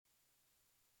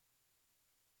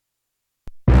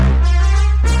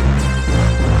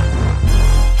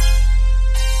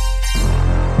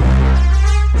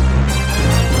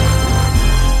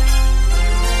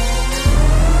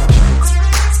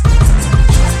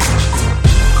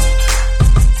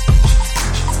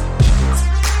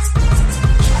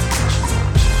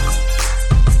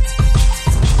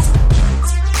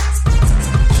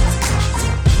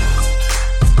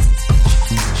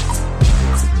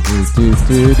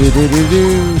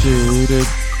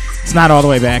It's not all the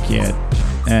way back yet.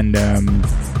 And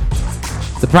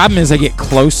the problem is I get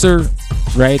closer,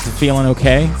 right, to feeling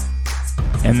okay.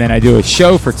 And then I do a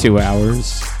show for 2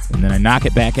 hours. And then I knock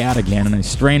it back out again. And I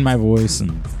strain my voice.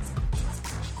 And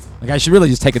like I should really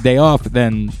just take a day off. But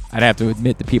then I'd have to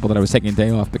admit to people that I was taking a day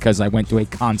off because I went to a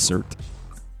concert.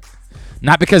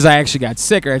 Not because I actually got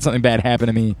sick or had something bad happen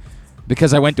to me.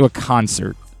 Because I went to a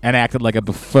concert and acted like a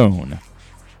buffoon.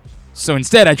 So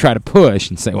instead I try to push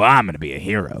and say, well, I'm going to be a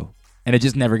hero. And it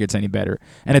just never gets any better.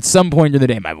 And at some point during the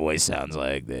day, my voice sounds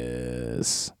like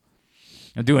this.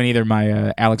 I'm doing either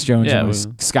my Alex Jones or my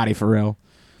Scotty Farrell.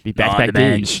 Be back on the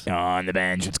bench. On the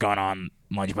bench. What's going on,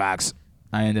 Lunchbox?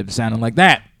 I end up sounding like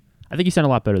that. I think you sound a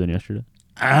lot better than yesterday.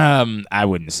 I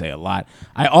wouldn't say a lot.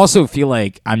 I also feel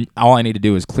like all I need to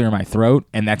do is clear my throat,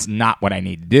 and that's not what I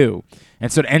need to do.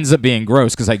 And so it ends up being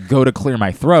gross because I go to clear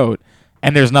my throat,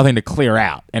 and there's nothing to clear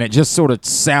out. And it just sort of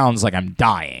sounds like I'm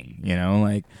dying, you know?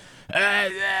 Like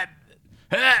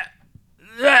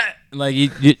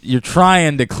you're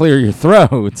trying to clear your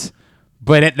throat,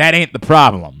 but that ain't the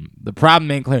problem. The problem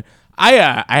ain't clear.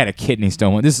 I had a kidney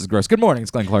stone. This is gross. Good morning.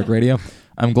 It's Glenn Clark Radio.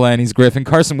 I'm Glenn. He's Griffin.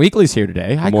 Carson Weekly's here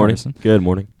today. Hi, morning. Carson. Good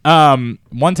morning.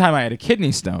 One time I had a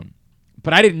kidney stone,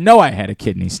 but I didn't know I had a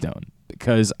kidney stone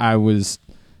because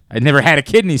I'd never had a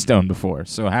kidney stone before.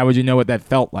 So how would you know what that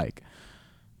felt like?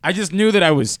 I just knew that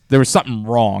there was something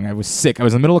wrong. I was sick. I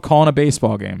was in the middle of calling a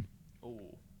baseball game.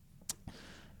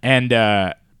 And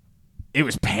it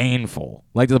was painful.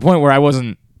 Like to the point where I was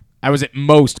at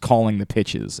most calling the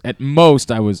pitches. At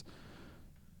most I was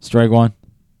strike one.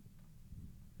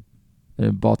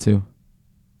 Ball two.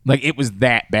 Like it was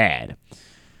that bad.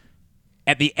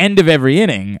 At the end of every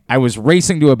inning, I was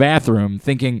racing to a bathroom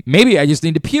thinking maybe I just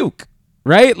need to puke.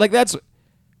 Right? Like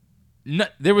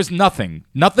there was nothing.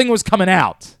 Nothing was coming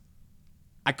out.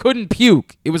 I couldn't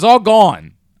puke. It was all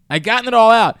gone. I'd gotten it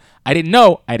all out. I didn't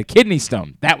know I had a kidney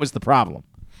stone. That was the problem.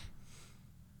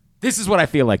 This is what I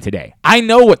feel like today. I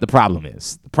know what the problem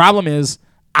is. The problem is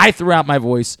I threw out my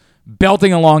voice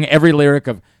belting along every lyric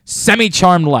of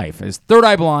Semi-Charmed Life as Third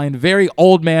Eye Blind, very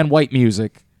old man white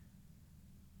music.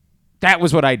 That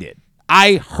was what I did.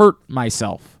 I hurt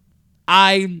myself.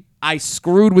 I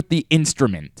screwed with the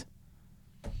instrument.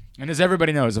 And as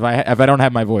everybody knows, if I don't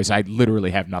have my voice, I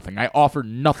literally have nothing. I offer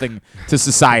nothing to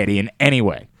society in any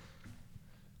way.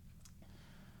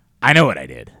 I know what I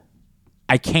did.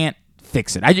 I can't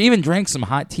fix it. I even drank some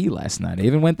hot tea last night. I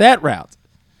even went that route.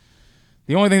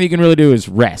 The only thing that you can really do is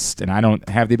rest, and I don't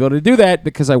have the ability to do that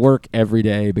because I work every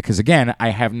day because, again, I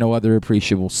have no other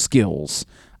appreciable skills.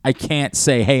 I can't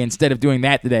say, hey, instead of doing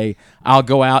that today, I'll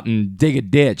go out and dig a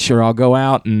ditch or I'll go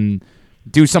out and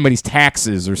do somebody's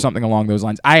taxes or something along those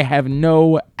lines. I have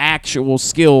no actual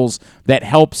skills that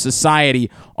help society.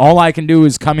 All I can do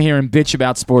is come here and bitch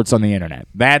about sports on the internet.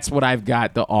 That's what I've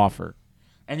got to offer.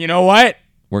 And you know what?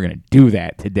 We're going to do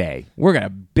that today. We're going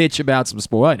to bitch about some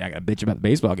sport. I got to bitch about the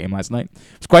baseball game last night.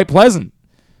 It was quite pleasant.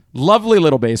 Lovely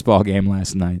little baseball game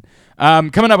last night.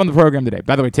 Coming up on the program today.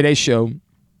 By the way, today's show,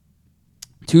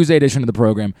 Tuesday edition of the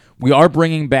program, we are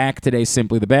bringing back today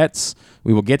Simply the Bets.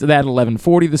 We will get to that at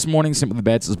 11:40 this morning. Simply the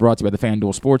Bets is brought to you by the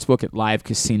FanDuel Sportsbook at Live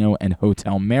Casino and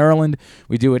Hotel Maryland.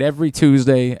 We do it every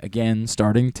Tuesday, again,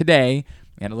 starting today.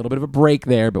 We had a little bit of a break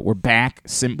there, but we're back.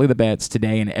 Simply the Bets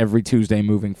today and every Tuesday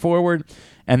moving forward.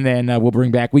 And then we'll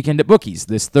bring back Weekend at Bookies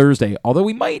this Thursday. Although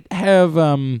we might have,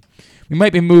 we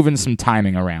might be moving some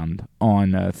timing around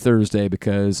on Thursday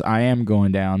because I am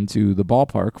going down to the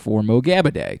ballpark for Mo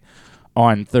Gabba Day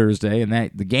on Thursday, and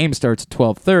the game starts at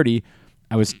 12:30.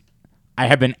 I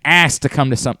have been asked to come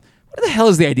to some. What the hell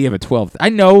is the idea of a 12? I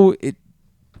know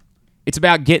it's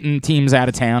about getting teams out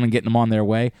of town and getting them on their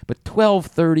way, but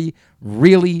 12:30,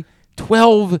 really?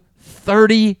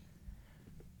 12:30?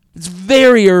 It's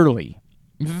very early.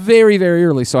 Very, very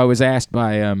early. So I was asked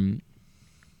by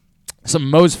some of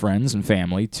Mo's friends and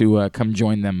family to come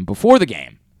join them before the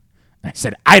game. I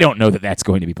said, I don't know that that's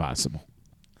going to be possible.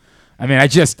 I mean,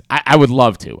 I would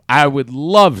love to. I would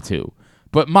love to.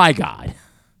 But my God.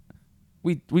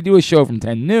 We do a show from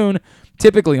 10 noon.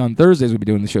 Typically on Thursdays, we'd be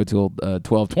doing the show till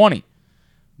 12:20.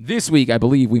 This week, I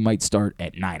believe we might start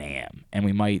at 9 a.m. And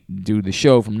we might do the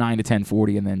show from 9 to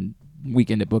 10:40 and then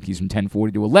Weekend at Bookies from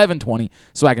 10:40 to 11:20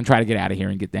 so I can try to get out of here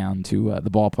and get down to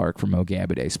the ballpark for Mo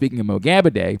Gabba Day. Speaking of Mo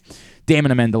Gabba Day,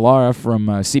 Damon Amendolara from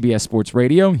CBS Sports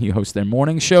Radio, he hosts their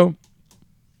morning show.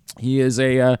 He is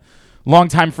a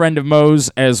longtime friend of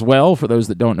Mo's as well, for those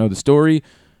that don't know the story.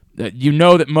 You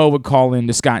know that Mo would call in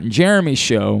to Scott and Jeremy's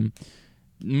show.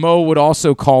 Mo would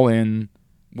also call in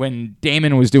when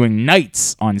Damon was doing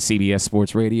nights on CBS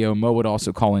Sports Radio, Mo would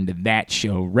also call into that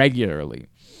show regularly.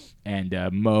 And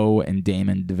Mo and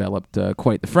Damon developed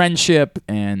quite the friendship,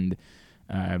 and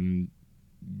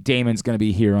Damon's going to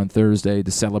be here on Thursday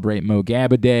to celebrate Mo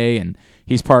Gabba Day, and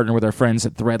he's partnered with our friends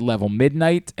at Thread Level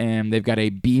Midnight, and they've got a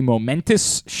Be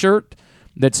Momentous shirt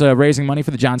that's raising money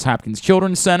for the Johns Hopkins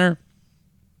Children's Center.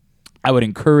 I would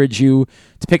encourage you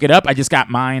to pick it up. I just got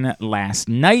mine last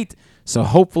night, so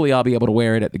hopefully I'll be able to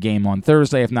wear it at the game on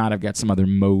Thursday. If not, I've got some other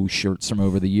Mo shirts from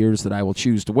over the years that I will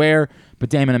choose to wear. But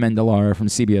Damon Amendolara from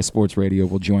CBS Sports Radio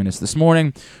will join us this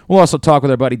morning. We'll also talk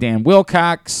with our buddy Dan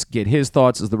Wilcox, get his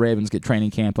thoughts as the Ravens get training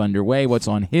camp underway. What's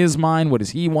on his mind? What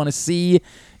does he want to see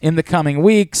in the coming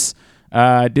weeks?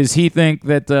 Does he think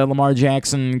that Lamar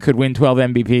Jackson could win 12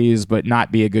 MVPs but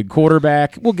not be a good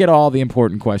quarterback? We'll get all the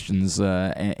important questions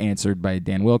answered by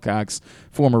Dan Wilcox,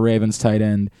 former Ravens tight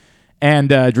end. And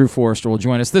Drew Forrester will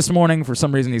join us this morning. For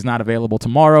some reason, he's not available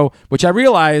tomorrow, which I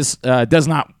realize does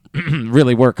not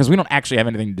really work because we don't actually have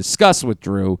anything to discuss with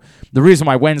Drew. The reason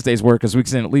why Wednesdays work is we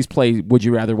can at least play Would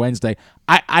You Rather Wednesday.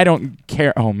 I don't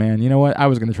care. Oh, man, you know what? I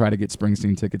was going to try to get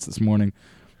Springsteen tickets this morning,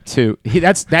 too. He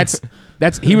was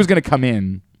going to come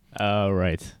in. Oh,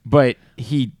 right. But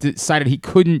he decided he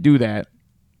couldn't do that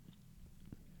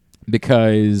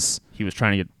because He was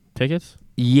trying to get tickets?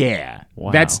 yeah,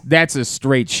 Wow. that's a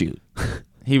straight shoot.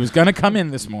 He was going to come in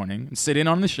this morning and sit in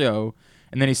on the show,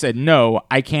 and then he said, no,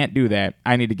 I can't do that.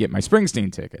 I need to get my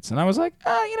Springsteen tickets. And I was like,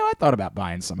 I thought about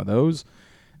buying some of those.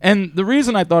 And the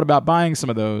reason I thought about buying some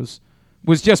of those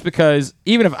was just because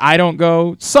even if I don't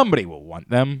go, somebody will want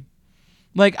them.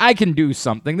 Like, I can do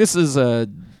something. This is I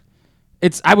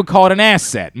would call it an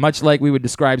asset, much like we would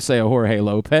describe, say, a Jorge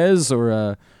Lopez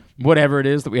or whatever it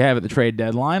is that we have at the trade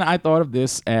deadline. I thought of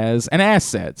this as an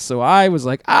asset. So I was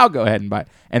like, I'll go ahead and buy it.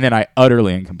 And then I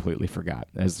utterly and completely forgot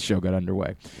as the show got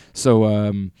underway. So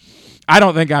I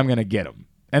don't think I'm going to get them.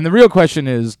 And the real question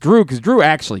is Drew, because Drew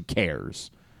actually cares.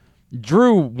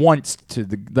 Drew wants to,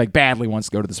 badly wants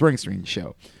to go to the Springsteen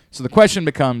show. So the question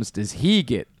becomes, does he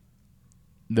get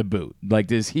the boot? Like,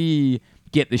 does he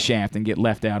get the shaft and get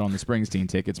left out on the Springsteen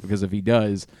tickets? Because if he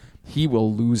does, he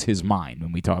will lose his mind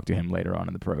when we talk to him later on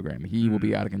in the program. He will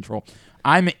be out of control.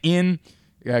 I'm in.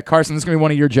 Carson, this is going to be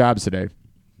one of your jobs today.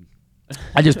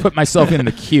 I just put myself in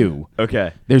the queue.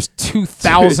 Okay. There's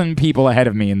 2,000 people ahead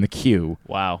of me in the queue.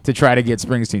 Wow. To try to get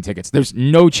Springsteen tickets. There's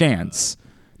no chance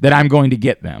that I'm going to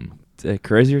get them.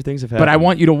 Crazier things have happened. But I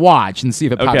want you to watch and see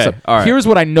if it pops up. All right. Here's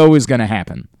what I know is going to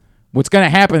happen. What's going to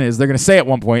happen is they're going to say at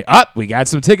one point, we got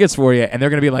some tickets for you, and they're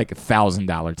going to be like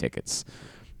 $1,000 tickets.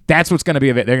 That's what's going to be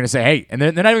of it. They're going to say, hey, and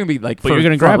they're not even going to be like, but you're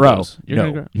going to grab row. those.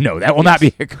 No, that will not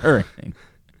be occurring.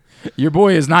 Your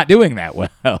boy is not doing that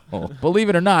well. Believe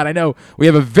it or not, I know we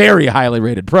have a very highly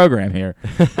rated program here,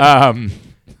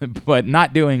 but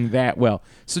not doing that well.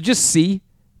 So just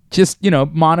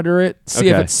monitor it, see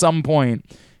if at some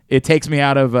point it takes me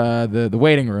out of the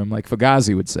waiting room, like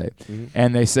Fugazi would say,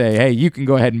 and they say, hey, you can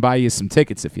go ahead and buy you some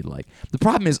tickets if you'd like. The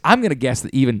problem is I'm going to guess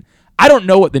that I don't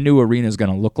know what the new arena is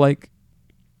going to look like.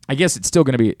 I guess it's still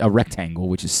going to be a rectangle,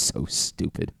 which is so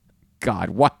stupid. God,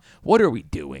 what are we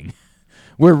doing?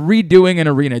 We're redoing an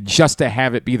arena just to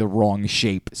have it be the wrong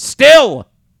shape. Still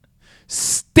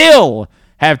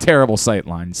have terrible sight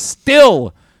lines.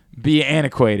 Still be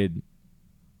antiquated.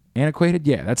 Antiquated?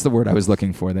 Yeah, that's the word I was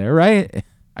looking for there, right?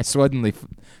 I suddenly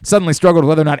struggled with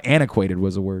whether or not antiquated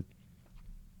was a word.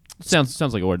 Sounds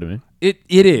like a word to me. It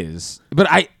is. But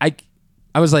I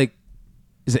was like,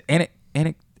 is it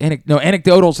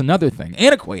anecdotal's another thing.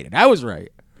 Antiquated. I was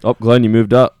right. Oh, Glenn, you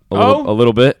moved up a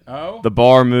little bit. Oh. The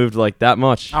bar moved like that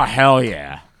much. Oh, hell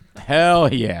yeah.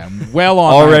 Hell yeah. Well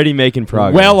on already making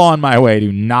progress. Well on my way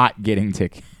to not getting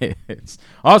tickets.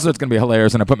 Also, it's going to be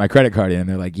hilarious when I put my credit card in and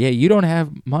they're like, yeah, you don't have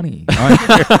money.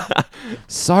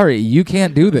 Sorry, you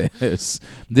can't do this.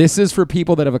 This is for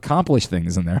people that have accomplished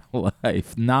things in their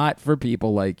life, not for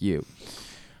people like you.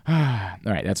 All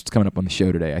right, that's what's coming up on the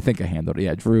show today. I think I handled it.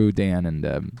 Yeah, Drew, Dan,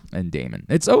 and Damon.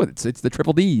 It's the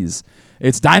triple D's.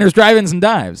 It's Diners, Drive-Ins, and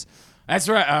Dives. That's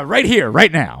right, right here,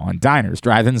 right now on Diners,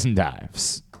 Drive-Ins, and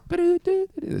Dives.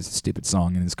 There's a stupid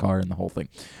song in his car and the whole thing.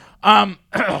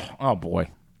 Oh boy.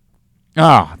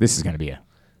 This is gonna be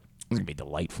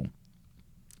delightful.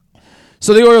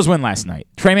 So the Orioles win last night.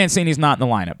 Trey Mancini's not in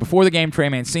the lineup. Before the game, Trey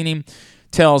Mancini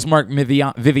tells Mark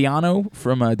Viviano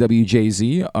from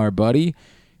WJZ, our buddy.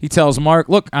 He tells Mark,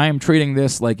 look, I am treating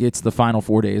this like it's the final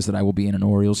 4 days that I will be in an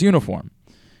Orioles uniform.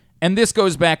 And this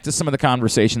goes back to some of the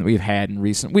conversation that we've had in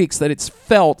recent weeks, that it's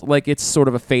felt like it's sort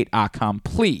of a fait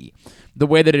accompli. The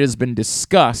way that it has been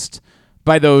discussed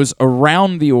by those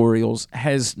around the Orioles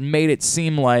has made it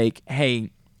seem like, hey,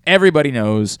 Everybody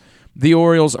knows the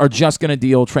Orioles are just going to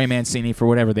deal Trey Mancini for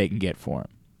whatever they can get for him.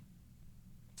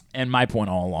 And my point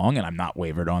all along, and I'm not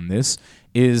wavered on this,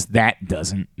 is that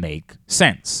doesn't make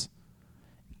sense.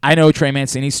 I know Trey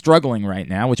Mancini's struggling right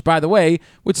now, which, by the way,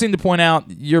 would seem to point out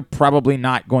you're probably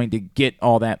not going to get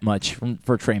all that much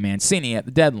for Trey Mancini at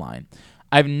the deadline.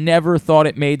 I've never thought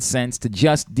it made sense to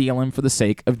just deal him for the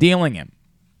sake of dealing him.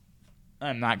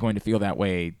 I'm not going to feel that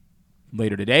way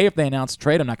later today if they announce a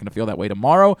trade. I'm not going to feel that way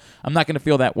tomorrow. I'm not going to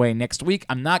feel that way next week.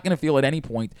 I'm not going to feel at any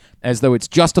point as though it's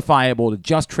justifiable to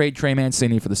just trade Trey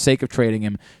Mancini for the sake of trading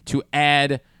him to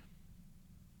add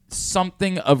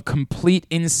something of complete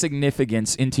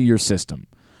insignificance into your system.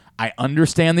 I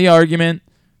understand the argument.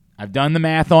 I've done the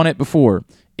math on it before.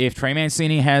 If Trey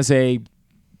Mancini has a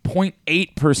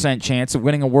 0.8% chance of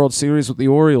winning a World Series with the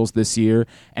Orioles this year,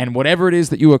 and whatever it is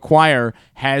that you acquire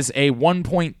has a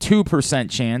 1.2%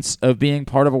 chance of being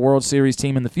part of a World Series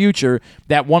team in the future,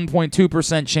 that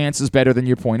 1.2% chance is better than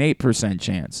your 0.8%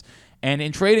 chance. And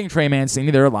in trading Trey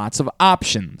Mancini, there are lots of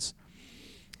options.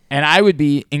 And I would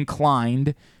be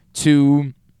inclined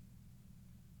to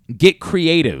get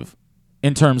creative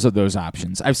in terms of those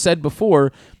options. I've said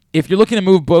before, if you're looking to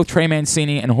move both Trey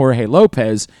Mancini and Jorge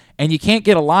Lopez, and you can't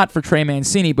get a lot for Trey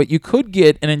Mancini, but you could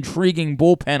get an intriguing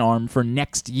bullpen arm for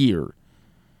next year.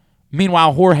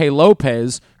 Meanwhile, Jorge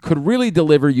Lopez could really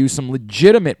deliver you some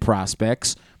legitimate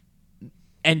prospects,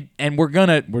 and we're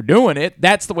doing it.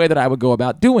 That's the way that I would go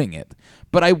about doing it.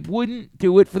 But I wouldn't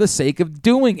do it for the sake of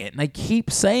doing it, and I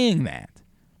keep saying that.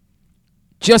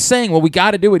 Just saying, well, we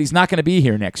got to do it. He's not going to be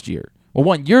here next year. Well,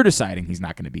 one, you're deciding he's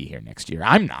not going to be here next year.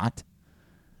 I'm not.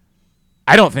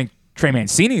 I don't think Trey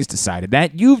Mancini's decided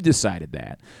that. You've decided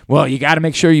that. Well, you got to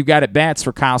make sure you've got at-bats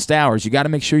for Kyle Stowers. You got to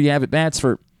make sure you have at-bats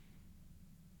for...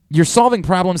 You're solving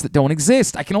problems that don't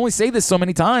exist. I can only say this so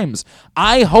many times.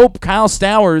 I hope Kyle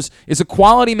Stowers is a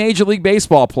quality Major League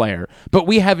Baseball player, but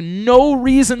we have no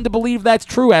reason to believe that's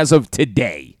true as of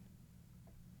today.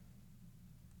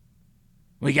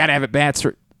 We got to have at-bats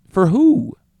for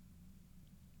who?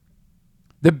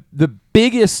 The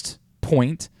biggest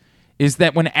point is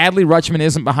that when Adley Rutschman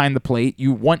isn't behind the plate,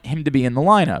 you want him to be in the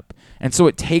lineup. And so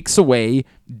it takes away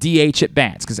DH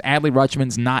at-bats because Adley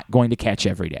Rutschman's not going to catch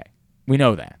every day. We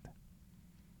know that.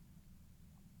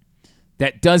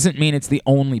 That doesn't mean it's the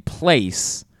only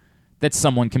place that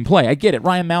someone can play. I get it.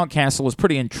 Ryan Mountcastle is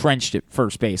pretty entrenched at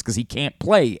first base because he can't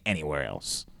play anywhere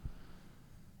else.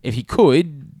 If he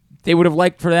could, they would have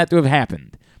liked for that to have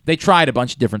happened. They tried a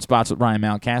bunch of different spots with Ryan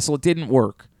Mountcastle. It didn't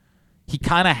work. He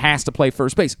kind of has to play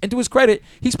first base. And to his credit,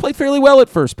 he's played fairly well at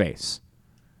first base.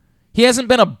 He hasn't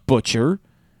been a butcher.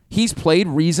 He's played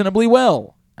reasonably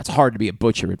well. That's hard to be a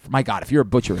butcher. My God, if you're a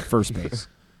butcher at first base,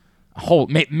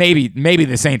 maybe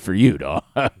this ain't for you, dog.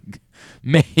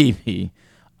 Maybe.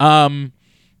 And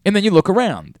then you look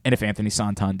around, and if Anthony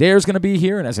Santander is going to be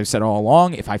here, and as I've said all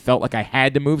along, if I felt like I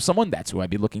had to move someone, that's who I'd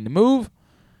be looking to move.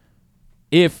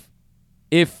 If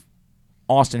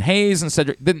Austin Hayes and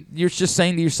Cedric, then you're just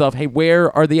saying to yourself, hey,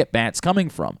 where are the at-bats coming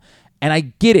from? And I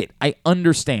get it. I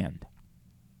understand.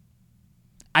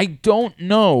 I don't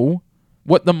know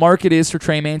what the market is for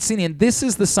Trey Mancini, and this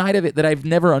is the side of it that I've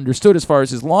never understood as far as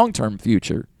his long-term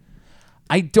future.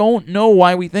 I don't know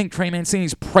why we think Trey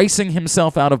Mancini's pricing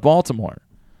himself out of Baltimore.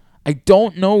 I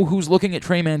don't know who's looking at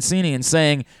Trey Mancini and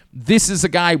saying, this is a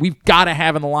guy we've got to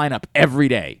have in the lineup every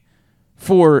day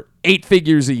for 8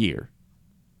 figures a year.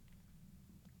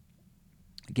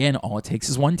 Again, all it takes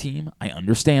is one team. I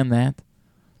understand that.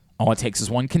 All it takes is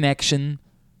one connection.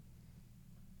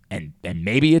 And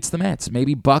maybe it's the Mets.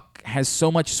 Maybe Buck has so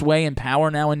much sway and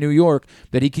power now in New York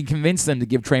that he can convince them to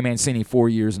give Trey Mancini 4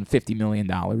 years and $50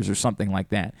 million or something like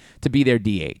that to be their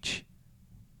DH.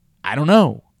 I don't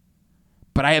know.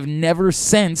 But I have never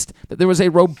sensed that there was a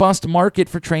robust market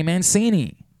for Trey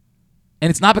Mancini. And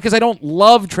it's not because I don't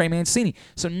love Trey Mancini.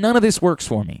 So none of this works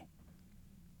for me.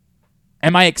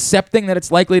 Am I accepting that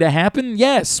it's likely to happen?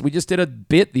 Yes. We just did a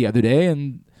bit the other day,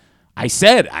 and I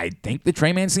said I think that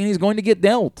Trey Mancini is going to get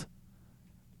dealt.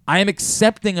 I am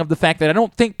accepting of the fact that I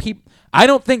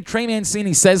don't think Trey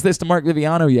Mancini says this to Mark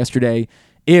Viviano yesterday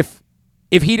if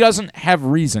he doesn't have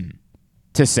reason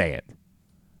to say it.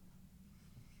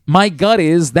 My gut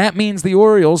is that means the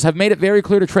Orioles have made it very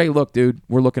clear to Trey, look, dude,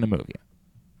 we're looking to move you.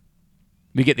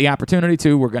 We get the opportunity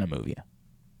to, we're going to move you.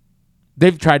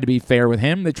 They've tried to be fair with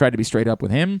him. They tried to be straight up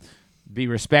with him, be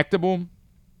respectable.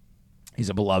 He's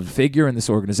a beloved figure in this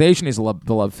organization. He's a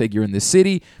beloved figure in this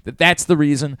city. That's the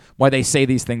reason why they say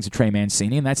these things to Trey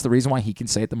Mancini, and that's the reason why he can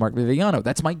say it to Mark Viviano.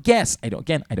 That's my guess. I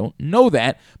don't know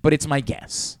that, but it's my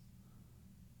guess.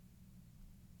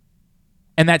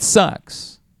 And that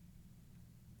sucks.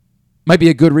 might be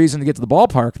a good reason to get to the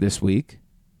ballpark this week.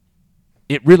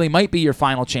 It really might be your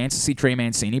final chance to see Trey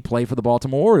Mancini play for the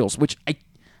Baltimore Orioles, which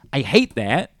I hate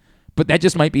that, but that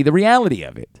just might be the reality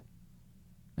of it.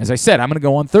 As I said, I'm going to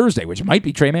go on Thursday, which might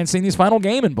be Trey Mancini's final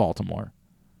game in Baltimore.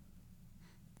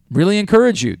 Really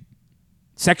encourage you.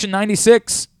 Section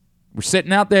 96, we're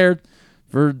sitting out there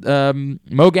for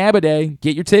Mo Gabba Day.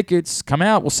 Get your tickets. Come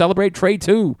out. We'll celebrate Trey,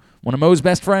 too, one of Mo's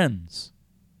best friends.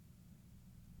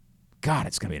 God,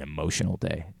 it's going to be an emotional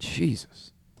day.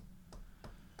 Jesus.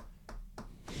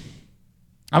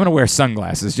 I'm going to wear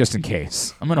sunglasses just in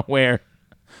case.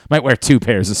 Might wear 2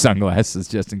 pairs of sunglasses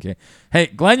just in case. Hey,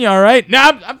 Glenn, you all right?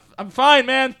 No, I'm fine,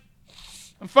 man.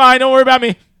 I'm fine. Don't worry about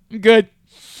me. I'm good.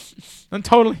 I'm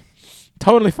totally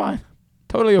fine.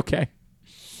 Totally okay.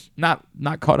 Not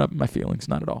caught up in my feelings.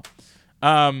 Not at all.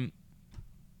 I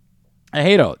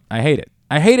hate it. I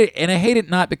hate it, and I hate it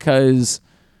not because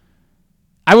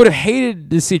I would have hated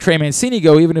to see Trey Mancini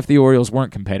go even if the Orioles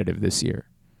weren't competitive this year.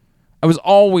 I was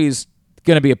always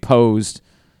going to be opposed,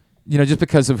 just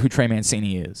because of who Trey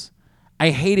Mancini is. I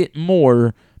hate it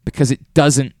more because it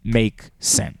doesn't make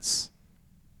sense.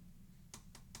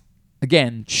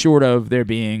 Again, short of there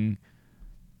being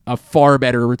a far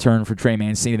better return for Trey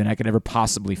Mancini than I could ever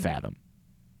possibly fathom.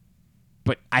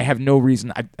 But I have no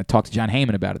reason. I talked to John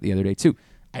Heyman about it the other day, too.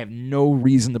 I have no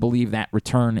reason to believe that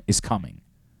return is coming.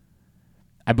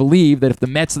 I believe that if the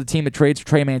Mets are the team that trades for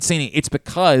Trey Mancini, it's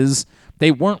because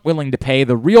they weren't willing to pay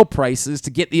the real prices to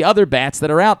get the other bats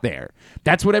that are out there.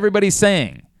 That's what everybody's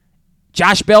saying.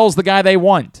 Josh Bell's the guy they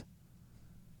want.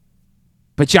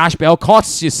 But Josh Bell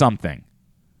costs you something.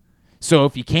 So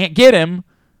if you can't get him,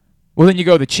 well, then you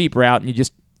go the cheap route and you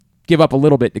just give up a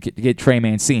little bit to get Trey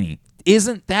Mancini.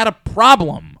 Isn't that a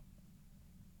problem?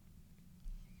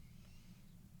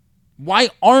 Why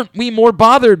aren't we more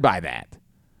bothered by that?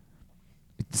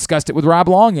 I discussed it with Rob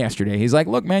Long yesterday. He's like,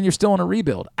 look, man, you're still in a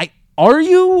rebuild. Are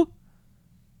you?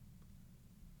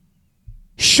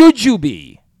 Should you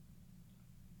be?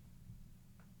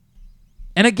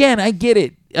 And again, I get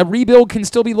it. A rebuild can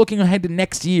still be looking ahead to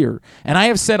next year. And I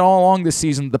have said all along this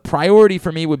season, the priority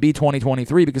for me would be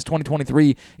 2023 because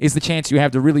 2023 is the chance you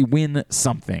have to really win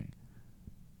something.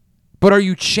 But are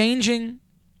you changing?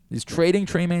 Is trading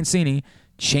Trey Mancini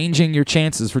changing your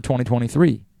chances for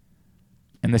 2023?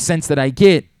 And the sense that I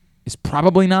get is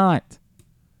probably not.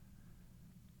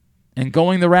 And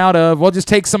going the route of, well, just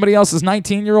take somebody else's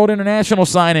 19-year-old international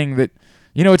signing that,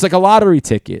 it's like a lottery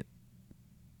ticket.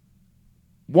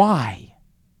 Why?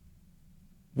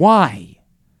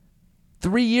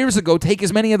 3 years ago, take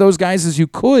as many of those guys as you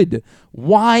could.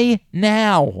 Why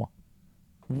now?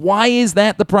 Why is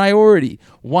that the priority?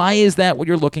 Why is that what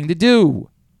you're looking to do?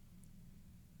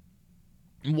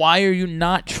 Why are you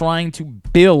not trying to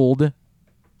build?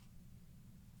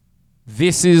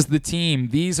 This is the team.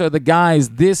 These are the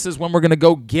guys. This is when we're going to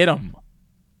go get them.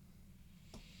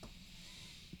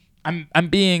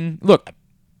 Look,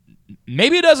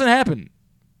 maybe it doesn't happen.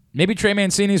 Maybe Trey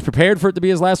Mancini is prepared for it to be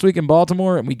his last week in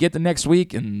Baltimore, and we get the next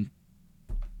week, and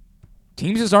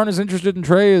teams just aren't as interested in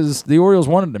Trey as the Orioles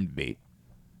wanted them to be.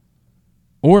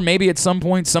 Or maybe at some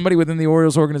point somebody within the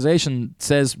Orioles organization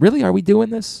says, really, are we doing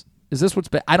this? Is this what's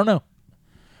I don't know.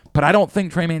 But I don't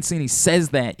think Trey Mancini says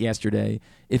that yesterday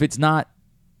if it's not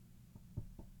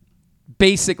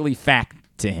basically fact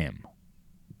to him.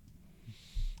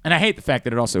 And I hate the fact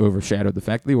that it also overshadowed the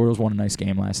fact that the Orioles won a nice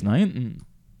game last night and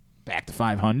back to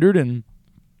 500 and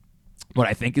what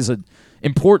I think is an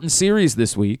important series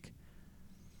this week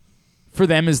for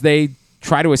them as they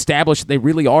try to establish that they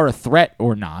really are a threat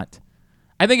or not.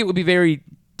 I think it would be very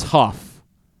tough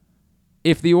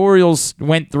if the Orioles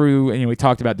went through, and we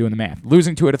talked about doing the math,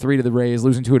 losing 2 out of 3 to the Rays,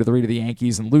 losing 2 out of 3 to the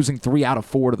Yankees, and losing 3 out of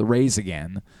 4 to the Rays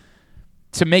again,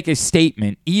 to make a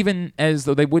statement, even as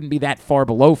though they wouldn't be that far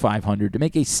below 500, to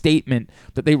make a statement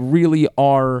that they really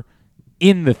are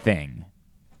in the thing.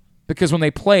 Because when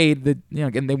they played,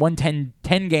 again, they won 10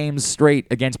 games straight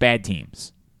against bad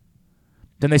teams.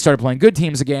 Then they started playing good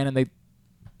teams again, and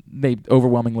they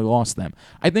overwhelmingly lost them.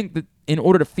 I think that in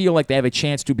order to feel like they have a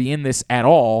chance to be in this at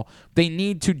all, they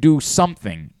need to do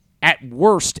something. At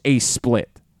worst, a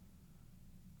split.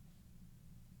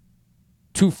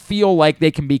 To feel like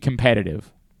they can be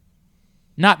competitive.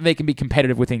 Not that they can be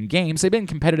competitive within games. They've been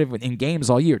competitive in games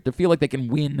all year. To feel like they can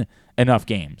win enough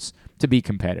games to be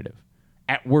competitive.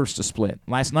 At worst, a split.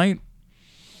 Last night,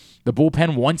 the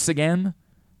bullpen once again.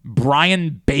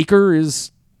 Brian Baker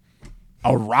is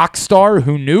a rock star.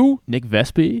 Who knew? Nick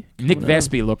Vespi. Nick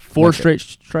Vespi looked 4 like straight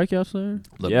strikeouts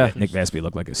there. Nick Vespi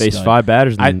looked like a Faced stud. 5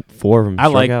 batters and 4 of them I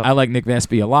struck like out. I like Nick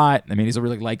Vespi a lot. I mean, he's a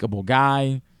really likable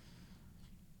guy.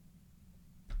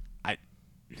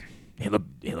 He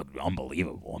looked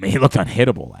unbelievable. I mean, he looked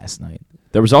unhittable last night.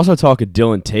 There was also talk of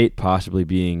Dylan Tate possibly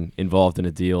being involved in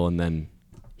a deal, and then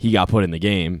he got put in the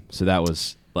game. So that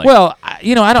was like, Well, I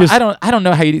don't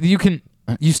know how you can.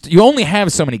 You only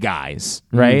have so many guys,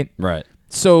 right? Right.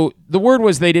 So the word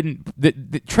was they didn't.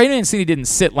 Trey Mancini didn't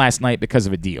sit last night because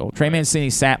of a deal. Trey Mancini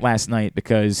sat last night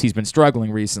because he's been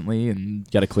struggling recently, and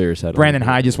Got to clear his head. Brandon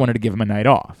Hyde just wanted to give him a night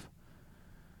off.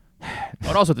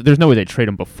 But also, there's no way they trade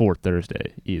him before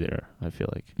Thursday either. I feel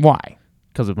like Why?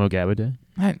 because of Mo Gaba Day.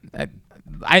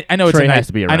 I know it's Trey a nice, has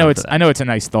to be I know around it's for that. I know it's a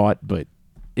nice thought, but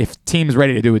if team's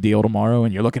ready to do a deal tomorrow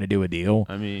and you're looking to do a deal,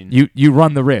 I mean, you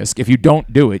run the risk. If you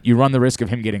don't do it, you run the risk of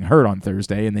him getting hurt on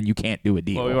Thursday, and then you can't do a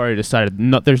deal. well, we already decided.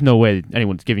 There's no way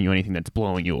anyone's giving you anything that's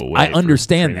blowing you away. I for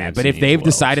understand Trey that, but if Mancini as they've well,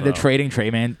 decided so.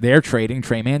 they're trading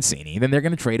Trey Mancini, then they're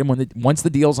going to trade him once the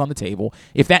deal's on the table.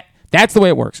 If that's the way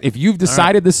it works. If you've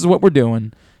decided this is what we're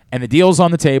doing and the deal's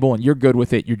on the table and you're good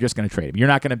with it, you're just going to trade him. You're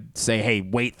not going to say, "Hey,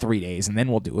 wait 3 days and then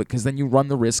we'll do it," because then you run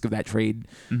the risk of that trade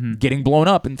getting blown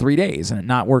up in 3 days and it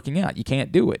not working out. You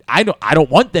can't do it. I don't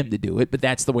want them to do it, but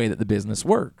that's the way that the business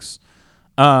works.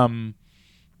 Trey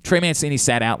Mancini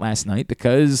sat out last night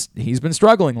because he's been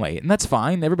struggling late, and that's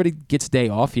fine. Everybody gets a day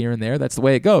off here and there. That's the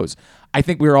way it goes. I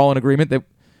think we were all in agreement that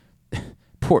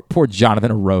poor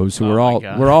Jonathan Arose, who Oh my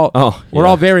God. we're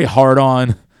all very hard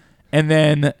on, and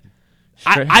then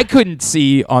I couldn't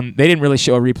see they didn't really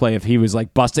show a replay if he was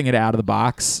like busting it out of the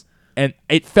box, and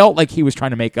it felt like he was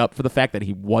trying to make up for the fact that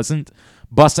he wasn't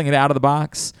busting it out of the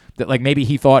box, that like maybe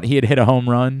he thought he had hit a home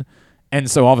run, and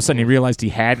so all of a sudden he realized he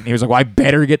hadn't. He was like, "Well, I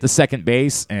better get to second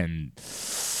base," and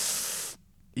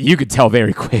you could tell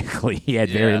very quickly he had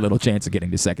very little chance of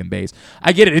getting to second base.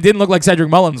 I get it. It didn't look like Cedric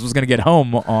Mullins was going to get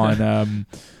home on.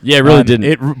 Yeah, it really didn't.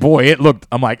 It looked.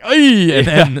 I'm like, "Ay!"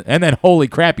 and then holy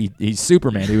crap, he's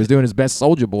Superman. He was doing his best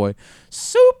Soldier Boy,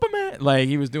 Superman. Like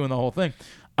he was doing the whole thing.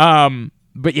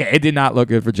 But yeah, it did not look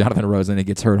good for Jonathan Rose, and he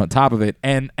gets hurt on top of it.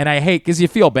 And I hate because you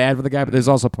feel bad for the guy, but there's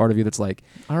also part of you that's like,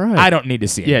 All right. I don't need to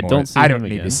see. Yeah, any more. don't see I him don't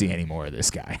need again. to see any more of this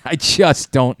guy. I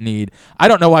just don't need. I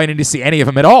don't know why I need to see any of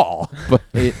him at all, but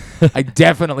I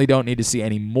definitely don't need to see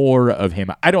any more of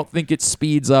him. I don't think it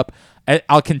speeds up.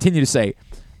 I'll continue to say,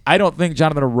 I don't think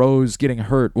Jonathan Rose getting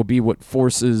hurt will be what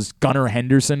forces Gunnar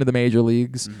Henderson to the major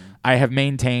leagues. I have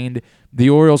maintained the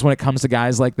Orioles, when it comes to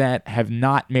guys like that, have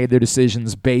not made their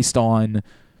decisions based on,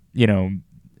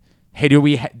 hey, do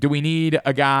we need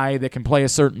a guy that can play a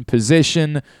certain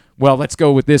position? Well, let's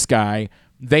go with this guy.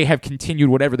 They have continued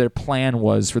whatever their plan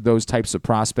was for those types of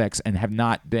prospects and have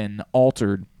not been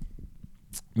altered.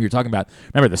 We were talking about,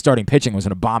 remember, the starting pitching was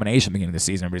an abomination beginning of the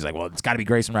season. Everybody's like, well, it's got to be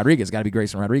Grayson Rodriguez. Got to be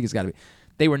Grayson Rodriguez. Got to be.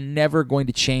 They were never going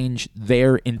to change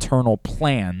their internal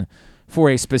plan for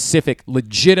a specific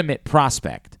legitimate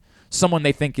prospect, someone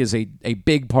they think is a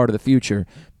big part of the future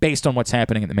based on what's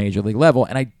happening at the major league level.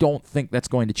 And I don't think that's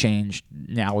going to change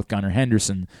now with Gunnar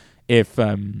Henderson if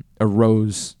I'm sorry.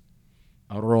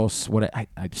 I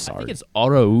think it's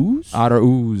Arauz.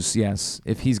 Arauz, yes.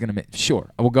 If he's going to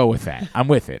sure, I will go with that. I'm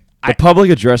with it. The public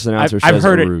address announcer says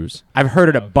heard a it. ruse. I've heard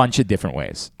it a bunch of different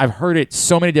ways. I've heard it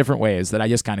so many different ways that I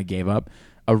just kind of gave up.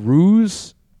 A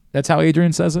ruse? That's how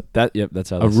Adrian says it? That's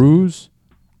how A ruse?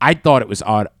 I thought it was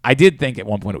odd. I did think at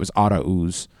one point it was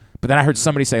Arauz, but then I heard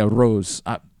somebody say a rose.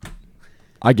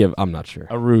 I'm not sure.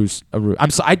 A ruse.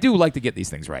 I do like to get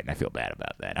these things right, and I feel bad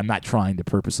about that. I'm not trying to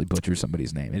purposely butcher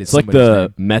somebody's name. It is It's like somebody's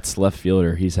the name. Mets left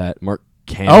fielder. He's at Mark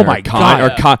Canha. Oh my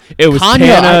God. It was Kanya.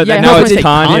 Canha. Yeah, Now I it's was gonna say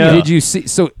Kanya. Did you see?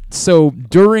 So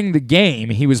during the game,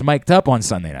 he was mic'd up on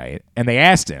Sunday night, and they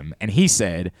asked him, and he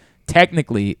said,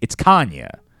 technically, it's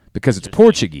Kanya because it's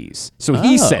Portuguese. So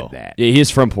he said that. Yeah, he is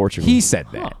from Portugal. He said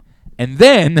that. And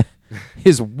then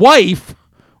his wife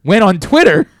went on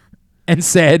Twitter and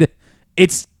said,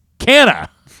 it's Canna.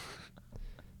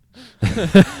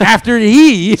 After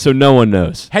he so no one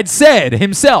knows. had said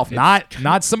himself,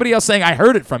 not somebody else saying I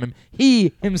heard it from him.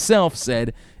 He himself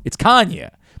said it's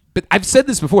Kanya. But I've said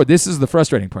this before. This is the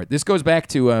frustrating part. This goes back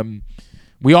to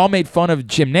we all made fun of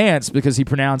Jim Nance because he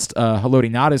pronounced Haloti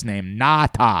Ngata's name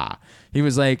Nata. He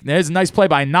was like, "There's a nice play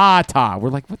by Nata." We're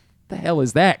like, "What the hell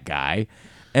is that guy?"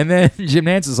 And then Jim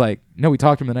Nance is like, "No, we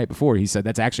talked to him the night before. He said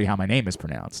that's actually how my name is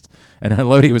pronounced." And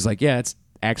Haloti was like, "Yeah, it's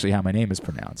actually how my name is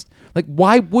pronounced." Like,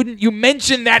 why wouldn't you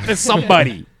mention that to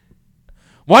somebody?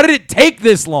 Why did it take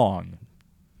this long?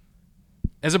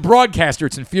 As a broadcaster,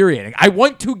 it's infuriating. I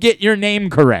want to get your name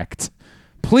correct.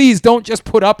 Please don't just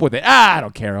put up with it. I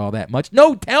don't care all that much.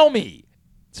 No, tell me.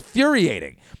 It's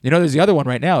infuriating. There's the other one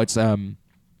right now. It's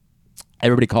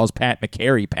everybody calls Pat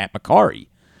McCary Pat McCarry.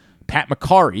 Pat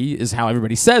McCarry is how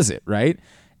everybody says it, right?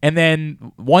 And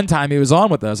then one time he was on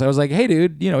with us. I was like, hey,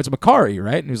 dude, it's Macari,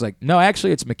 right? And he was like, no,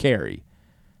 actually, it's McCary.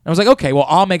 I was like, okay, well,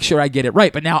 I'll make sure I get it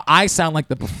right. But now I sound like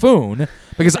the buffoon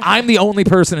because I'm the only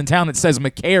person in town that says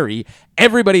McCary.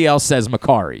 Everybody else says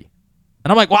Macari.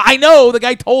 And I'm like, well, I know. The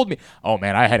guy told me. Oh,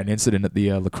 man, I had an incident at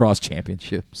the lacrosse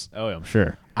championships. Oh, yeah, I'm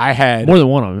sure. I had more than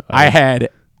one of them.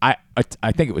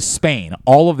 I think it was Spain.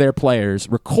 All of their players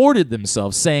recorded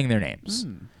themselves saying their names.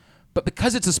 But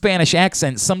because it's a Spanish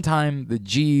accent, sometimes the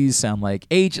G's sound like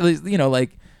H,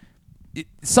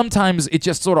 sometimes it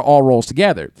just sort of all rolls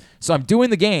together. So I'm doing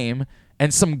the game,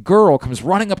 and some girl comes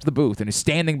running up to the booth and is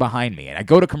standing behind me. And I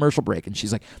go to commercial break, and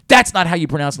she's like, that's not how you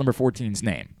pronounce number 14's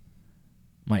name.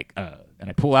 I'm like, and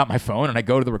I pull out my phone, and I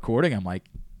go to the recording. I'm like,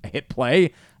 I hit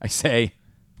play. I say,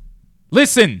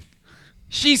 listen,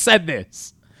 she said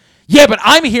this. Yeah, but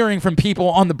I'm hearing from people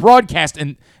on the broadcast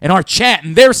and in our chat,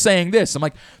 and they're saying this. I'm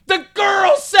like, the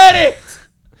girl said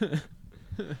it!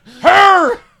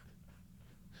 Her!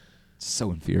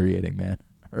 So infuriating, man.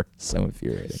 So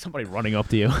infuriating. Somebody running up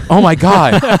to you. Oh, my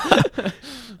God.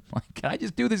 Like, can I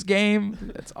just do this game?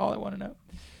 That's all I want to know.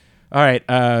 All right,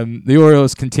 the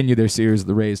Orioles continue their series of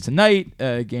the Rays tonight.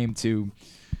 Game 2.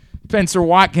 Spencer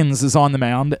Watkins is on the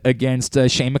mound against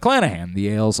Shane McClanahan, the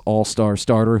A's all-star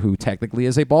starter who technically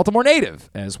is a Baltimore native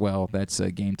as well. That's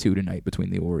Game 2 tonight between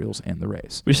the Orioles and the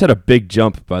Rays. We just had a big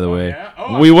jump, by the way. Yeah?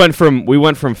 Oh, we went from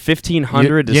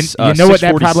 1,500 to you know what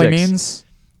that probably 646. means?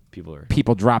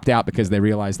 People dropped out because they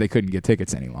realized they couldn't get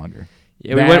tickets any longer.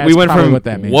 Yeah, we went from what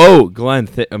that means. Whoa, Glenn.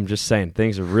 I'm just saying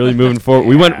things are really moving forward.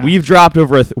 We've dropped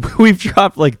like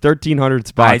 1,300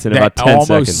 spots in about 10 almost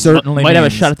seconds. Certainly might have a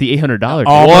means- shot at the $800.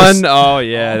 Oh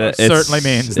yeah, Almost certainly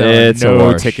means there are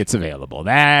no tickets available.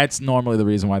 That's normally the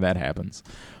reason why that happens.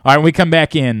 All right, when we come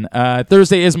back in,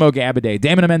 Thursday is Mo Gabba Day.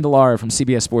 Damon Amendolara from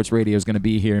CBS Sports Radio is going to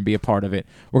be here and be a part of it.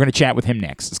 We're going to chat with him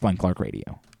next. It's Glenn Clark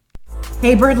Radio.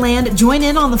 Hey Birdland, join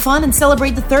in on the fun and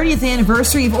celebrate the 30th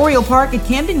anniversary of Oriole Park at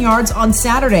Camden Yards on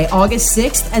Saturday, August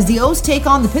 6th, as the O's take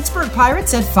on the Pittsburgh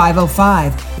Pirates at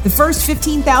 5:05. The first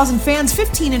 15,000 fans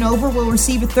 15 and over will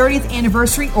receive a 30th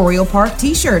anniversary Oriole Park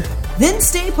t-shirt. Then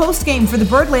stay post-game for the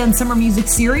Birdland Summer Music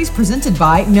Series presented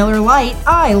by Miller Lite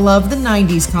I Love the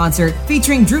 90s concert,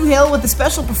 featuring Drew Hill with a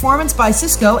special performance by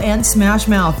Cisco and Smash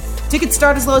Mouth. Tickets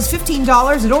start as low as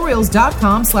 $15 at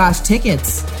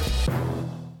Orioles.com/tickets.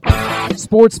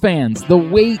 Sports fans, the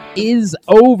wait is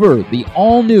over. The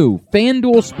all-new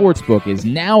FanDuel Sportsbook is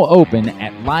now open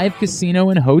at Live Casino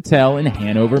and Hotel in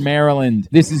Hanover, Maryland.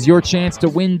 This is your chance to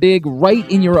win big right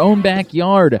in your own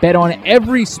backyard. Bet on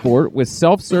every sport with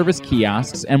self-service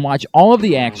kiosks and watch all of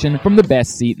the action from the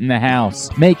best seat in the house.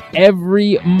 Make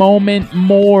every moment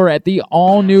more at the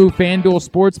all-new FanDuel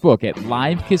Sportsbook at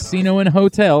Live Casino and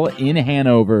Hotel in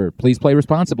Hanover. Please play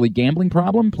responsibly. Gambling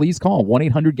problem? Please call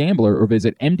 1-800-GAMBLER or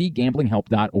visit mdgamblinghelp.org.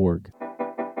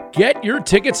 Get your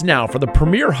tickets now for the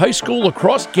premier high school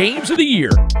lacrosse games of the year.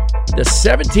 The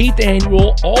 17th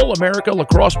annual All-America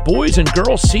Lacrosse Boys and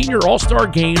Girls Senior All-Star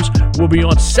Games will be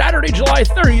on Saturday, July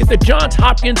 30th at Johns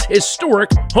Hopkins' historic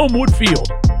Homewood Field.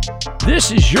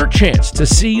 This is your chance to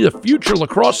see the future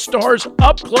lacrosse stars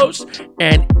up close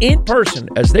and in person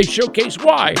as they showcase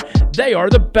why they are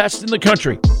the best in the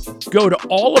country. Go to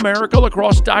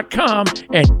allamericalacrosse.com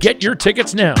and get your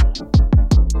tickets now.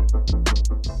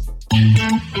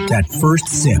 That first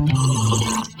sip.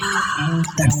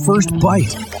 That first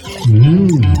bite.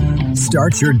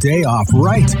 Start your day off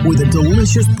right with a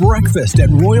delicious breakfast at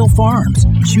Royal Farms.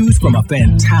 Choose from a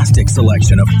fantastic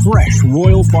selection of fresh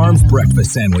Royal Farms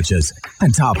breakfast sandwiches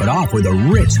and top it off with a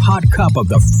rich hot cup of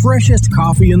the freshest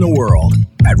coffee in the world.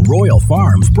 At Royal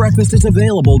Farms, breakfast is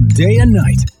available day and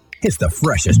night. It's the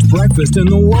freshest breakfast in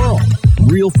the world.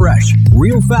 Real fresh,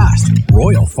 real fast.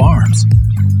 Royal Farms.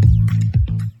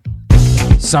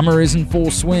 Summer is in full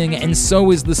swing, and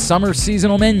so is the summer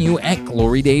seasonal menu at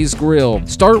Glory Days Grill.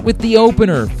 Start with the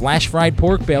opener, flash-fried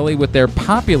pork belly with their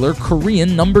popular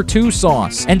Korean No. 2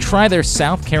 sauce. And try their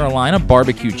South Carolina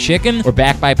barbecue chicken, or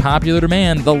back by popular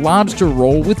demand, the lobster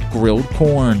roll with grilled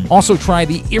corn. Also try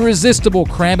the irresistible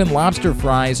crab and lobster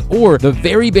fries, or the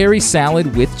very berry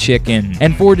salad with chicken.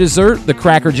 And for dessert, the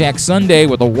Cracker Jack sundae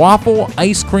with a waffle,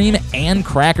 ice cream, and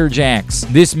Cracker Jacks.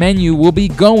 This menu will be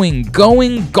gone.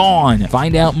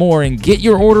 Find out more and get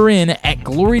your order in at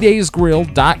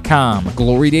glorydaysgrill.com.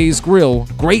 Glory Days Grill,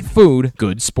 great food,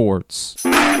 good sports.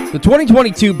 The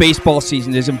 2022 baseball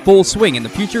season is in full swing, and the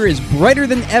future is brighter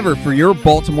than ever for your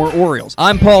Baltimore Orioles.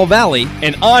 I'm Paul Valley.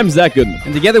 And I'm Zach Goodman.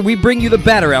 And together we bring you the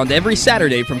Bat Around every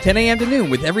Saturday from 10 a.m. to noon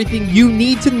with everything you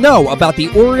need to know about the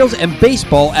Orioles and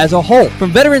baseball as a whole.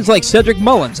 From veterans like Cedric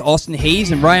Mullins, Austin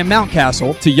Hayes, and Ryan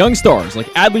Mountcastle, to young stars like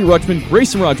Adley Rutschman,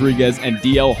 Grayson Rodriguez, and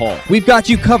DL Hall. We've got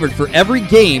you covered for every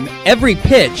game, every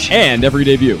pitch, and every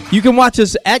debut. You can watch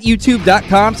us at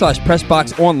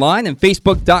youtube.com/PressBoxOnline and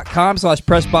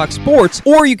Facebook.com/PressBoxSports,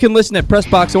 or you can listen at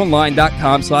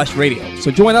PressBoxOnline.com/radio. So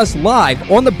join us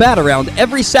live on the Bat Around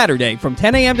every Saturday from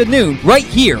 10 a.m. to noon right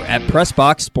here at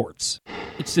PressBox Sports.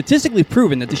 It's statistically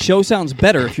proven that the show sounds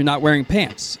better if you're not wearing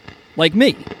pants. Like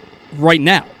me, right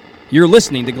now. You're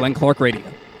listening to Glenn Clark Radio.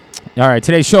 All right,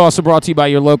 today's show also brought to you by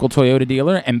your local Toyota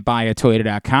dealer and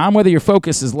buyatoyota.com. Whether your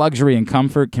focus is luxury and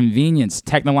comfort, convenience,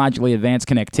 technologically advanced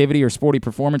connectivity, or sporty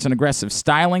performance and aggressive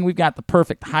styling, we've got the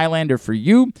perfect Highlander for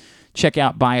you. Check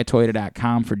out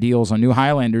buyatoyota.com for deals on new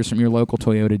Highlanders from your local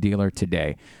Toyota dealer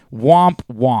today. Womp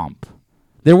womp.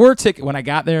 There were tickets when I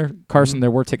got there, Carson.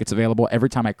 There were tickets available. Every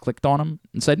time I clicked on them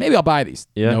and said, "Maybe I'll buy these."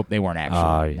 Yeah. Nope, they weren't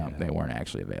actually. Yeah. No, they weren't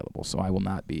actually available. So I will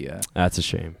not be. That's a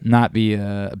shame. Not be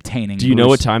obtaining. Do you know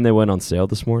what time they went on sale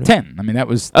this morning? 10. I mean, that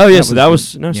was. Oh yeah, so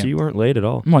so you weren't late at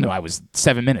all. Well, no, I was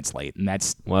 7 minutes late, and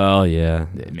that's. Well, yeah.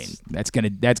 I mean, that's gonna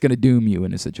doom you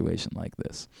in a situation like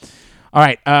this. All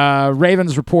right,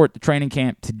 Ravens report the training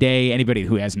camp today. Anybody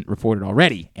who hasn't reported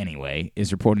already, anyway,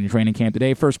 is reporting the training camp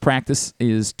today. First practice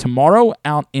is tomorrow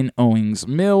out in Owings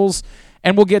Mills,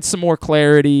 and we'll get some more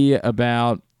clarity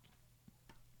about,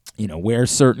 where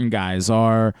certain guys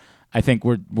are. I think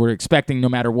we're expecting, no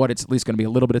matter what, it's at least going to be a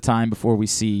little bit of time before we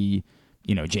see,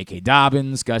 J.K.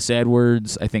 Dobbins, Gus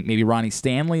Edwards. I think maybe Ronnie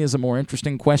Stanley is a more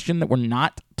interesting question that we're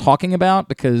not talking about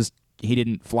because he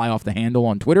didn't fly off the handle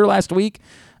on Twitter last week.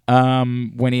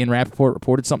 When Ian Rappaport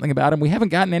reported something about him. We haven't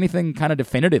gotten anything kind of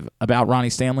definitive about Ronnie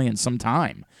Stanley in some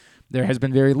time. There has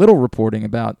been very little reporting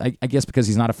about, I guess because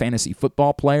he's not a fantasy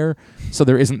football player, so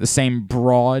there isn't the same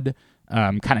broad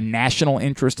kind of national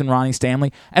interest in Ronnie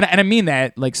Stanley. And I mean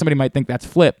that, like somebody might think that's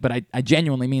flip, but I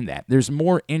genuinely mean that. There's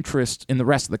more interest in the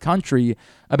rest of the country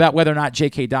about whether or not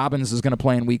J.K. Dobbins is going to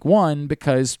play in week 1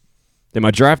 because they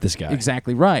might draft this guy.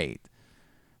 Exactly right.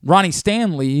 Ronnie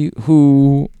Stanley,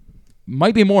 who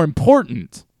might be more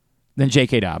important than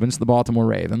J.K. Dobbins, the Baltimore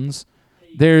Ravens,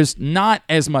 there's not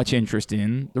as much interest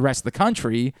in the rest of the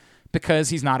country because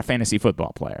he's not a fantasy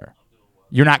football player.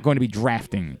 You're not going to be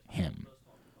drafting him.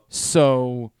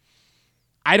 So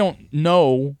I don't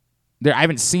know. I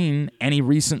haven't seen any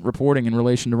recent reporting in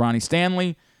relation to Ronnie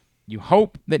Stanley. You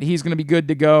hope that he's going to be good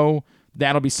to go.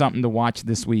 That'll be something to watch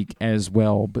this week as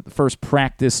well. But the first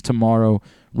practice tomorrow,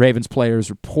 Ravens players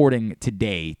reporting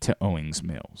today to Owings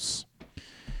Mills.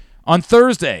 On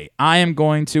Thursday, I am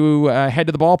going to head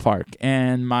to the ballpark,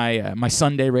 and my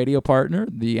Sunday radio partner,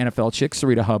 the NFL chick,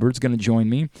 Sarita Hubbard, is going to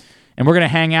join me, and we're going to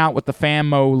hang out with the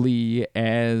family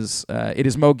as it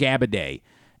is Mo Gabba Day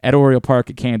at Oriole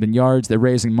Park at Camden Yards. They're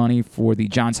raising money for the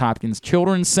Johns Hopkins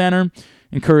Children's Center.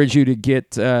 Encourage you to get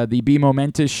the Be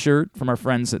Momentous shirt from our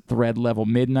friends at Thread Level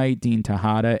Midnight, Dean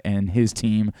Tejada and his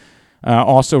team,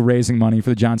 also raising money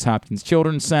for the Johns Hopkins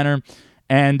Children's Center.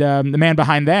 And the man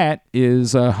behind that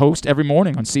is a host every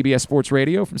morning on CBS Sports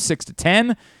Radio from 6 to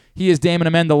 10. He is Damon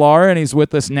Amendolara, and he's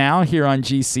with us now here on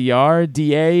GCR.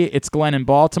 DA, it's Glenn in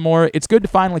Baltimore. It's good to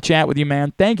finally chat with you,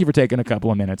 man. Thank you for taking a couple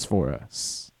of minutes for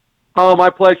us. Oh, my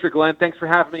pleasure, Glenn. Thanks for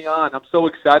having me on. I'm so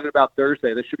excited about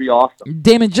Thursday. This should be awesome.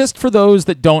 Damon, just for those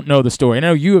that don't know the story, I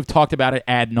know you have talked about it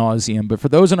ad nauseum, but for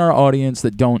those in our audience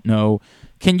that don't know,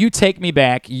 can you take me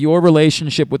back, your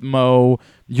relationship with Mo,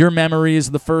 your memories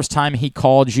of the first time he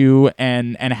called you,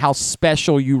 and how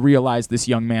special you realized this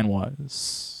young man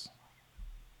was?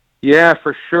 Yeah,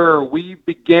 for sure. We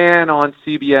began on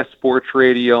CBS Sports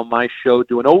Radio, my show,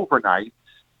 doing overnights,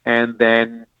 and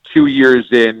then 2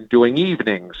 years in doing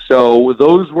evenings. So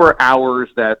those were hours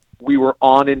that we were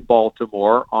on in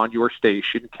Baltimore on your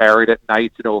station, carried at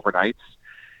nights and overnights.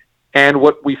 And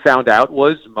what we found out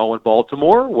was Mo in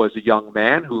Baltimore was a young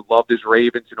man who loved his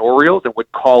Ravens and Orioles and would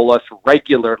call us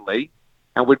regularly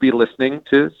and would be listening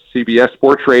to CBS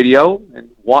Sports Radio and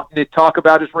wanting to talk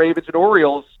about his Ravens and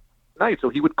Orioles tonight. So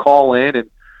he would call in and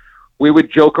we would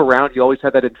joke around. He always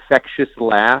had that infectious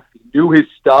laugh. He knew his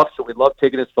stuff, so we loved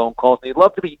taking his phone calls. And he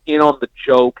loved to be in on the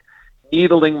joke,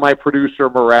 needling my producer,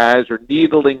 Mraz, or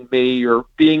needling me, or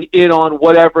being in on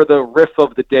whatever the riff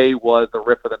of the day was, the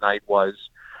riff of the night was.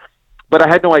 But I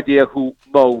had no idea who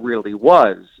Mo really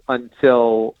was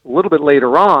until a little bit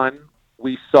later on.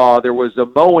 We saw there was a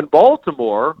Mo in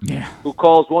Baltimore who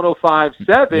calls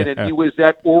 105.7, and he was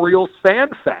at Orioles Fan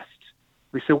Fest.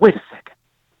 We said, wait a second.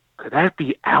 could that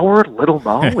be our little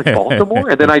Mo in Baltimore?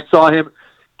 And then I saw him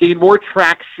gain more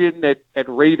traction at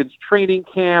Ravens training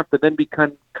camp and then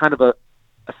become kind of a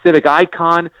civic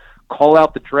icon, call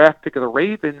out the draft pick of the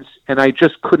Ravens, and I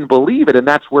just couldn't believe it. And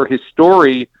that's where his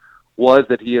story was,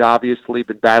 that he had obviously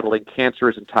been battling cancer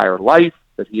his entire life,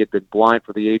 that he had been blind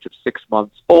from the age of 6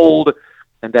 months old,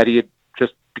 and that he had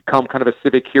just become kind of a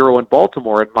civic hero in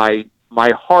Baltimore. And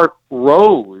my heart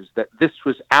rose that this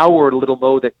was our little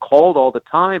Mo that called all the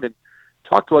time and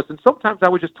talked to us. And sometimes I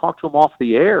would just talk to him off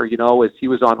the air, as he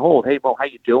was on hold. Hey, Mo, how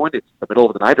you doing? It's the middle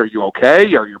of the night. Are you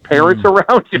okay? Are your parents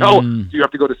around? Do you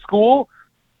have to go to school?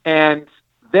 And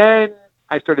then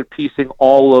I started piecing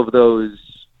all of those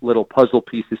little puzzle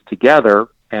pieces together,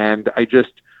 and I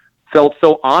just felt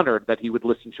so honored that he would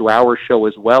listen to our show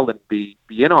as well and be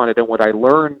in on it. And what I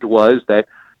learned was that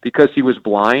because he was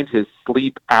blind, his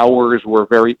sleep hours were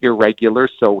very irregular,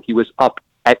 so he was up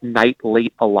at night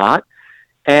late a lot.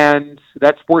 And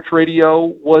that sports radio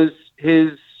was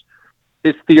his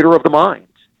theater of the mind.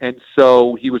 And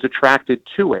so he was attracted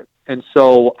to it. And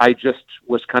so I just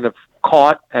was kind of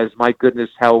caught, as my goodness,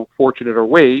 how fortunate are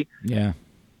we. Yeah.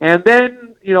 And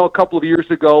then, a couple of years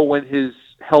ago when his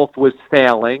health was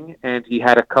failing and he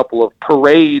had a couple of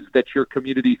parades that your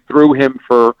community threw him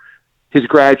for his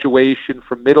graduation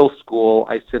from middle school,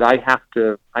 I said, I have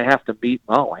to meet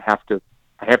Mo. I have to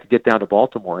get down to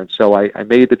Baltimore. And so I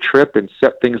made the trip and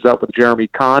set things up with Jeremy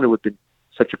Kahn, who had been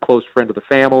such a close friend of the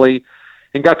family,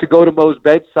 and got to go to Mo's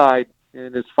bedside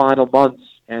in his final months.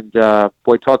 And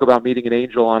boy, talk about meeting an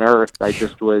angel on earth. I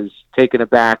just was taken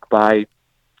aback by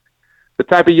the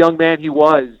type of young man he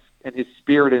was and his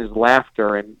spirit and his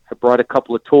laughter. And I brought a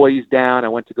couple of toys down. I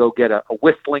went to go get a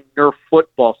whistling Nerf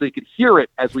football so he could hear it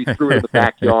as we threw it in the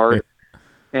backyard.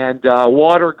 And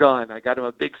water gun. I got him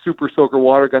a big Super Soaker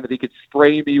water gun that he could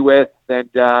spray me with. And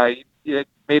it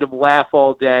made him laugh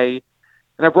all day.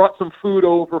 And I brought some food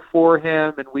over for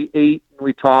him, and we ate and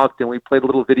we talked and we played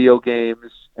little video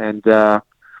games. And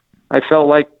I felt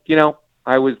like,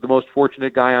 I was the most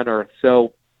fortunate guy on earth.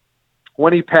 So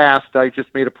when he passed, I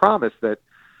just made a promise that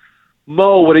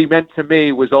Mo, what he meant to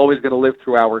me, was always going to live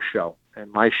through our show.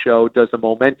 And my show does a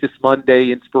Momentous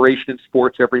Monday, Inspiration in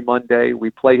Sports, every Monday. We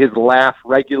play his laugh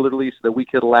regularly so that we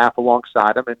could laugh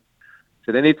alongside him. And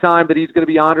at any time that he's going to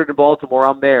be honored in Baltimore,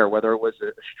 I'm there, whether it was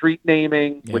a street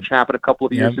naming, which happened a couple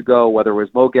of years ago, whether it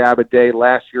was Mo Gabba Day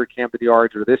last year at Camden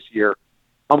Yards or this year,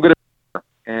 I'm going to be there.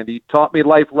 And he taught me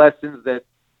life lessons that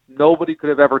nobody could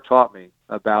have ever taught me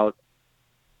about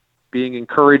being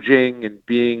encouraging and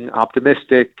being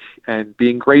optimistic and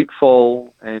being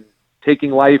grateful and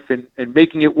taking life and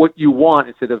making it what you want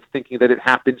instead of thinking that it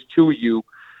happens to you.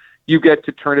 You get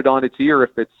to turn it on its ear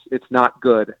if it's not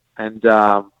good. And,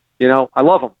 I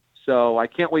love him. So I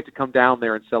can't wait to come down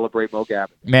there and celebrate Mo Gabba.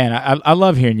 Man, I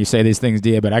love hearing you say these things,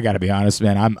 Dia, but I got to be honest,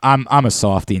 man. I'm a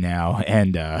softie now,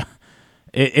 and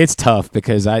it's tough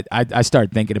because I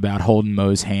start thinking about holding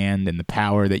Mo's hand and the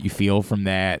power that you feel from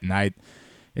that, and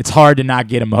it's hard to not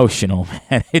get emotional,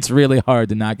 man. It's really hard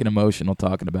to not get emotional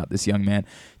talking about this young man.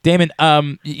 Damon,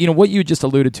 what you just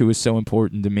alluded to is so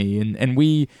important to me, and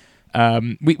we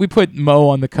put Mo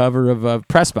on the cover of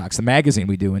Press Box, the magazine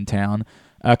we do in town.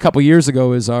 A couple years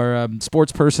ago as our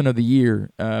sports person of the year,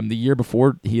 the year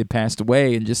before he had passed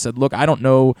away, and just said, look, I don't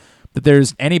know that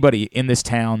there's anybody in this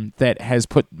town that has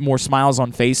put more smiles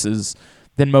on faces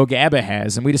than Mo Gabba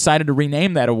has, and we decided to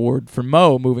rename that award for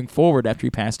Mo moving forward after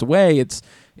he passed away. It's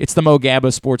the Mo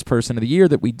Gabba Sports Person of the Year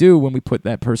that we do when we put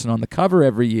that person on the cover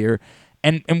every year.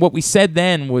 And what we said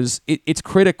then was it's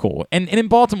critical. And in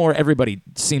Baltimore, everybody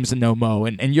seems to know Mo,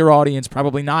 and your audience,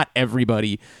 probably not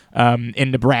everybody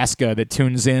in Nebraska that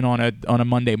tunes in on a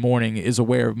Monday morning is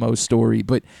aware of Mo's story.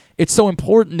 But it's so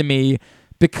important to me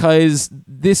because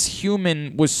this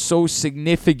human was so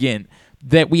significant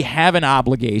that we have an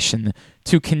obligation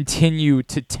to continue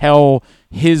to tell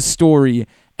his story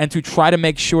and to try to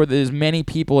make sure that as many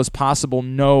people as possible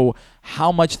know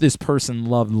how much this person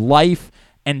loved life.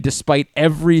 And despite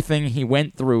everything he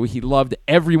went through, he loved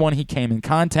everyone he came in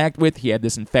contact with. He had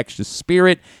this infectious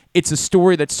spirit. It's a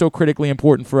story that's so critically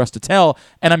important for us to tell,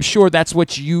 and I'm sure that's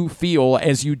what you feel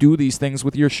as you do these things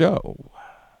with your show.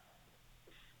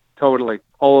 Totally.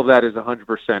 All of that is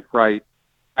 100% right.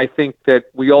 I think that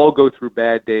we all go through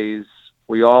bad days.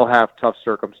 We all have tough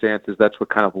circumstances. That's what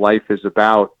kind of life is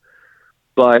about.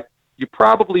 But you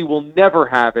probably will never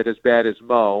have it as bad as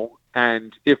Mo,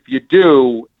 and if you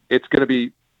do, it's going to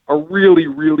be a really,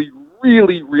 really,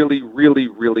 really, really, really,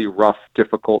 really rough,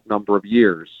 difficult number of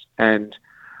years. And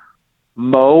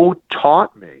Mo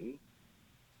taught me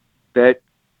that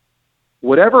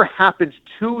whatever happens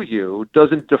to you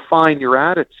doesn't define your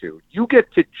attitude. You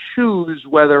get to choose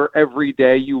whether every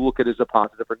day you look at it as a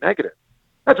positive or negative.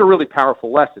 That's a really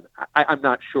powerful lesson. I'm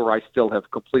not sure I still have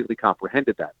completely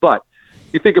comprehended that. But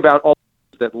you think about all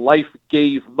that life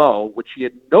gave Mo, which he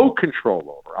had no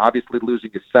control over, obviously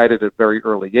losing his sight at a very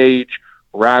early age,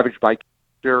 ravaged by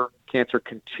cancer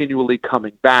continually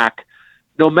coming back.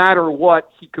 No matter what,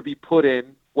 he could be put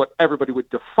in what everybody would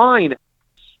define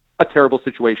a terrible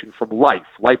situation from life.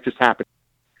 Life just happened.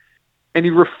 And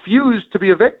he refused to be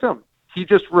a victim. He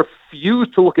just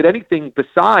refused to look at anything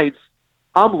besides,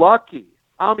 I'm lucky,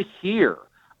 I'm here,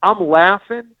 I'm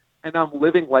laughing, and I'm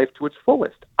living life to its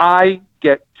fullest. I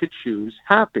get to choose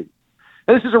happy.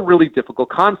 And this is a really difficult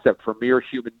concept for mere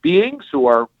human beings who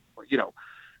are,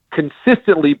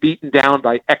 consistently beaten down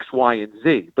by X, Y, and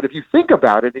Z. But if you think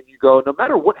about it and you go, no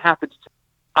matter what happens to me,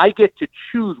 I get to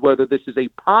choose whether this is a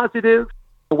positive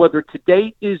or whether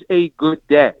today is a good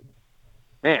day.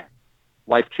 Man,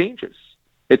 life changes.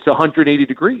 It's 180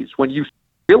 degrees when you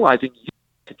realizing you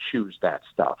get to choose that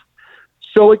stuff.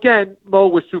 So again, Mo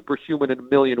was superhuman in a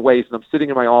million ways, and I'm sitting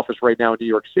in my office right now in New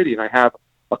York City, and I have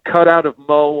a cutout of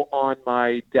Mo on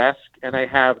my desk, and I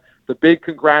have the big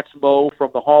congrats Mo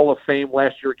from the Hall of Fame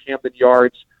last year at Camden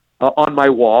Yards on my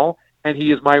wall, and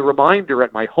he is my reminder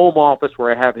at my home office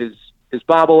where I have his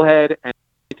bobblehead and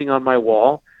anything on my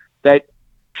wall that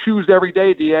choose every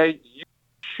day, DA. You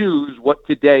choose what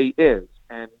today is.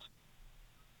 And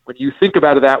when you think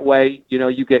about it that way,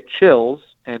 you get chills,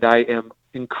 and I am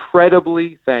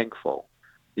incredibly thankful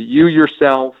that you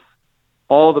yourself,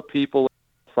 all the people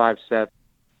at 5-7,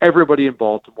 everybody in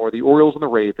Baltimore, the Orioles and the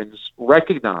Ravens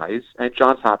recognize, and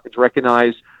Johns Hopkins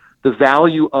recognize the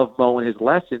value of Mo and his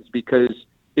lessons, because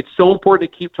it's so important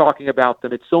to keep talking about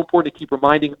them. It's so important to keep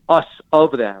reminding us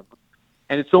of them.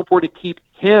 And it's so important to keep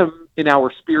him in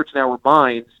our spirits and our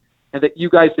minds, and that you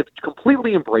guys have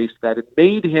completely embraced that and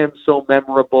made him so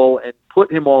memorable and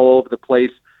put him all over the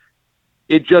place.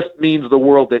 It just means the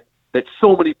world that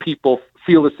so many people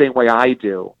feel the same way I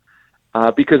do.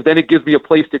 Because then it gives me a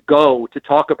place to go to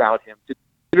talk about him, to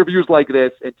interviews like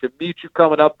this, and to meet you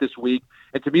coming up this week,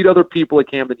 and to meet other people at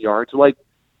Camden Yards.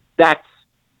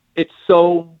 It's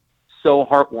so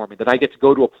heartwarming that I get to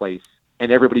go to a place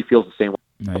and everybody feels the same way.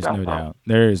 There's no doubt.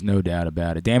 There is no doubt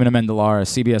about it. Damon Amendolara,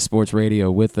 CBS Sports Radio,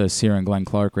 with us here on Glenn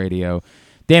Clark Radio.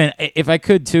 Damon, if I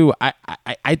could too,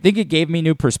 I think it gave me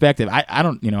new perspective. I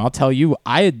don't, I'll tell you,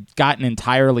 I had gotten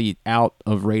entirely out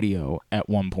of radio at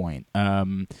one point.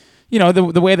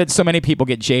 The way that so many people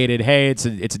get jaded. Hey, it's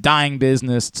a dying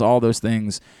business. It's all those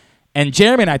things. And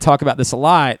Jeremy and I talk about this a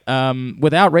lot.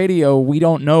 Without radio, we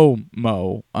don't know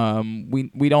Mo.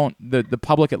 We don't. The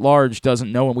public at large doesn't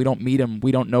know him. We don't meet him.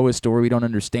 We don't know his story. We don't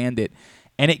understand it.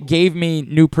 And it gave me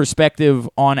new perspective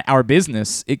on our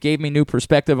business. It gave me new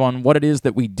perspective on what it is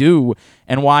that we do,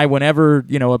 and why whenever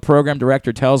a program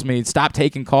director tells me stop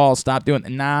taking calls, stop doing,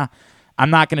 I'm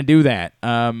not going to do that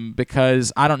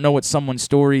because I don't know what someone's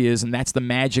story is, and that's the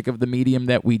magic of the medium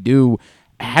that we do.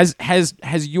 Has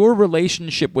your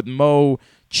relationship with Mo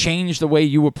changed the way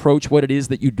you approach what it is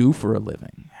that you do for a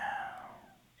living?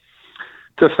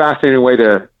 It's a fascinating way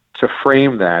to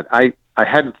frame that. I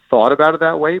hadn't thought about it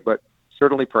that way, but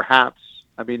certainly perhaps.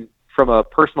 I mean, from a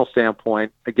personal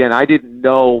standpoint, again, I didn't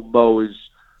know Mo's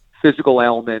physical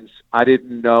ailments. I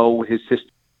didn't know his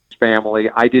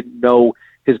family. I didn't know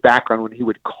his background when he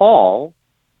would call.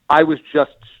 I was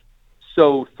just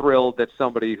so thrilled that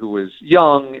somebody who was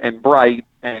young and bright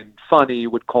and funny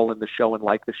would call in the show and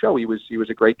like the show. He was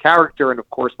a great character, and of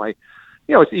course,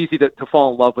 it's easy to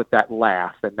fall in love with that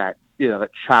laugh and that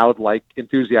that childlike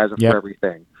enthusiasm for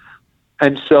everything.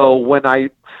 And so when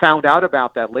I found out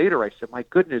about that later, I said, "My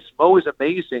goodness, Mo is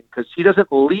amazing because he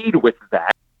doesn't lead with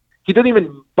that. He doesn't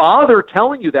even bother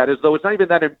telling you that, as though it's not even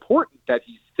that important that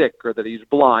he's sick or that he's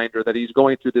blind or that he's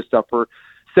going through this stuff for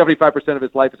 75% of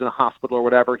his life is in a hospital or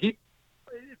whatever.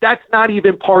 That's not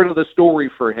even part of the story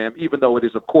for him, even though it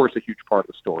is, of course, a huge part of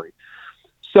the story."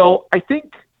 So I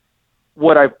think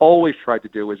what I've always tried to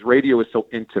do is radio is so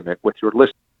intimate with your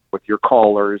listeners, with your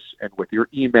callers, and with your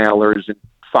emailers and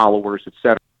followers,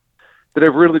 etc., that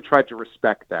I've really tried to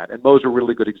respect that. And Mo's a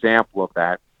really good example of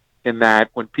that, in that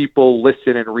when people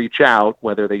listen and reach out,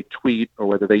 whether they tweet or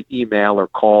whether they email or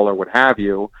call or what have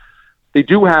you, they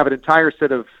do have an entire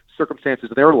set of circumstances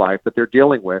in their life that they're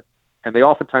dealing with, and they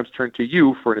oftentimes turn to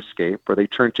you for an escape, or they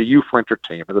turn to you for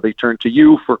entertainment, or they turn to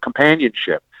you for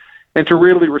companionship, and to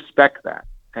really respect that.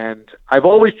 And I've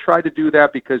always tried to do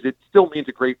that because it still means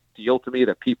a great deal to me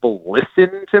that people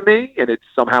listen to me, and it's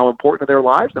somehow important in their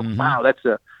lives. And wow,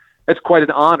 that's quite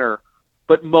an honor.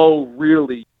 But Mo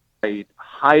really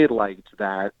highlights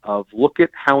that of look at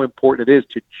how important it is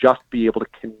to just be able to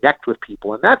connect with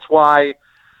people. And that's why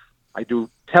I do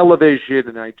television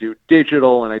and I do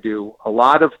digital and I do a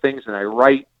lot of things and I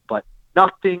write, but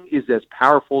nothing is as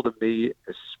powerful to me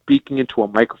as speaking into a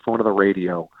microphone on the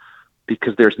radio,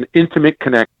 because there's an intimate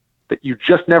connection that you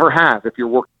just never have if you're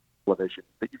working in television,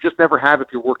 that you just never have if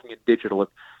you're working in digital. If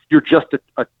you're just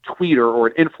a tweeter or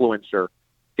an influencer,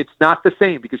 it's not the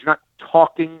same because you're not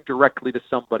talking directly to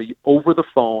somebody over the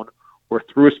phone or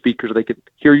through a speaker so they can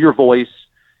hear your voice,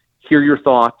 hear your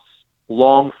thoughts,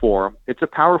 long form. It's a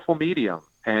powerful medium.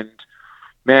 And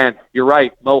man, you're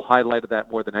right. Mo highlighted that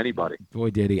more than anybody.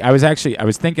 Boy, did he. I was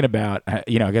thinking about,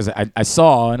 because I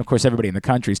saw, and of course everybody in the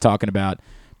country is talking about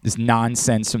this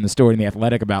nonsense from the story in The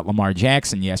Athletic about Lamar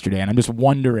Jackson yesterday. And I'm just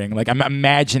wondering, like, I'm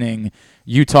imagining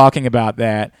you talking about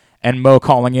that and Mo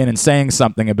calling in and saying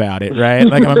something about it, right?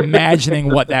 Like, I'm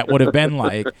imagining what that would have been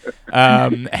like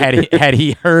had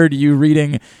he heard you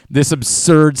reading this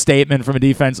absurd statement from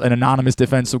an anonymous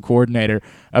defensive coordinator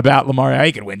about Lamar.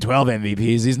 He could win 12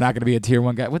 MVPs. He's not going to be a tier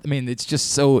 1 guy. It's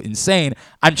just so insane.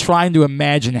 I'm trying to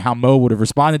imagine how Mo would have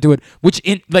responded to it,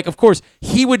 of course,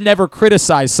 he would never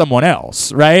criticize someone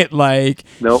else, right? Like,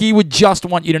 nope. He would just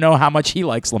want you to know how much he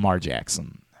likes Lamar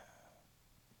Jackson.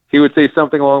 He would say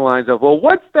something along the lines of, well,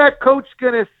 what's that coach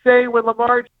going to say when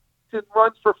Lamar Jackson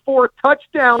runs for 4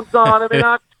 touchdowns on him in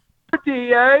October,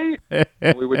 DA?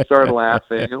 And we would start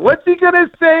laughing. And what's he going to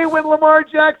say when Lamar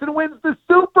Jackson wins the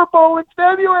Super Bowl in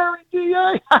February,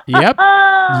 DA?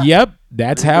 Yep.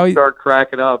 That's how he start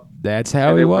cracking up. That's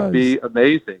how he was. It would be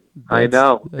amazing. I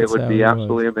know. It would be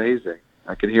absolutely amazing.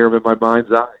 I can hear him in my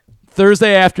mind's eye.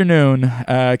 Thursday afternoon,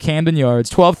 Camden Yards,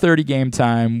 12:30 game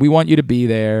time. We want you to be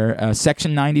there.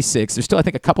 Section 96. There's still, I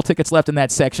think, a couple tickets left in that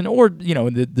section, or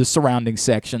the surrounding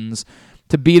sections,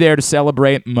 to be there to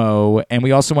celebrate Mo. And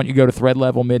we also want you to go to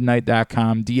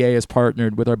threadlevelmidnight.com. DA has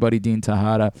partnered with our buddy Dean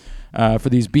Tejada for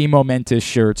these Be Momentous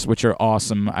shirts, which are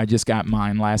awesome. I just got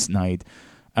mine last night.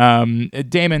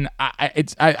 Damon,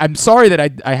 I'm sorry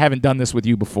that I haven't done this with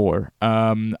you before.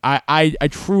 I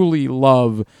truly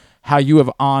love how you have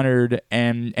honored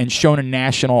and shown a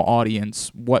national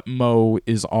audience what Mo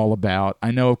is all about.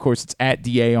 I know, of course, it's at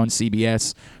DA on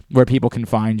CBS where people can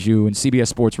find you, and CBS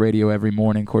Sports Radio every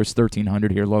morning, of course,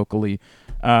 1300 here locally.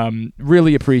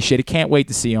 Really appreciate it. Can't wait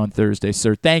to see you on Thursday,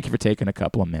 sir. Thank you for taking a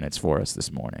couple of minutes for us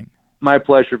this morning. My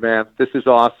pleasure, man. This is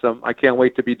awesome. I can't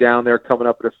wait to be down there coming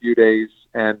up in a few days.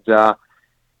 And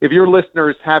if your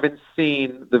listeners haven't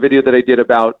seen the video that I did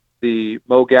about the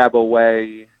Mo Gabba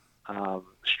Way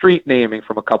street naming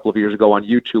from a couple of years ago on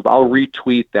YouTube, I'll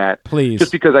retweet that. Please.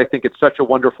 Just because I think it's such a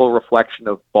wonderful reflection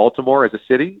of Baltimore as a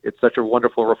city. It's such a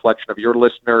wonderful reflection of your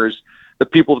listeners, the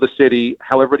people of the city,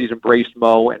 how everybody's embraced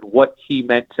Mo and what he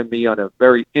meant to me on a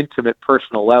very intimate,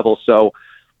 personal level. So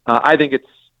I think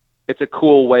it's a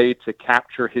cool way to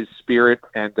capture his spirit,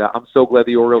 and I'm so glad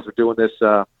the Orioles are doing this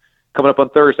coming up on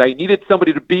Thursday. I needed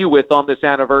somebody to be with on this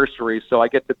anniversary, so I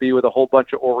get to be with a whole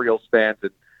bunch of Orioles fans,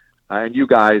 and you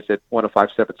guys at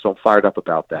 105.7, so I'm fired up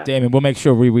about that. Damon, we'll make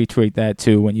sure we retweet that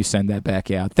too when you send that back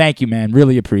out. Thank you, man.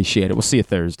 Really appreciate it. We'll see you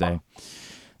Thursday.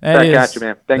 Back at you,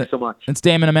 man. Thanks so much. It's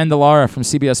Damon Amendolara from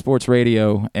CBS Sports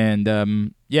Radio, and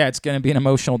it's going to be an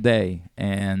emotional day,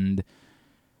 and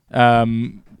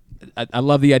I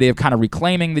love the idea of kind of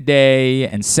reclaiming the day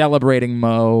and celebrating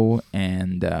Mo,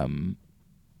 and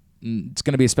it's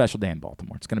going to be a special day in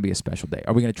Baltimore. It's going to be a special day.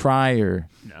 Are we going to try or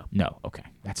no? No. Okay,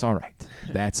 that's all right.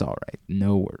 That's all right.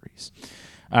 No worries.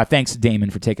 Thanks, Damon,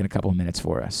 for taking a couple of minutes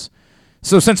for us.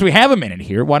 So since we have a minute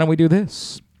here, why don't we do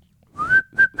this?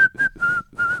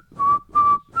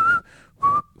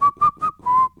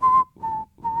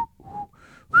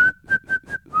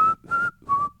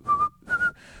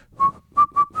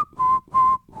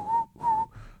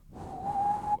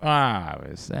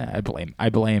 I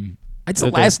blame. It's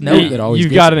the last note that always You've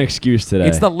gets got me. an excuse today.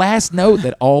 It's the last note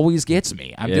that always gets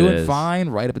me. I'm doing fine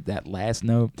right up at that last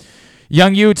note.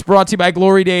 Young Utes brought to you by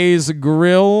Glory Days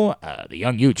Grill. The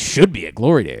Young Utes should be at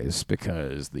Glory Days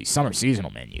because the summer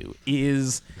seasonal menu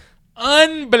is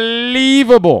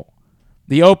unbelievable.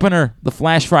 The opener, the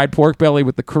flash fried pork belly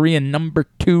with the Korean No.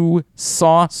 2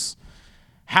 sauce.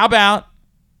 How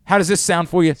does this sound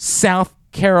for you? South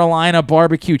Carolina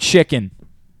barbecue chicken.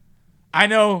 I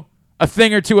know a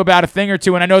thing or two about a thing or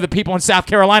two, and I know that people in South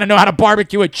Carolina know how to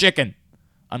barbecue a chicken,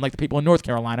 unlike the people in North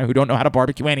Carolina who don't know how to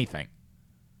barbecue anything.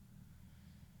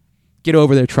 Get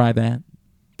over there, try that.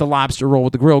 The lobster roll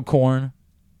with the grilled corn,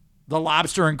 the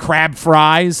lobster and crab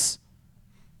fries,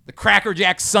 the Cracker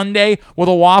Jack sundae with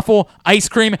a waffle, ice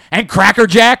cream, and Cracker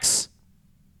Jacks.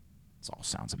 This all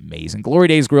sounds amazing.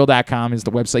 GloryDaysGrill.com is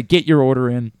the website. Get your order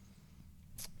in.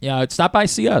 Yeah, stop by,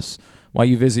 see us while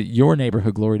you visit your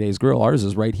neighborhood Glory Days Grill. Ours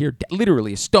is right here,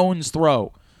 literally a stone's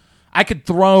throw. I could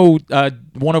throw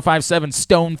 105.7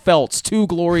 Stone Felts to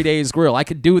Glory Days Grill. I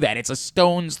could do that. It's a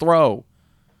stone's throw.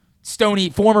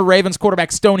 Former Ravens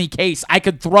quarterback Stoney Case, I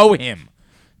could throw him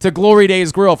to Glory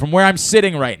Days Grill from where I'm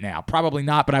sitting right now. Probably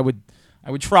not, but I would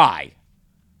try.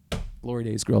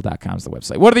 GloryDaysGrill.com is the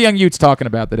website. What are the young Utes talking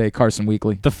about today, Carson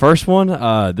Weekly? The first one,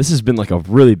 this has been like a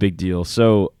really big deal.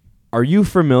 So, are you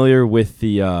familiar with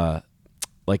the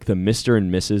like the Mr.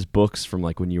 and Mrs. books from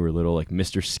like when you were little, like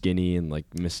Mr. Skinny and like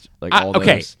Mr. like all those?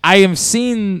 Okay, I have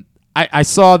seen. I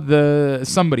saw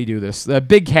somebody do this. The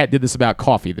Big Cat did this about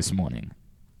coffee this morning.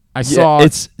 I saw.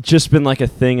 It's just been like a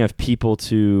thing of people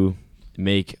to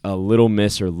make a Little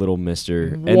Miss or Little Mister,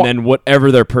 and then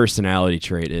whatever their personality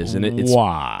trait is, and it's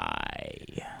why.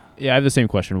 Yeah, I have the same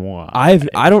question. Why?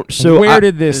 I don't. So where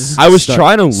did this? I was start?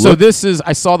 trying to look. So this is.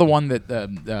 I saw the one that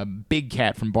the Big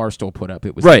Cat from Barstool put up.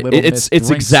 It was right. Little It's Miss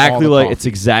exactly all the like coffee. it's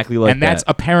exactly like and that's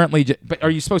apparently. But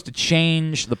are you supposed to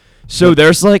change the? So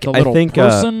there's like the I little think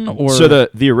person or so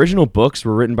the original books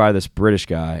were written by this British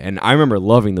guy, and I remember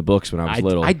loving the books when I was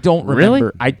little. I don't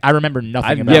remember. I remember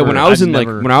nothing about. Yeah, when I was in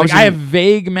I have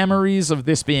vague memories of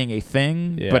this being a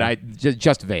thing, but I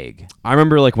just vague. I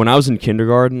remember like when I was in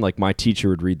kindergarten, like my teacher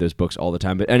would read those books all the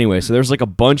time. But anyway, so there's like a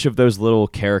bunch of those little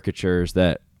caricatures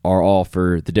that are all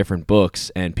for the different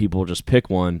books, and people just pick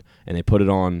one and they put it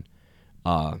on,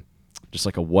 just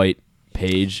like a white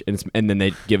page, and then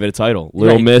they give it a title,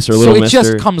 Little Miss or Little Mister. So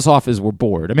it just comes off as we're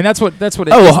bored. I mean, that's what it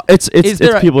is. It's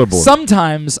people are bored.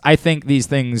 Sometimes I think these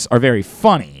things are very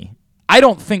funny. I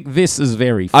don't think this is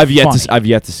very funny. I've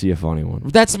yet to see a funny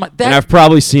one. And I've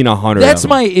probably seen 100. That's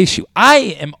my issue.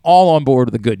 I am all on board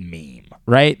with a good meme,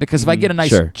 right? Because if I get a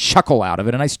nice chuckle out of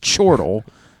it, a nice chortle,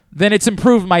 then it's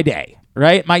improved my day,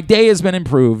 right? My day has been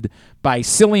improved by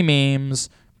silly memes,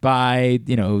 by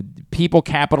people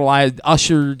capitalized,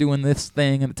 Usher doing this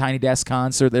thing at the Tiny Desk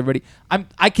concert. Everybody,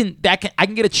 I can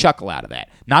get a chuckle out of that.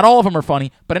 Not all of them are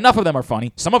funny, but enough of them are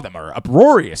funny. Some of them are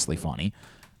uproariously funny.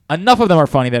 Enough of them are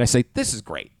funny that I say this is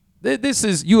great. This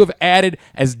is you have added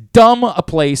as dumb a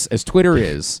place as Twitter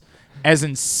is, as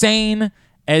insane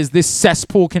as this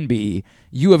cesspool can be.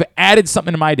 You have added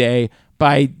something to my day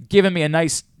by giving me a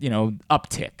nice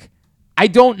uptick. I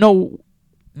don't know.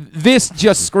 This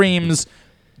just screams.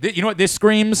 You know what this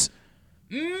screams?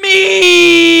 Me!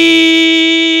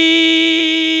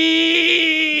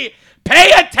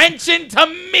 Pay attention to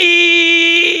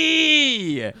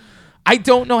me! I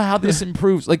don't know how this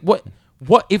improves. Like, what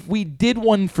if we did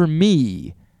one for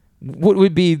me? What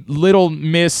would be Little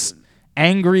Miss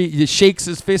Angry shakes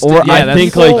his fist? Or at I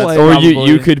think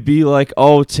you could be like,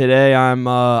 oh, today I'm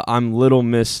Little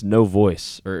Miss No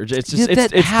Voice, or it's just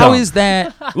it's how dumb. is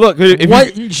that? Look,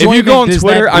 if you go on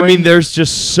Twitter, I mean, there's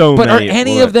just so but many. But are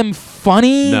any of them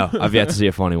funny? No, I've yet to see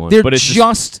a funny one. They're but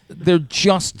it's they're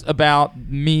just about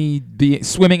me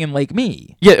swimming in Lake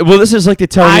Me. Yeah, well, this is like the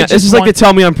tell me. This is like the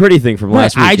tell me I'm pretty thing from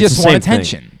last week. I just want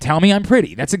attention. Tell me I'm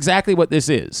pretty. That's exactly what this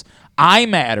is. I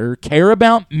matter, care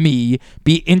about me,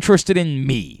 be interested in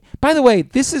me. By the way,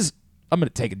 I'm going to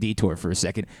take a detour for a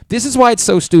second. This is why it's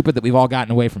so stupid that we've all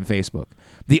gotten away from Facebook.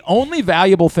 The only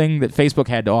valuable thing that Facebook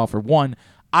had to offer, one,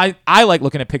 I like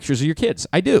looking at pictures of your kids.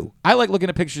 I do. I like looking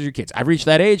at pictures of your kids. I've reached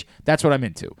that age. That's what I'm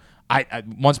into. I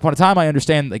once upon a time, I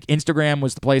understand like Instagram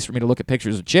was the place for me to look at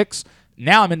pictures of chicks.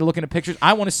 Now I'm into looking at pictures.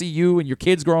 I want to see you and your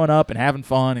kids growing up and having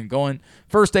fun and going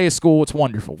first day of school. It's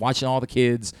wonderful. Watching all the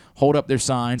kids hold up their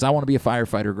signs. I want to be a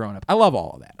firefighter growing up. I love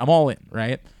all of that. I'm all in,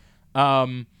 right?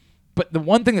 But the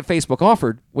one thing that Facebook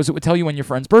offered was it would tell you when your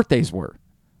friends' birthdays were.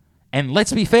 And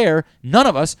let's be fair, none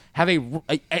of us have a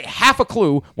half a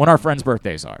clue when our friends'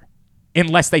 birthdays are.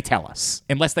 Unless they tell us.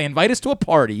 Unless they invite us to a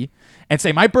party and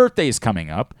say, my birthday is coming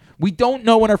up. We don't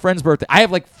know when our friend's birthday. I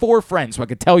have like 4 friends so I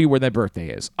could tell you where their birthday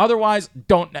is. Otherwise,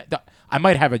 I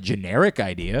might have a generic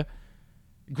idea.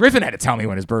 Griffin had to tell me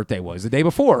when his birthday was the day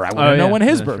before. I wouldn't know when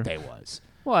his birthday was.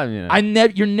 Well, I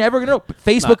mean, you're never gonna know. But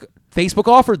Facebook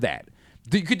offered that.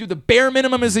 You could do the bare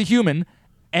minimum as a human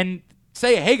and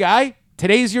say, hey guy,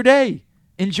 today's your day.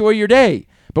 Enjoy your day.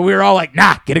 But we were all like,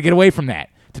 nah, get away from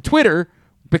that. To Twitter,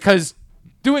 because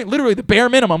doing literally the bare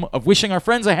minimum of wishing our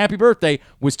friends a happy birthday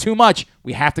was too much.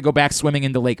 We have to go back swimming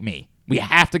into Lake Me. We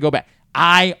have to go back.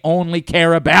 I only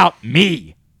care about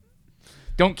me.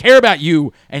 Don't care about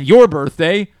you and your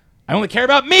birthday. I only care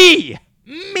about me.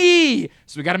 Me.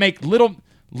 So we got to make little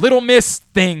Miss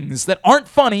things that aren't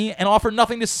funny and offer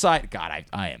nothing to society. God,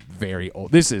 I am very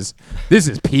old. This is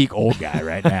peak old guy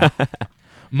right now.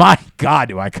 My God,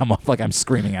 do I come off like I'm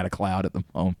screaming at a cloud at the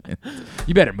moment.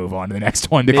 You better move on to the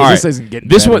next one because All right. this isn't getting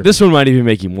This better. one might even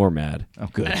make you more mad. Oh,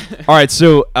 good. All right,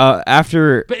 so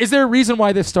after. But is there a reason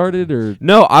why this started, or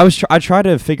No, I tried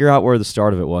to figure out where the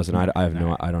start of it was, and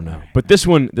I don't know. But this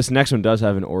next one does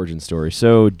have an origin story.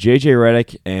 So JJ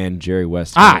Redick and Jerry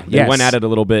West, they yes. went at it a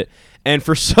little bit, and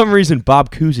for some reason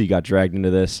Bob Cousy got dragged into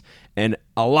this, and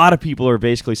a lot of people are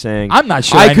basically saying, I'm not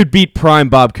sure I could beat prime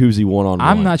Bob Cousy one-on-one.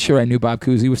 I'm not sure I knew Bob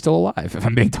Cousy was still alive, if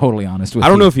I'm being totally honest with you. I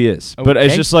don't know if he is, but it's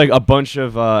Okay. just like a bunch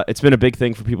of. It's been a big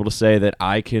thing for people to say that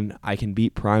I can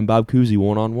beat prime Bob Cousy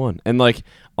one-on-one, and like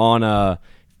on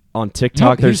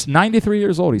TikTok, Nope, he's 93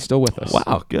 years old. He's still with us.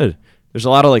 wow, good. There's a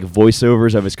lot of like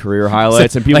voiceovers of his career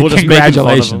highlights, and people Like, just making fun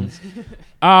of him. congratulations.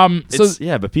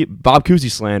 Bob Cousy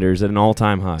slander is at an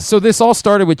all-time high. So this all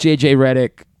started with JJ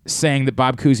Redick saying that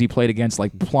Bob Cousy played against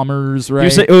like plumbers,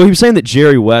 right? He was saying that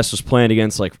Jerry West was playing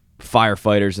against like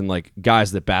firefighters and like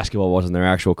guys that basketball wasn't their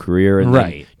actual career, and then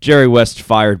Right. Jerry West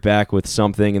fired back with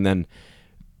something, and then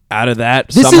out of that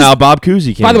This somehow is- Bob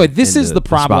Cousy came. By the way, this into is the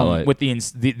problem spotlight. with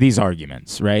these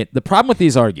arguments, right? The problem with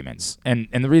these arguments, and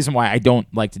the reason why I don't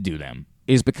like to do them,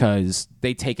 is because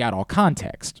they take out all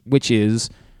context, which is,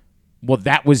 well,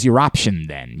 that was your option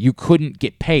then. You couldn't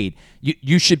get paid.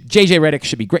 You should. JJ Redick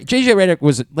should be great. JJ Redick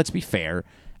was, let's be fair,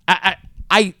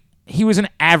 he was an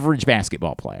average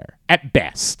basketball player at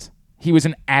best. He was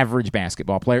an average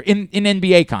basketball player in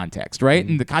NBA context, right?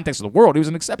 In the context of the world, he was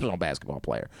an exceptional basketball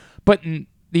player. But in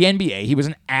the NBA, he was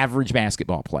an average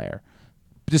basketball player.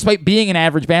 Despite being an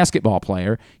average basketball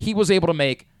player, he was able to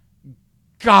make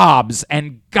gobs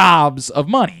and gobs of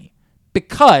money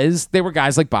because there were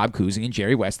guys like Bob Cousy and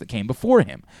Jerry West that came before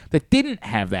him that didn't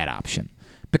have that option.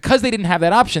 Because they didn't have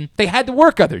that option, they had to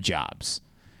work other jobs.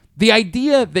 The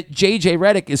idea that JJ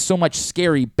Redick is so much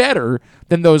scary better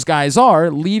than those guys are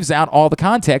leaves out all the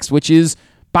context, which is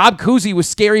Bob Cousy was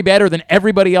scary better than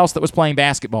everybody else that was playing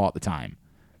basketball at the time.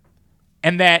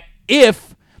 And that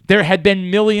if there had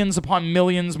been millions upon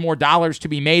millions more dollars to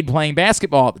be made playing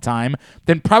basketball at the time,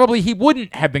 then probably he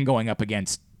wouldn't have been going up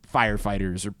against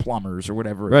firefighters or plumbers or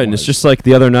whatever it Right, and was. it's just like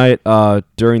the other night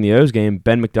during the O's game,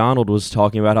 Ben McDonald was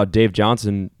talking about how Dave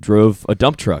Johnson drove a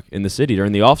dump truck in the city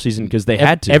during the offseason because they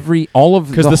had to.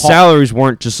 Because the salaries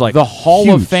weren't just like the Hall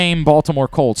huge. of Fame Baltimore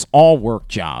Colts all work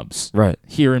jobs Right.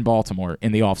 here in Baltimore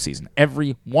in the offseason.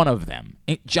 Every one of them.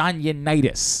 John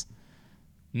Unitas,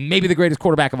 maybe the greatest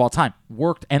quarterback of all time,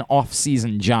 worked an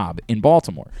off-season job in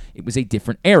Baltimore. It was a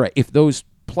different era. If those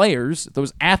players,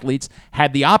 those athletes,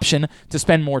 had the option to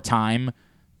spend more time,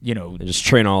 They just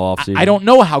train all offseason. I don't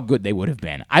know how good they would have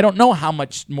been. I don't know how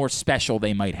much more special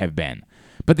they might have been.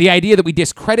 But the idea that we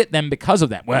discredit them because of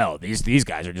that, well, these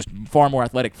guys are just far more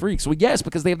athletic freaks. Well, yes,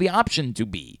 because they have the option to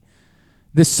be.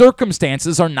 The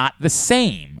circumstances are not the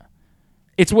same.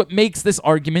 It's what makes this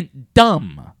argument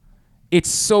dumb. It's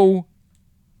so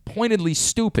pointedly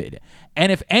stupid. And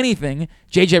if anything,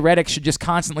 JJ Redick should just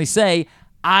constantly say,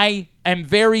 I am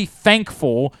very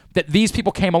thankful that these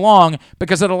people came along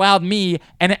because it allowed me,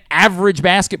 an average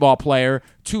basketball player,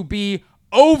 to be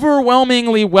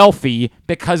overwhelmingly wealthy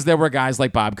because there were guys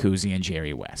like Bob Cousy and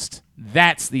Jerry West.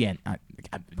 That's the end.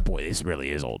 Boy, this really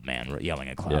is old man yelling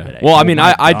at cloud today. Well, I Oh mean,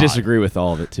 my I God. disagree with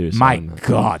all of it too. So My I'm not-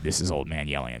 God, this is old man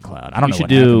yelling at cloud. I don't You know should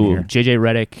what happened do here. JJ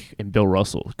Redick and Bill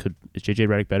Russell. Is JJ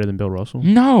Redick better than Bill Russell?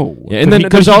 No. Yeah, and then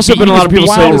there's also been a lot of people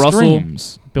saying Wildest Russell.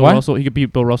 dreams. Bill What? Russell, he could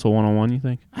beat Bill Russell one-on-one, you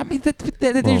think? I mean, you're talking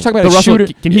about Bill a Russell, shooter.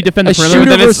 can he defend the a perimeter? shooter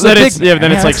then it's, versus a then big it's, yeah, then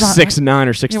man. it's like That's not- 6'9"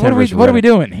 or 6'10". Yeah, what are we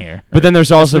doing here? But then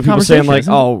there's also That's the people saying like,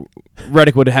 conversation, oh,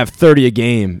 Redick would have 30 a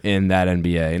game in that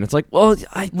NBA, and it's like, well,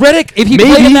 Redick, if he Maybe.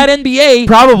 played in that NBA,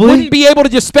 Probably. wouldn't be able to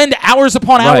just spend hours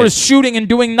upon Right. hours shooting and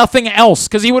doing nothing else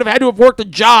because he would have had to have worked a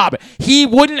job. He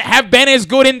wouldn't have been as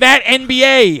good in that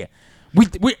NBA.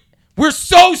 We're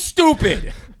so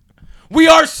stupid. We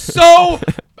are so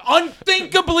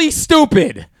unthinkably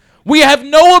stupid. We have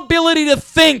no ability to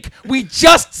think. We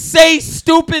just say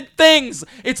stupid things.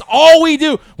 It's all we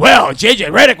do. Well, JJ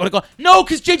Redick would have gone. No,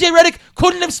 because JJ Redick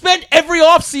couldn't have spent every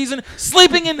offseason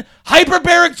sleeping in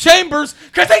hyperbaric chambers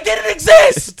because they didn't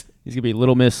exist. He's going to be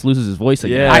Little Miss loses his voice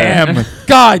again. Yeah. I am.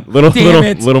 God damn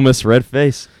it. little Miss Red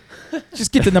Face.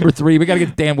 Just get to number 3. We got to get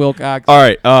to Dan Wilcox. All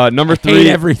right, number I 3. hate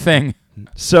everything.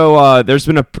 So there's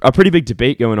been a pretty big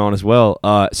debate going on as well.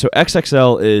 So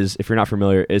XXL is, if you're not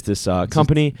familiar, is this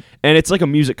company, and it's like a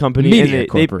music company. Media and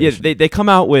corporation. they come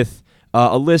out with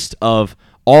a list of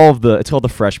all of the. It's called the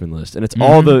freshman list, and it's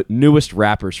all the newest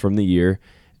rappers from the year,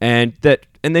 and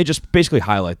they just basically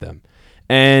highlight them.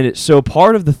 And so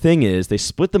part of the thing is they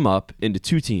split them up into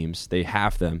 2 teams. They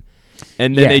half them,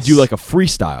 and then they Yes. do like a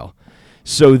freestyle.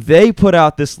 So they put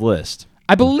out this list.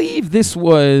 I believe this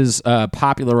was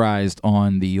popularized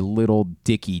on the Little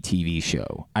Dicky TV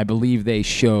show. I believe they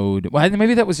showed. Well,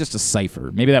 maybe that was just a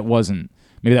cipher. Maybe that wasn't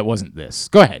this.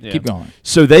 Go ahead, keep going.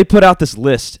 So they put out this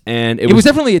list, and It was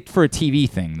definitely for a TV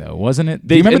thing, though, wasn't it? Do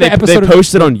They you remember the episode? They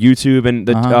posted on YouTube, and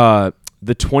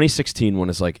the 2016 one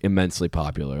is like immensely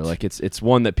popular. Like it's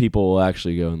one that people will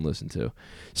actually go and listen to.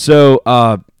 So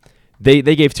they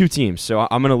gave 2 teams. So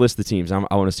I'm gonna list the teams. I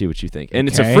want to see what you think. And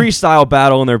it's a freestyle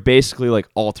battle, and they're basically like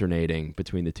alternating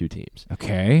between the 2 teams.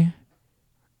 Okay.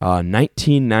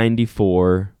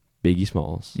 1994 Biggie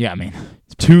Smalls. Yeah, I mean,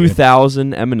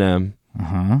 2000 Eminem.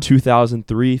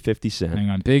 2003 50 Cent. Hang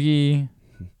on, Biggie,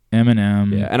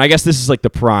 Eminem. Yeah, and I guess this is like the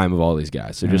prime of all these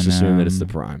guys. So just assume that it's the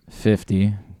prime.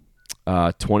 50.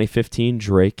 2015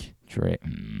 Drake.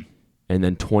 And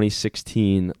then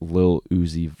 2016 Lil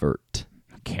Uzi Vert.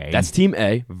 Okay. That's Team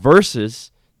A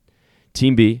versus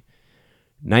Team B.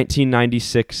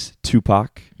 1996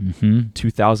 Tupac.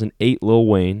 2008 Lil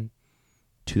Wayne.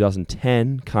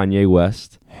 2010 Kanye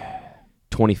West.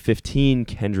 2015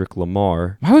 Kendrick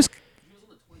Lamar. Why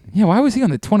was he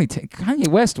on the 2010? Kanye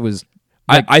West was.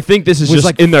 Like, I think this is was just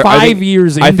like in their 5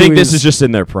 years. I think this his- is just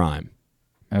in their prime.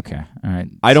 Okay, all right.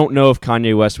 I don't know if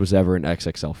Kanye West was ever an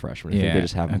XXL freshman. I think Yeah, they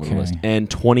just have him on okay. the list. And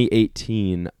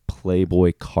 2018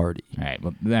 Playboy Cardi. All right.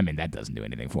 Well, I mean, that doesn't do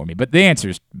anything for me. But the answer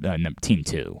is Team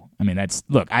 2. I mean,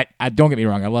 look. I don't get me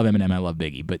wrong. I love Eminem. I love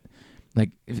Biggie. But like,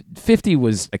 50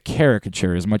 was a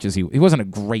caricature as much as he wasn't a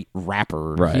great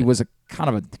rapper. Right. He was a kind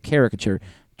of a caricature.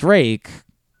 Drake.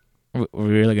 We're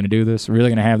really going to do this? We're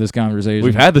really going to have this conversation?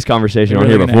 We've had this conversation We're on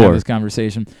really here gonna have before. this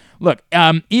conversation. Look,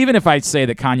 even if I say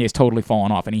that Kanye's totally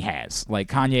fallen off, and he has, like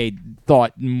Kanye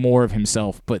thought more of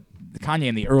himself, but Kanye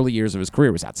in the early years of his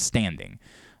career was outstanding.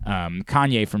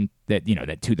 Kanye from that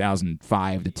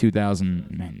 2005 to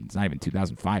 2000, man, it's not even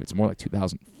 2005. It's more like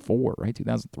 2004, right?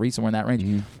 2003, somewhere in that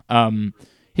range.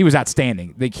 He was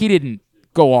outstanding. Like he didn't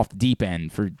go off the deep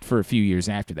end for a few years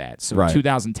after that. So Right.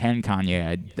 2010 Kanye,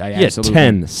 I Yeah, absolutely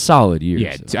 10 solid years.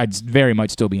 Yeah, I'd very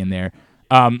much still be in there.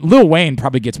 Lil Wayne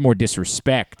probably gets more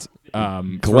disrespect.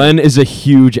 Glenn is a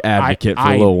huge advocate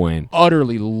for Lil Wayne.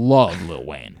 Utterly love Lil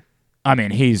Wayne. I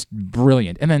mean, he's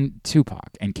brilliant. And then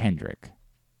Tupac and Kendrick.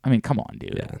 I mean, come on,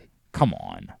 dude. Yeah. Come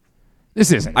on.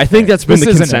 This isn't. I think fair. that's been This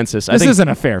the isn't consensus. This isn't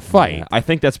a fair fight. Yeah, I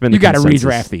think that's been You the got to consensus.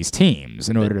 redraft these teams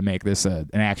in order to make this an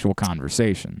actual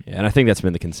conversation. Yeah, and I think that's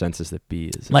been the consensus that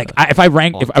B is. Like, if I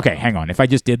rank, okay, hang on. If I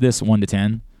just did this 1 to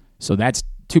 10, so that's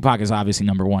Tupac is obviously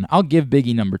number 1. I'll give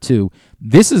Biggie number 2.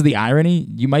 This is the irony.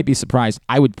 You might be surprised.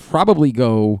 I would probably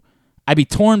go. I'd be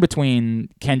torn between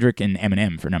Kendrick and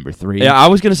Eminem for number 3. Yeah, I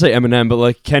was gonna say Eminem, but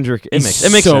like Kendrick, it makes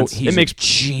sense. He's It makes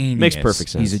genius. makes perfect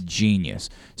sense. He's a genius.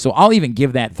 So I'll even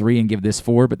give that 3 and give this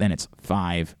 4, but then it's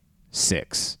 5,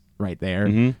 6 right there.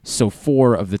 Mhm. So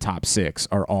 4 of the top 6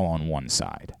 are all on one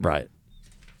side. Right.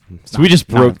 So we just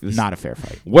broke this. Not a fair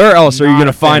fight. Where else are you Not going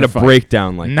a to find a fair fight.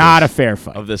 breakdown like Not this a fair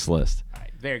fight of this list? All right,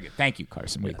 very good. Thank you,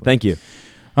 Carson Weekly. Thank you.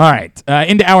 All right,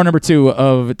 into hour number 2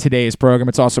 of today's program.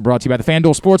 It's also brought to you by the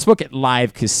FanDuel Sportsbook at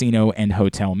Live Casino and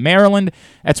Hotel Maryland.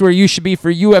 That's where you should be for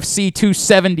UFC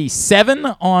 277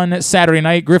 on Saturday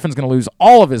night. Griffin's going to lose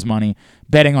all of his money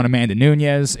betting on Amanda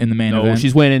Nunes in the main event.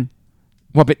 she's winning.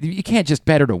 Well, but you can't just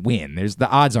bet her to win. The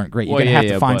odds aren't great. You're Well, going to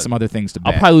have to find but some other things to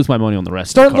bet. I'll probably lose my money on the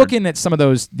rest. Start of the card. looking at some of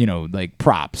those, like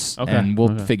props, Okay, and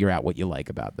we'll okay. figure out what you like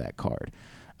about that card.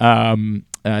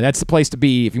 That's the place to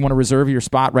be if you want to reserve your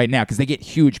spot right now, because they get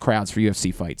huge crowds for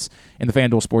UFC fights in the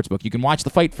FanDuel Sportsbook. You can watch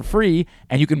the fight for free,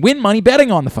 and you can win money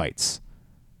betting on the fights,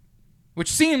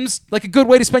 which seems like a good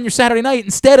way to spend your Saturday night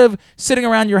instead of sitting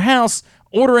around your house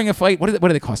ordering a fight. What do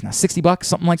they cost now? $60,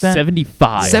 something like that. $75.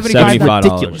 $75.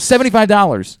 Ridiculous.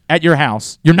 $75 at your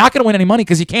house. You're not going to win any money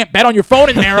because you can't bet on your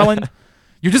phone in Maryland.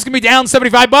 You're just going to be down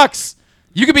 $75.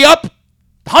 You could be up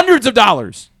hundreds of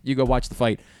dollars. You go watch the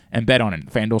fight and bet on it.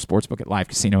 FanDuel Sportsbook at Live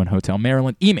Casino and Hotel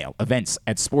Maryland. Email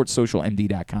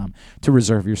events@sportssocialmd.com to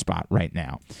reserve your spot right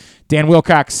now. Dan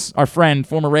Wilcox, our friend,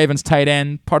 former Ravens tight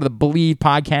end, part of the Believe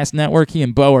Podcast Network. He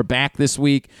and Bo are back this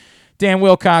week. Dan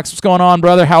Wilcox, what's going on,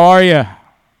 brother? How are you?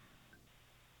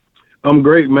 I'm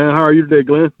great, man. How are you today,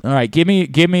 Glenn? All right, give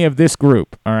me of this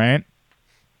group, all right?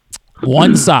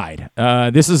 One side.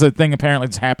 This is a thing apparently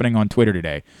that's happening on Twitter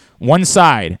today. One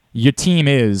side, your team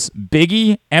is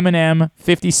Biggie, Eminem,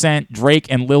 50 Cent, Drake,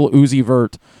 and Lil Uzi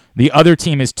Vert. The other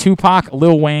team is Tupac,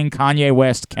 Lil Wayne, Kanye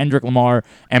West, Kendrick Lamar,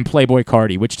 and Playboy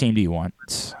Cardi. Which team do you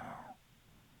want?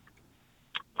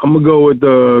 I'm gonna go with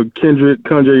Kendrick,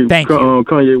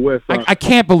 Kanye West. I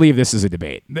can't believe this is a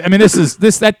debate. I mean,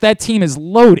 that team is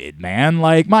loaded, man.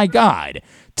 Like, my God,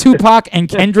 Tupac and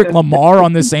Kendrick Lamar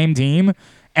on the same team,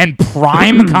 and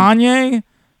prime Kanye.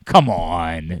 come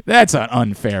on. That's an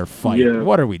unfair fight. Yeah.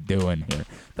 What are we doing here?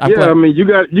 I mean, you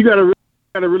got to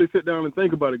really sit down and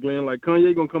think about it, Glenn. Like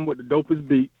Kanye gonna come with the dopest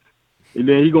beat, and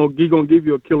then he gonna give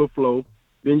you a killer flow.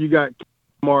 Then you got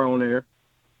Lamar on there.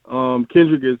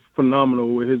 Kendrick is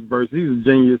phenomenal with his verse. He's a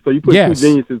genius. So you put two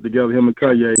geniuses together, him and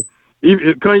Kanye.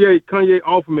 Even Kanye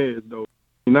off meds though,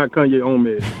 not Kanye on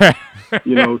meds.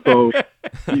 So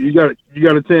you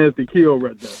got a chance to kill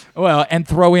right there. Well, and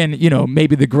throw in,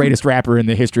 maybe the greatest rapper in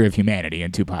the history of humanity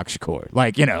in Tupac Shakur.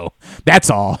 Like, that's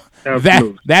all.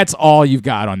 That's all you've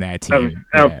got on that team.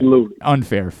 Absolutely. Yeah.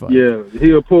 Unfair fight. Yeah,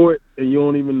 he a poet and you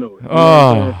don't even know it.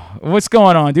 Oh, what's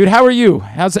going on, dude? How are you?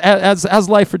 How's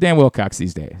life for Dan Wilcox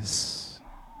these days?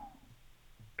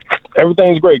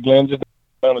 Everything's great, Glenn. Just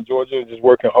down to Georgia, just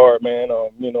working hard, man.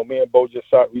 Me and Bo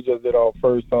we just did our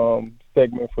first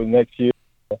segment for next year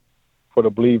for the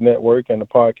Believe Network and the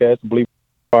podcast, the Believe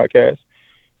Podcast.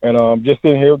 And just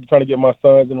sitting here trying to get my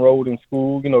sons enrolled in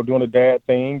school, doing the dad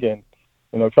thing and,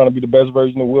 trying to be the best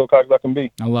version of Wilcox I can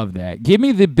be. I love that. Give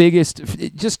me the biggest,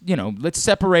 let's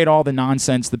separate all the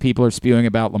nonsense that people are spewing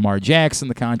about Lamar Jackson,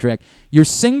 the contract. Your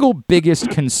single biggest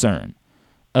concern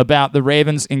about the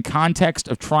Ravens in context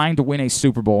of trying to win a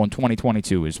Super Bowl in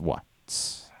 2022 is what?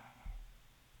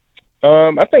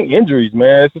 I think injuries,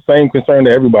 man. It's the same concern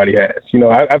that everybody has.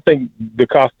 I think the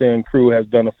Costa and crew has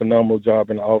done a phenomenal job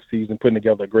in the offseason, putting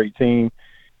together a great team.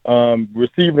 The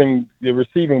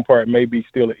receiving part may be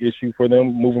still an issue for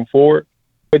them moving forward.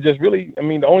 But just really,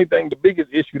 the biggest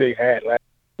issue they had last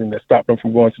season that stopped them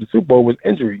from going to the Super Bowl was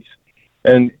injuries.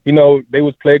 And, they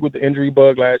was plagued with the injury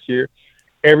bug last year.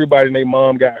 Everybody and their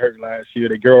mom got hurt last year.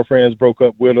 Their girlfriends broke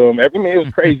up with them. It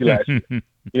was crazy last year.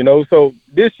 So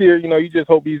this year, you just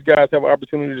hope these guys have an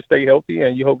opportunity to stay healthy,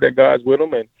 and you hope that God's with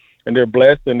them and they're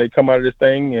blessed and they come out of this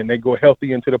thing and they go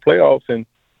healthy into the playoffs and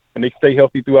they stay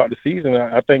healthy throughout the season.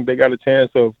 I think they got a chance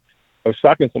of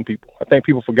shocking some people. I think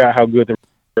people forgot how good they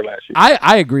were last year.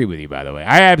 I agree with you, by the way.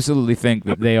 I absolutely think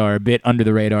that they are a bit under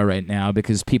the radar right now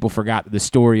because people forgot that the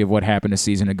story of what happened a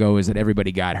season ago is that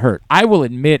everybody got hurt. I will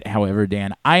admit, however,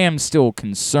 Dan, I am still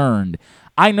concerned.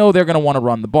 I know they're going to want to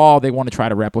run the ball. They want to try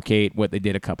to replicate what they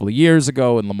did a couple of years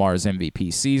ago in Lamar's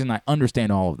MVP season. I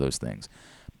understand all of those things.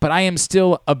 But I am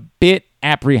still a bit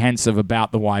apprehensive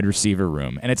about the wide receiver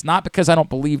room. And it's not because I don't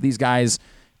believe these guys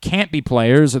can't be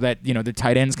players or that, the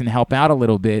tight ends can help out a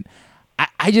little bit.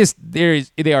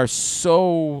 They are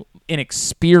so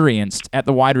inexperienced at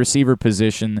the wide receiver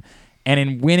position. And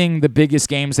in winning the biggest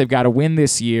games they've got to win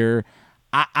this year,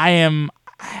 I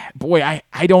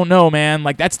don't know, man.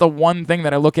 Like, that's the one thing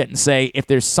that I look at and say, if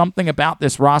there's something about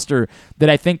this roster that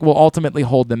I think will ultimately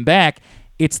hold them back,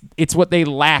 it's what they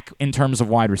lack in terms of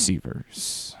wide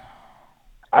receivers.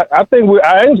 I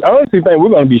honestly think we're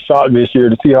going to be shocked this year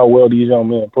to see how well these young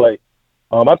men play.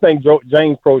 I think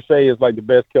James Prochet is like the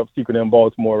best kept secret in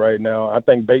Baltimore right now. I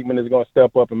think Bateman is going to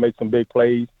step up and make some big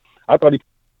plays. I thought he played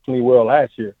really well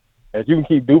last year. As you can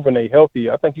keep Duvernay healthy,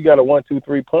 I think you got a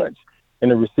 1-2-3 punch in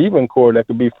the receiving core that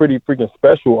could be pretty freaking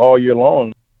special all year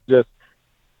long. Just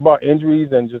about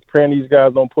injuries and just praying these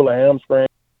guys don't pull a hamstring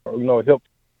or hip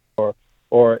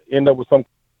or end up with some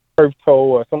curved toe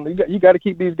or something. You got to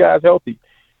keep these guys healthy.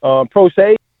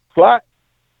 Prochet slot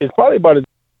is probably about as good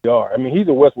as they are. He's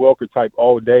a Wes Welker type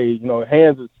all day.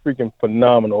 Hands is freaking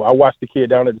phenomenal. I watched the kid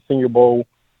down at the Senior Bowl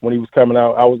when he was coming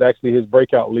out. I was actually his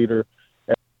breakout leader.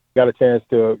 Got a chance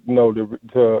to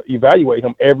to evaluate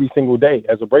him every single day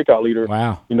as a breakout leader.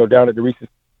 Wow. Down at the Reese's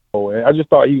Bowl, and I just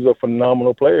thought he was a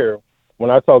phenomenal player. When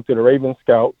I talked to the Ravens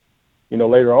scout,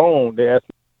 later on they asked me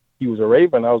if he was a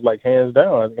Raven. I was like, hands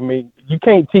down. You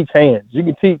can't teach hands. You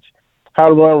can teach how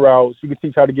to run routes. You can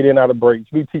teach how to get in and out of breaks.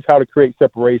 You can teach how to create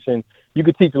separation. You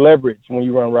can teach leverage when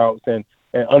you run routes and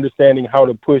understanding how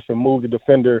to push and move the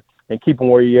defender and keep him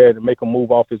where he at and make him move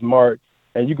off his mark.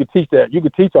 And you could teach that. You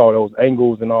could teach all those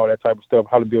angles and all that type of stuff,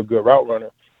 how to be a good route runner.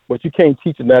 But you can't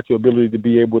teach a natural ability to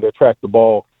be able to track the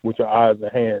ball with your eyes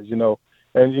and hands,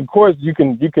 And, of course, you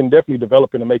can definitely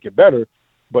develop it and make it better.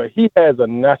 But he has a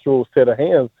natural set of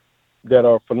hands that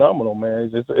are phenomenal,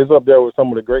 man. It's up there with some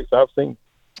of the greats I've seen.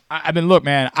 Look,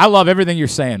 man, I love everything you're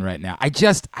saying right now. I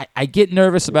get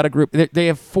nervous about a group. They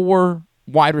have 4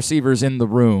 wide receivers in the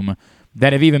room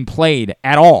that have even played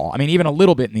at all. Even a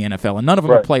little bit in the NFL, and none of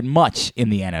them have played much in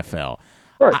the NFL.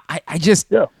 Right. I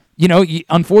just,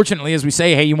 unfortunately, as we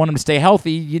say, hey, you want them to stay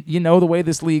healthy, you know the way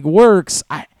this league works.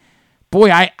 I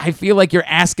feel like you're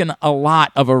asking a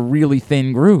lot of a really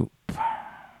thin group.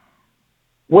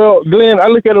 Well, Glenn, I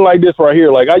look at it like this right here.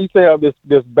 Like, I used to have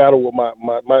this battle with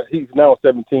my he's now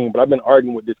 17, but I've been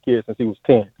arguing with this kid since he was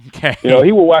 10. Okay.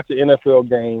 He would watch the NFL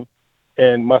game,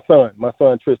 and my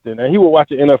son Tristan, and he would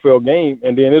watch an NFL game,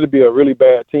 and then it'd be a really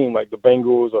bad team like the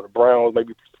Bengals or the Browns,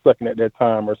 maybe sucking at that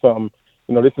time or something.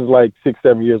 You know, this is like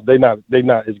 6-7 years. They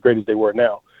not as great as they were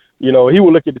now. You know, he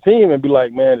would look at the team and be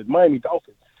like, "Man, the Miami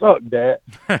Dolphins suck, Dad."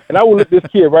 And I would look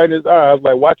this kid right in his eye. I was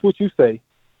like, "Watch what you say."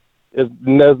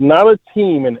 There's not a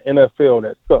team in the NFL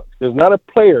that sucks. There's not a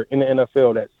player in the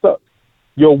NFL that sucks.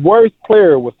 Your worst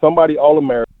player was somebody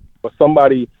All-American or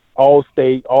somebody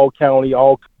All-State, All-County,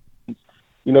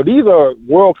 you know, these are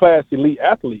world-class elite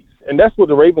athletes. And that's what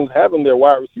the Ravens have in their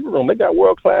wide receiver room. They got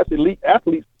world-class elite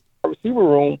athletes in the wide receiver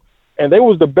room, and they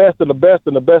was the best of the best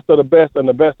and the best of the best and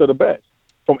the best of the best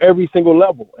from every single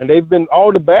level. And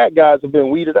all the bad guys have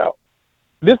been weeded out.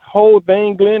 This whole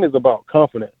thing, Glenn, is about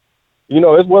confidence. You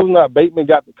know, it's whether or not Bateman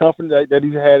got the confidence that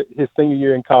he had his senior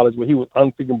year in college where he was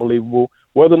unfreaking believable,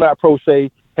 whether or not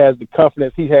Prochet has the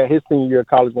confidence he had his senior year of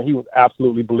college when he was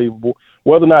absolutely believable,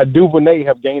 whether or not Duvernay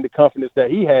have gained the confidence that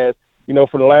he has, you know,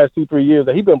 for the last 2-3 years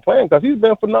that he's been playing, because he's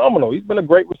been phenomenal. He's been a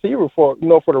great receiver for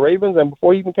the Ravens, and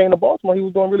before he even came to Baltimore, he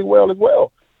was doing really well as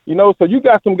well. You know, so you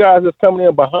got some guys that's coming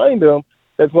in behind them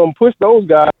that's going to push those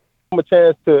guys, give them a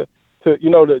chance to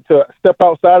step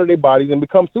outside of their bodies and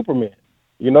become Supermen.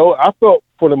 You know, I felt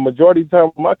for the majority of the time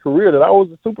of my career that I was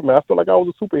a Superman. I felt like I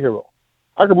was a superhero.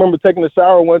 I can remember taking a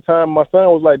shower one time. My son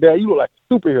was like, "Dad, you look like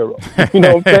a superhero." You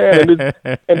know what I'm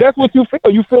saying? And that's what you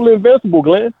feel. You feel invincible,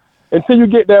 Glenn, until you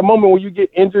get that moment when you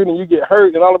get injured and you get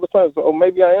hurt, and all of a sudden, so,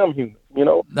 maybe I am human. You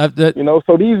know, you know.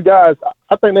 So these guys,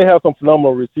 I think they have some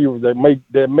phenomenal receivers that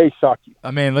may shock you.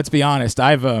 I mean, let's be honest.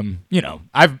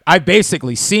 I've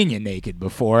basically seen you naked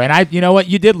before, and you know what?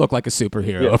 You did look like a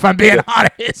superhero. Yeah. If I'm being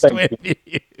honest with you,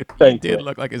 you did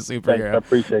look like a superhero. I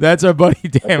appreciate it. That's our buddy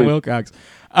Dan Wilcox.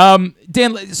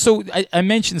 Dan, so I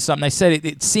mentioned something. I said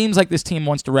it seems like this team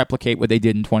wants to replicate what they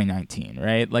did in 2019,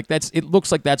 right? Like it looks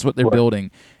like that's what they're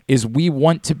building. Is we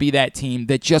want to be that team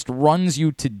that just runs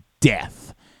you to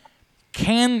death.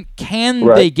 Can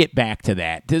they get back to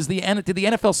that? Did the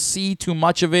NFL see too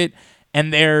much of it,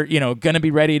 and they're going to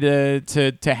be ready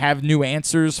to have new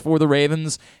answers for the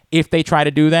Ravens if they try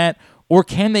to do that? Or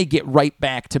can they get right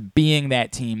back to being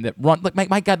that team that run? Like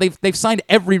my God, they've signed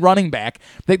every running back.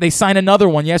 They signed another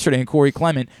one yesterday in Corey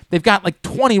Clement. They've got like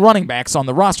 20 running backs on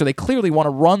the roster. They clearly want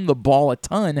to run the ball a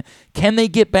ton. Can they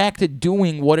get back to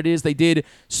doing what it is they did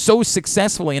so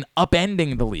successfully and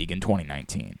upending the league in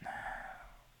 2019?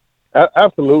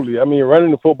 Absolutely. I mean,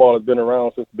 running the football has been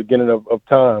around since the beginning of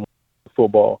time,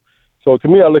 football. So to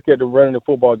me, I look at the running the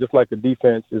football just like the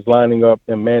defense is lining up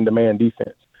in man-to-man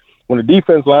defense. When the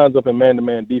defense lines up in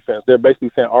man-to-man defense, they're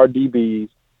basically saying our DBs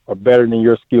are better than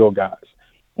your skill guys.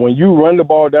 When you run the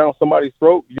ball down somebody's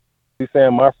throat, you're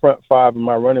saying my front five and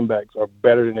my running backs are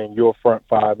better than your front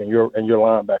five and your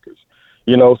linebackers.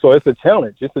 You know, so it's a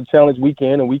challenge. It's a challenge week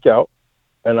in and week out.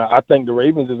 And I think the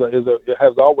Ravens it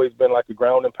has always been like a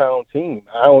ground and pound team.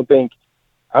 I don't think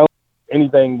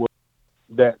anything with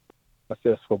that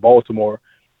success for Baltimore.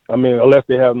 I mean, unless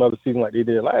they have another season like they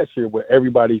did last year where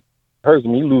everybody hurts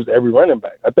them, you lose every running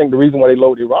back. I think the reason why they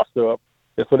load their roster up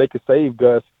is so they can save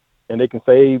Gus and they can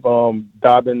save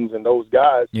Dobbins and those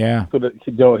guys. Yeah. So that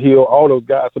heal all those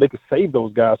guys so they can save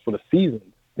those guys for the season.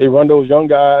 They run those young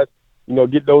guys,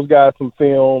 get those guys some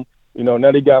film.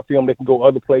 Now they got film, they can go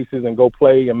other places and go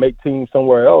play and make teams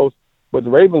somewhere else. But the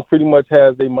Ravens pretty much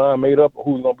has their mind made up of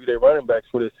who's going to be their running backs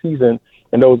for this season,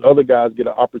 and those other guys get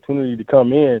an opportunity to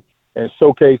come in and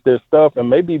showcase their stuff and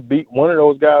maybe beat one of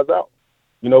those guys out.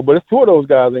 But if two of those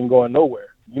guys ain't going nowhere,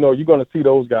 you're going to see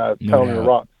those guys pounding the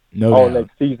rock all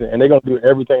next season, and they're going to do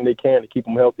everything they can to keep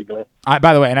them healthy, Glenn.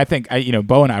 By the way, and I think,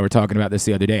 Bo and I were talking about this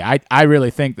the other day. I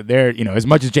really think that they're, as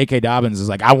much as J.K. Dobbins is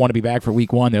like, I want to be back for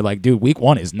week one, they're like, dude, week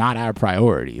one is not our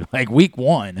priority. Like, week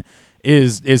one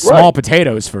is small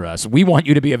potatoes for us. We want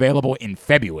you to be available in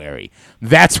February.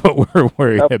 That's what we're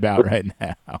worried about right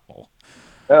now.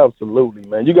 Absolutely,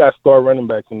 man. You got star running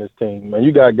backs in this team, man.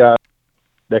 You got guys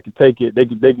that can take it.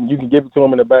 You can give it to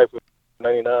them in the back for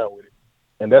 99 with it.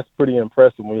 And that's pretty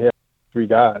impressive when you have three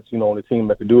guys, on the team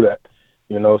that can do that.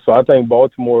 So I think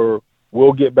Baltimore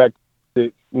will get back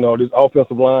to, this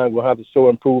offensive line will have to show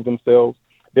improve themselves.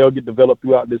 They'll get developed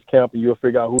throughout this camp, and you'll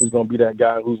figure out who's going to be that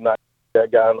guy and who's not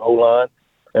that guy in the O-line.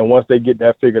 And once they get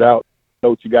that figured out, you know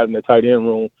what you got in the tight end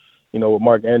room, with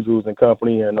Mark Andrews and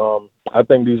company. And I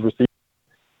think these receivers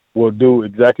will do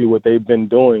exactly what they've been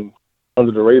doing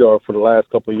under the radar for the last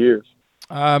couple of years.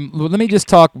 Let me just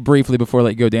talk briefly before I let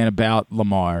you go, Dan, about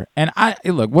Lamar. And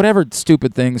look, whatever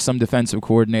stupid thing some defensive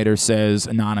coordinator says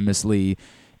anonymously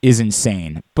is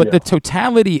insane. But the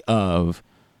totality of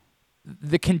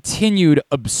the continued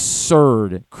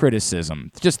absurd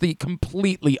criticism, just the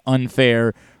completely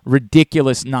unfair,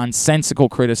 ridiculous, nonsensical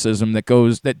criticism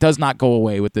that does not go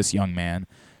away with this young man,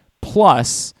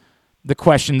 plus the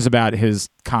questions about his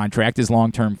contract, his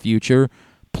long-term future,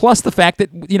 plus the fact that,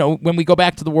 when we go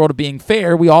back to the world of being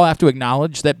fair, we all have to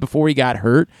acknowledge that before he got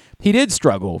hurt, he did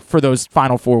struggle for those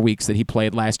final 4 weeks that he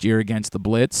played last year against the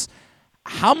Blitz.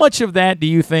 How much of that do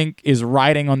you think is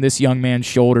riding on this young man's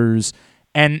shoulders,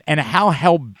 and how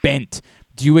hell-bent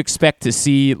do you expect to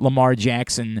see Lamar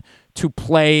Jackson to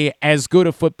play as good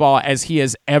a football as he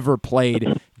has ever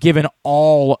played, given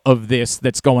all of this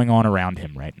that's going on around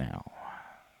him right now?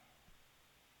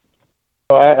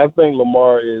 I think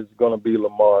Lamar is going to be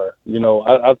Lamar.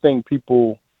 I think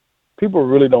people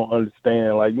really don't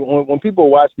understand. Like, when people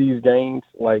watch these games,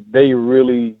 like, they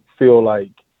really feel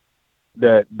like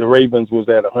that the Ravens was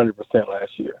at 100%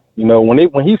 last year.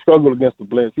 When he struggled against the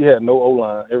Blitz, he had no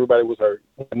O-line. Everybody was hurt.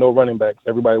 He had no running backs.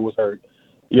 Everybody was hurt.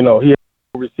 He had no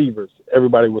receivers.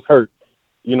 Everybody was hurt.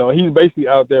 He's basically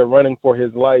out there running for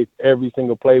his life every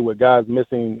single play with guys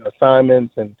missing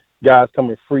assignments and guys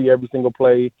coming free every single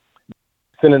play.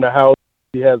 Sitting in the house,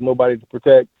 he has nobody to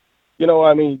protect.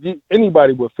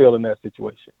 Anybody would fail in that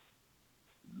situation.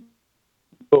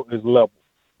 So it's level.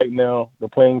 Right now, the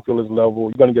playing field is level.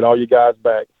 You're going to get all your guys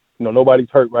back. Nobody's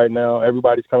hurt right now.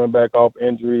 Everybody's coming back off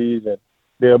injuries, and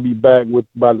they'll be back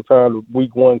by the time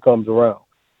week 1 comes around.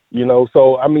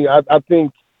 So, I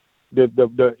think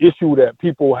the issue that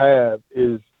people have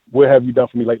is, what have you done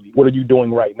for me lately? What are you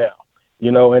doing right now?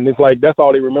 And it's like, that's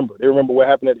all they remember. They remember what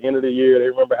happened at the end of the year. They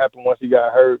remember what happened once he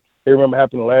got hurt. They remember what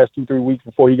happened the last 2-3 weeks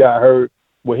before he got hurt,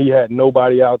 where he had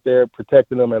nobody out there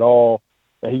protecting him at all.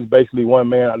 And he's basically one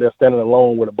man out there standing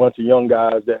alone with a bunch of young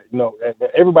guys that, and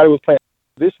everybody was playing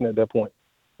position at that point.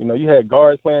 You had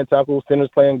guards playing tackles, centers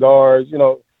playing guards. It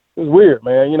was weird,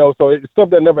 man. So it's stuff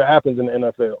that never happens in the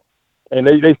NFL. And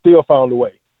they still found a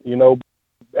way.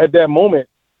 At that moment,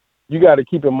 you got to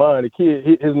keep in mind, the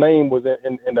kid, his name was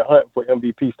in the hunt for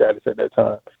MVP status at that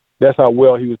time. That's how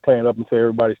well he was playing up until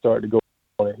everybody started to go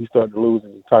on it. He started to lose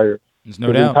his entire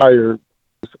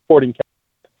supporting cast.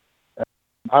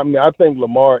 I think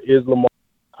Lamar is Lamar.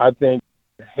 I think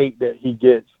the hate that he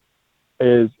gets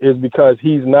is because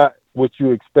he's not what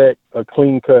you expect a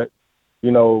clean-cut,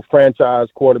 franchise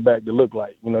quarterback to look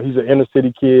like. He's an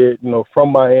inner-city kid, from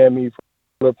Miami,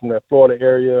 from that Florida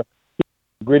area.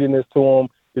 Grittiness to him.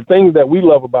 The things that we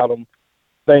love about him,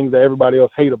 things that everybody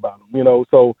else hate about him.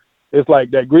 So it's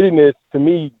like that grittiness, to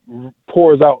me,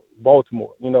 pours out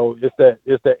Baltimore. It's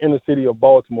that inner city of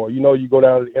Baltimore. You go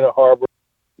down to the Inner Harbor.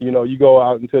 You go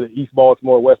out into the East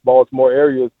Baltimore, West Baltimore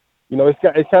areas,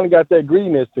 it's kind of got that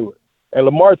grittiness to it. And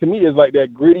Lamar, to me, is like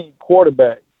that gritty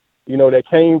quarterback, that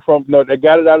came from, that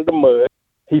got it out of the mud.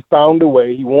 He found a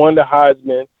way. He won the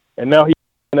Heisman, and now he's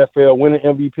in the NFL winning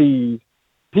MVPs.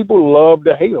 People love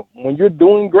to hate him. When you're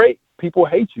doing great, people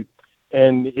hate you.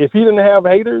 And if he didn't have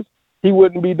haters, he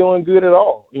wouldn't be doing good at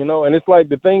all, And it's like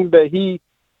the things that he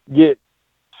get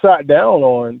shot down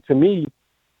on, to me,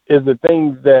 is the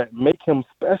things that make him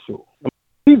special.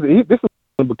 This is a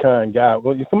one-of-a-kind guy.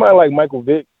 When somebody like Michael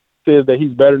Vick says that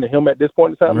he's better than him at this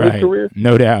point in time in his career,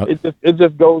 no doubt. It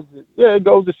just goes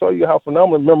to show you how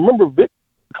phenomenal. Remember, Vick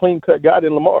was a clean-cut guy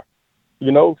than Lamar,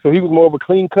 so he was more of a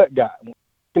clean-cut guy.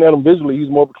 Looking at him visually, he was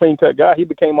more of a clean-cut guy. He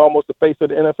became almost the face of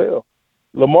the NFL.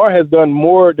 Lamar has done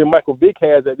more than Michael Vick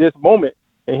has at this moment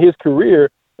in his career,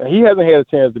 and he hasn't had a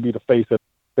chance to be the face of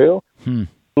the NFL.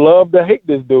 Love to hate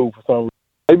this dude for some reason.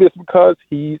 Maybe it's because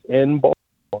he's in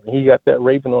Baltimore and he got that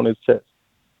Raven on his chest.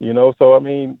 So,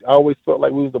 I always felt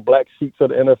like we was the black sheep of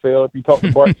the NFL. If you talk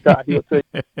to Bart Scott, he'll tell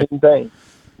you the same thing.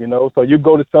 So you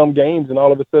go to some games and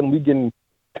all of a sudden we getting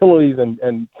penalties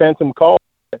and phantom calls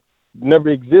that never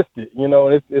existed.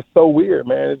 And it's so weird,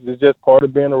 man. It's just part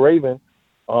of being a Raven.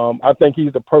 I think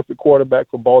he's the perfect quarterback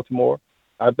for Baltimore.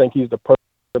 I think he's the perfect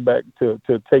quarterback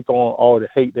to take on all the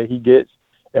hate that he gets.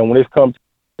 And when it comes to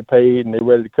paid and they're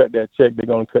ready to cut that check, they're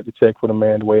going to cut the check for the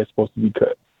man the way it's supposed to be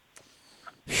cut.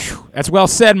 That's well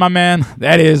said, my man.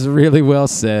 That is really well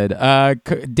said.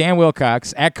 Dan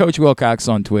Wilcox, at Coach Wilcox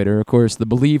on Twitter. Of course, the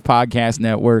Believe Podcast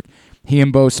Network. He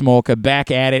and Bo Smolka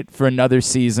back at it for another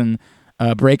season,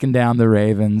 breaking down the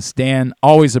Ravens. Dan,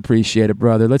 always appreciate it,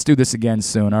 brother. Let's do this again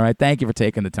soon, all right? Thank you for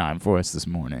taking the time for us this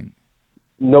morning.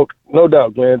 No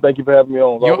doubt, Glenn. Thank you for having me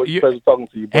on. It's always a pleasure talking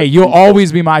to you. Hey, you'll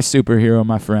always be my superhero,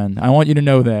 my friend. I want you to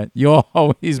know that. You'll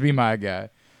always be my guy.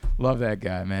 Love that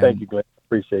guy, man. Thank you, Glenn.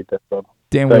 Appreciate that, brother.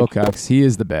 Dan Wilcox, he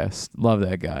is the best. Love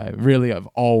that guy. Really, I've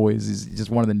always. He's just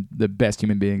one of the best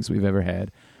human beings we've ever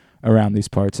had around these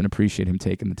parts, and appreciate him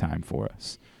taking the time for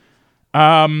us.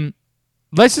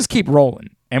 let's just keep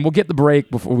rolling, and we'll get the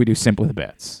break before we do Simply the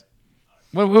Bets.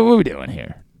 What are we doing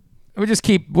here? We'll just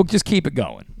keep it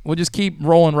going. We'll just keep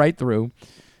rolling right through,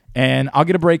 and I'll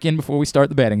get a break in before we start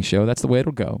the betting show. That's the way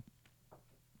it'll go.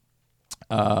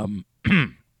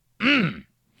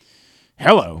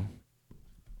 Hello.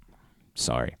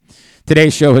 Sorry.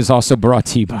 Today's show is also brought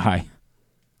to you by.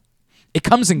 It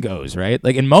comes and goes, right?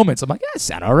 Like in moments, I'm like, yeah, it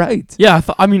sound all right. Yeah,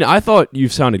 I thought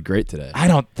you've sounded great today. I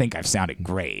don't think I've sounded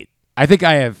great. I think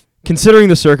I have. Considering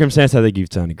the circumstance, I think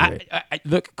you've sounded great.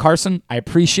 Look, Carson, I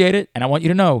appreciate it, and I want you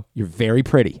to know you're very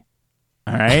pretty.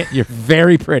 All right? You're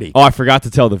very pretty. Oh, I forgot to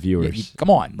tell the viewers.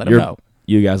 Come on, let them know.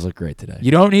 You guys look great today.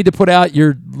 You don't need to put out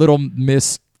your little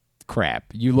miss crap.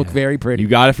 You look very pretty. You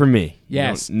got it from me.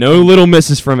 Yes. No little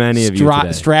misses from any of you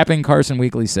today. Strapping Carson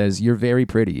Weekly says, you're very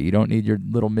pretty. You don't need your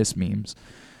little miss memes.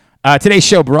 Today's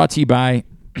show brought to you by,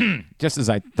 just as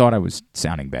I thought I was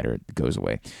sounding better, it goes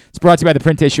away. It's brought to you by the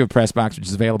print issue of PressBox, which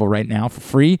is available right now for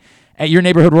free at your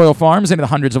neighborhood Royal Farms and in the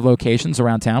hundreds of locations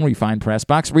around town where you find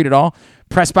PressBox. Read it all.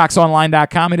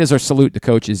 PressBoxOnline.com. It is our Salute the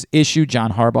Coaches issue.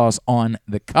 John Harbaugh's on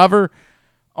the cover.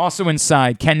 Also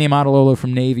inside, Ken Niumatalolo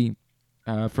from Navy,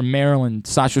 from Maryland,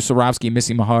 Sasha Sorovsky,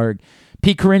 Missy Maharg,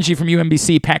 Pete Caringi from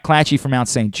UMBC, Pat Clatchy from Mount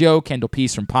St. Joe, Kendall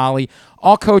Peace from Poly,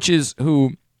 all coaches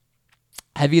who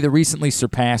have either recently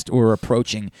surpassed or are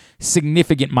approaching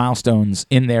significant milestones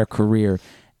in their career.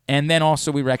 And then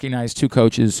also we recognize two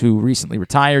coaches who recently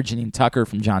retired, Janine Tucker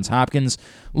from Johns Hopkins,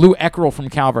 Lou Eckerl from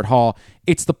Calvert Hall.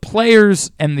 It's the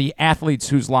players and the athletes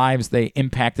whose lives they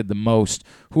impacted the most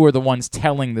who are the ones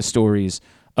telling the stories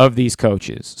of these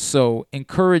coaches. So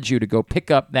encourage you to go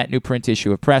pick up that new print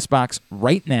issue of PressBox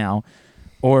right now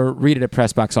or read it at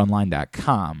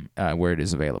PressBoxOnline.com where it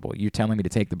is available. You're telling me to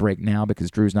take the break now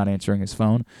because Drew's not answering his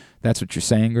phone? That's what you're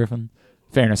saying, Griffin?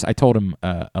 Fairness, I told him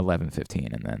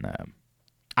 11:15, and then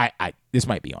I this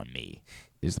might be on me,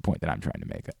 is the point that I'm trying to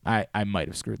make. I might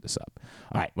have screwed this up.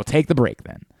 All right, we'll take the break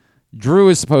then. Drew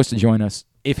is supposed to join us.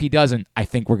 If he doesn't, I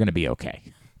think we're going to be okay.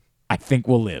 I think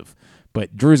we'll live.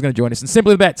 But Drew's going to join us. And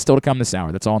Simply the Bet, still to come this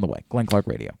hour. That's all on the way. Glenn Clark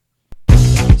Radio.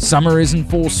 Summer is in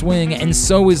full swing, and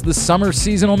so is the summer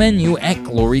seasonal menu at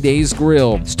Glory Days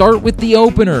Grill. Start with the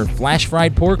opener, flash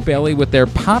fried pork belly with their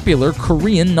popular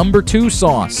Korean No. 2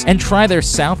 sauce, and try their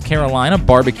South Carolina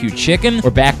barbecue chicken,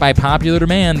 or back by popular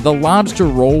demand, the lobster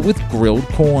roll with grilled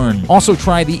corn. Also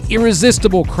try the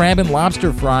irresistible crab and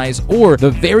lobster fries, or the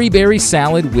very berry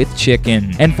salad with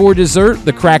chicken. And for dessert,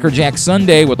 the Cracker Jack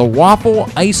sundae with a waffle,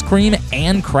 ice cream,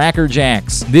 and Cracker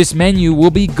Jacks. This menu will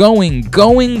be gone.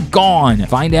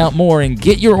 Find out more and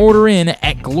get your order in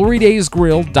at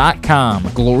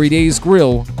glorydaysgrill.com. Glory Days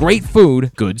Grill, great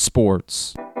food, good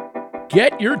sports.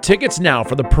 Get your tickets now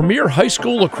for the premier high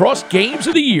school lacrosse games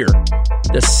of the year.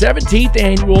 The 17th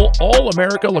annual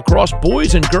All-America Lacrosse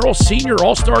Boys and Girls Senior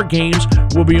All-Star Games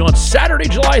will be on Saturday,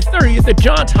 July 30th at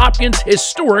Johns Hopkins'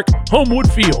 historic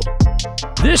Homewood Field.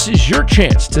 This is your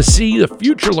chance to see the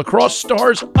future lacrosse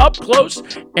stars up close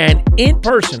and in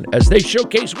person as they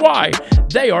showcase why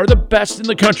they are the best in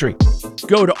the country.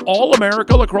 Go to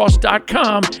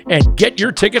allamericalacrosse.com and get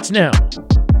your tickets now.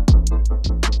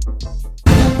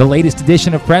 The latest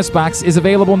edition of PressBox is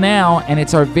available now, and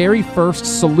it's our very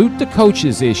first Salute the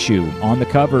Coaches issue. On the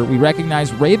cover, we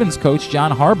recognize Ravens coach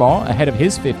John Harbaugh ahead of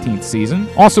his 15th season.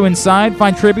 Also inside,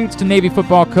 find tributes to Navy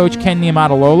football coach Ken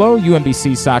Niumatalolo,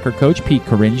 UMBC soccer coach Pete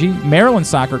Caringi, Maryland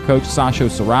soccer coach Sasha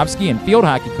Sorovsky, and field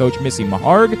hockey coach Missy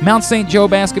Maharg, Mount St. Joe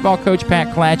basketball coach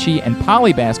Pat Clatchy, and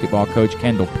Poly basketball coach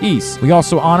Kendall Peace. We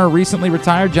also honor recently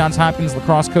retired Johns Hopkins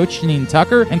lacrosse coach Janine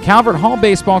Tucker and Calvert Hall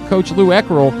baseball coach Lou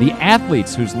Eckerl, the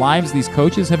athletes whose lives these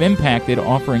coaches have impacted,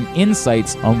 offering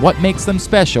insights on what makes them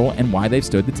special and why they've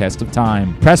stood the test of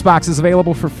time. PressBox is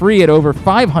available for free at over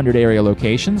 500 area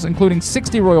locations, including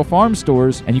 60 Royal Farm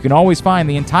stores, and you can always find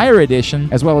the entire edition,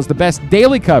 as well as the best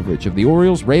daily coverage of the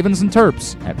Orioles, Ravens, and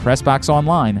Terps at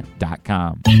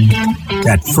PressBoxOnline.com.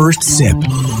 That first sip.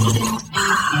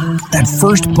 That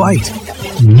first bite.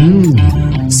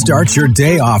 Start your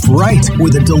day off right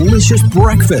with a delicious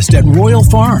breakfast at Royal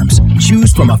Farms.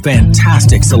 Choose from a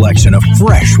fantastic selection of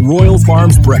fresh Royal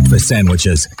Farms breakfast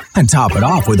sandwiches and top it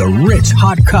off with a rich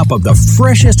hot cup of the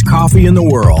freshest coffee in the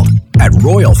world. At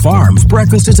Royal Farms,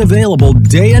 breakfast is available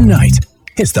day and night.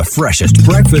 It's the freshest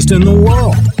breakfast in the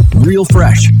world. Real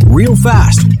fresh, real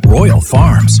fast. Royal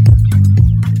Farms.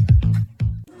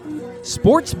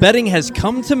 Sports betting has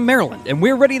come to Maryland, and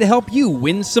we're ready to help you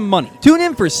win some money. Tune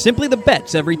in for Simply the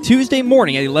Bets every Tuesday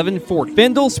morning at 11:40.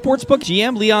 FanDuel Sportsbook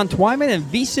GM Leon Twyman and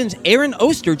VSiN's Aaron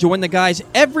Oster join the guys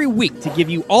every week to give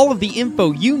you all of the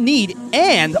info you need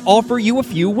and offer you a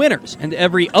few winners. And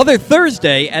every other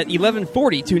Thursday at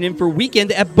 11:40, tune in for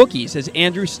Weekend at Bookies as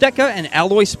Andrew Stecca and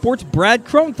Alloy Sports' Brad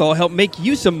Kronthal help make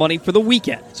you some money for the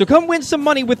weekend. So come win some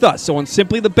money with us on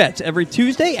Simply the Bets every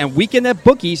Tuesday and Weekend at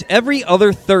Bookies every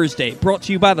other Thursday. Brought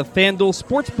to you by the FanDuel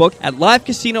Sportsbook at Live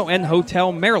Casino and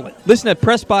Hotel Maryland. Listen at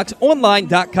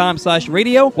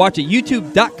PressBoxOnline.com/radio. Watch at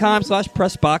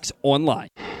YouTube.com/PressBoxOnline.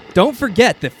 Don't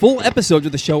forget that full episodes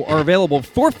of the show are available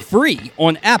for free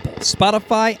on Apple,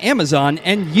 Spotify, Amazon,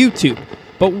 and YouTube.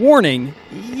 But warning,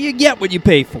 you get what you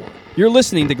pay for. You're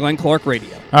listening to Glenn Clark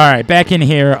Radio. All right, back in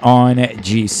here on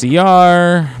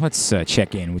GCR. Let's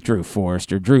check in with Drew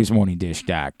Forrester,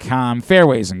 drewsmorningdish.com,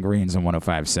 Fairways and Greens on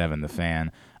 105.7 The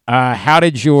Fan. How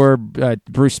did your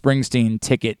Bruce Springsteen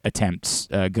ticket attempts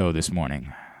go this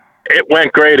morning? It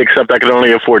went great, except I could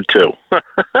only afford 2.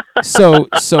 So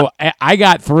I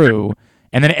got through,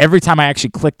 and then every time I actually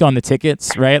clicked on the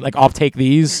tickets, right, like I'll take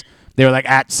these, they were like,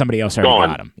 somebody else already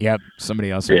got them. Yep,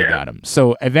 somebody else already got them.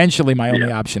 So eventually my only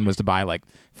option was to buy like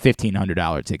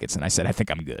 $1,500 tickets, and I said, I think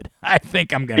I'm good. I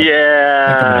think I'm going to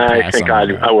I think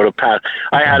I would have passed.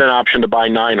 I had an option to buy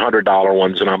 $900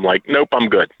 ones, and I'm like, nope, I'm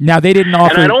good. Now, they didn't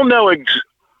offer... And I don't know, I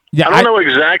don't know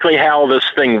exactly how this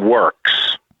thing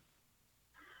works.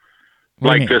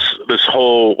 Like this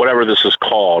whole, whatever this is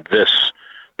called, this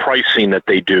pricing that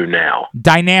they do now.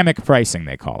 Dynamic pricing,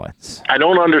 they call it. I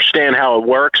don't understand how it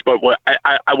works, but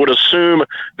I would assume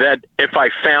that if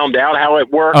I found out how it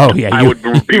worked, I would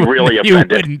be really offended. You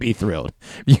wouldn't be thrilled.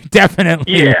 You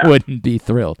definitely wouldn't be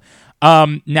thrilled.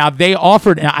 Now, they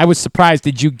offered, and I was surprised,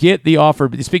 did you get the offer,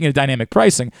 speaking of dynamic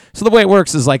pricing, so the way it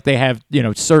works is like they have,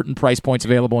 certain price points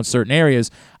available in certain areas.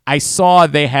 I saw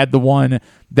they had the one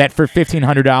that for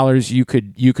 $1,500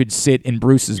 you could sit in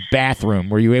Bruce's bathroom.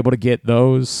 Were you able to get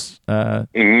those?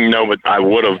 No, but I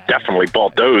would have definitely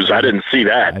bought those. I didn't see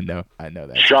that. I know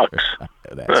that. Shucks. I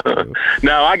know that's true.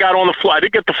 No, I got on the floor. I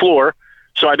did get the floor.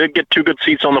 So I did get 2 good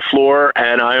seats on the floor,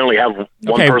 and I only have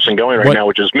one person going right now,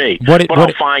 which is me.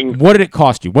 I'll find. What did it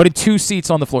cost you? What did 2 seats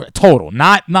on the floor total?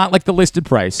 Not like the listed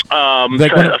price.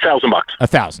 $1,000.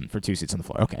 $1,000 for 2 seats on the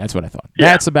floor. Okay, that's what I thought. Yeah.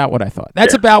 That's about what I thought.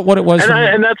 That's about what it was.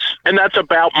 And that's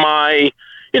about my.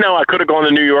 I could have gone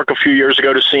to New York a few years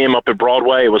ago to see him up at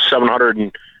Broadway. It was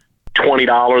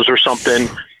 $720 or something,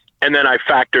 and then I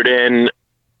factored in.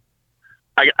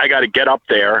 I got to get up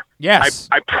there. Yes.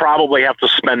 I probably have to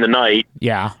spend the night.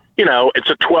 Yeah. It's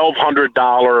a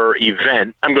 $1,200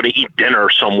 event. I'm going to eat dinner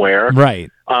somewhere. Right.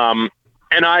 And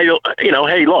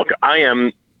hey, look, I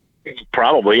am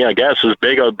probably, I guess, as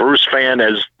big a Bruce fan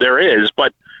as there is,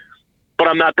 but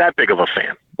I'm not that big of a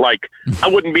fan. Like, I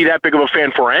wouldn't be that big of a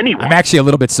fan for anyone. I'm actually a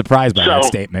little bit surprised by that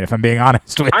statement, if I'm being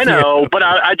honest with you. I know, but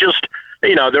I just,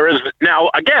 there is,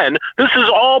 now, again, this is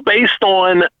all based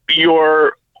on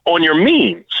your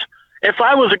means. If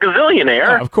I was a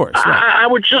gazillionaire, of course, I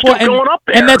would just have gone up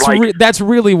there. And that's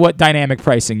really what dynamic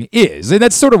pricing is. And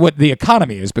that's sort of what the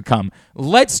economy has become.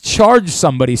 Let's charge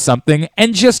somebody something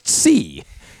and just see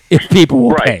if people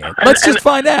will pay it. Let's just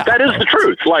find out. That is the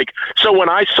truth. Like, so when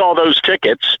I saw those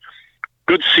tickets,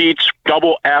 good seats,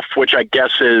 double F, which I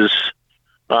guess is,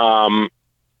 12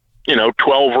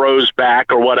 rows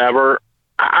back or whatever,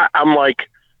 I'm like,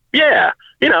 yeah.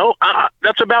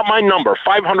 That's about my number.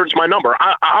 500's my number.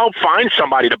 I'll find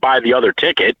somebody to buy the other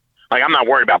ticket. Like, I'm not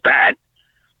worried about that.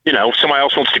 If somebody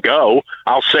else wants to go,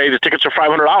 I'll say the tickets are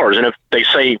 $500. And if they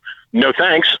say no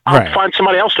thanks, I'll find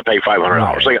somebody else to pay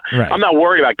 $500. I'm not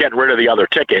worried about getting rid of the other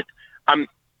ticket.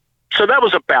 So that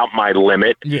was about my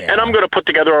limit. Yeah. And I'm going to put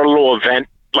together a little event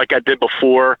like I did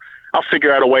before. I'll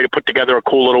figure out a way to put together a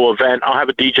cool little event. I'll have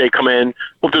a DJ come in.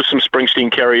 We'll do some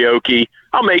Springsteen karaoke.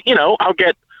 I'll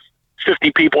get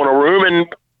 50 people in a room and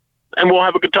we'll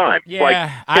have a good time.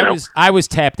 Yeah, I was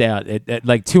tapped out at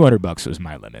like $200 was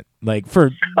my limit. Like before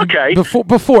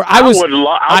I would have.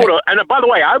 And by the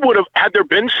way, I would have, had there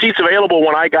been seats available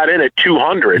when I got in at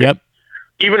 200. Yep.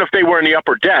 Even if they were in the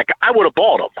upper deck, I would have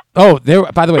bought them. Oh,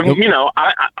 by the way,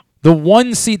 the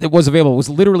one seat that was available was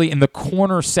literally in the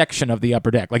corner section of the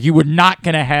upper deck. Like, you were not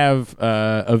going to have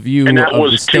a view and that of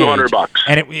was the stage. $200.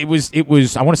 And it was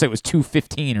I want to say it was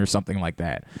 $215 or something like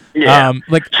that. Yeah.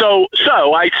 So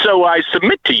I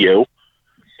submit to you,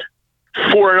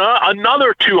 for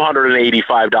another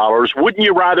 $285, wouldn't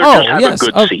you rather just have a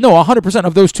good seat? No, 100%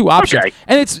 of those 2 options. Okay.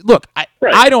 And it's, look, I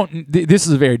don't, this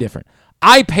is very different.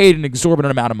 I paid an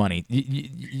exorbitant amount of money.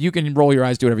 You can roll your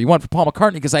eyes, do whatever you want for Paul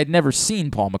McCartney because I'd never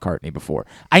seen Paul McCartney before.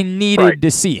 I needed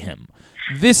to see him.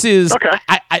 This is okay.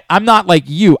 I'm not like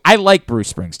you. I like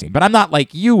Bruce Springsteen, but I'm not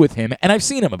like you with him, and I've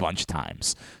seen him a bunch of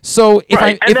times. So if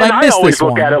I miss this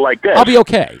one, at it like this. I'll be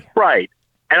okay. Right.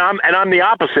 And I'm the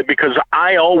opposite because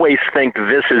I always think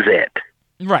this is it.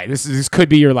 Right. This could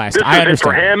be your last. This I is understand. It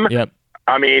for him. Yep.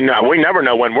 I mean, we never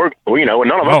know when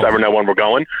none of us ever know when we're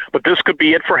going. But this could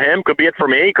be it for him. Could be it for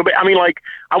me. Could be. I mean, like,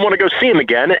 I want to go see him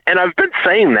again, and I've been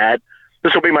saying that.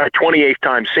 This will be my 28th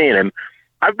time seeing him.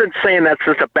 I've been saying that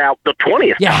since about the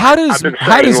 20th. Yeah, how does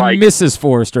Mrs.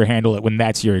 Forrester handle it when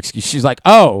that's your excuse? She's like,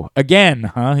 "Oh, again,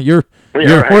 huh? You're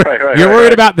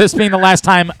worried about this being the last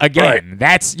time again. Right.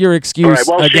 That's your excuse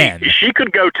well, again." She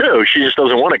could go too. She just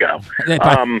doesn't want to go.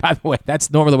 By the way,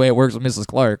 that's normally the way it works with Mrs.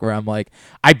 Clark, where I'm like,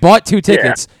 "I bought 2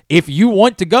 tickets. Yeah. If you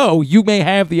want to go, you may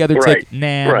have the other ticket."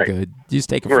 Nah, I'm good. Just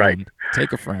take a friend.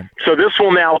 Take a friend. So this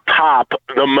will now top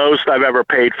the most I've ever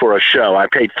paid for a show. I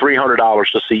paid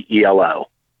 $300 to see ELO,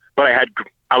 but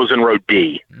I was in row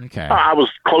D. Okay. I was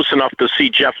close enough to see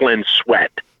Jeff Lynne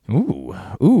sweat. Ooh.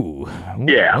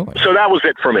 Yeah. Boy. So that was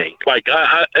it for me. Like,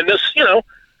 and this,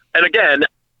 and again,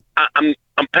 I'm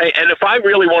paying. And if I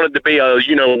really wanted to be a,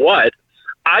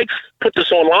 I'd put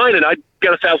this online and I'd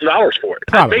get $1,000 for it.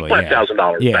 Probably, I'd make my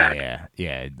 $1,000 back.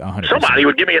 Yeah, 100%. Somebody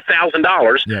would give me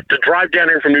 $1,000 to drive down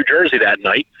here from New Jersey that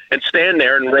night and stand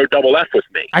there and row double F with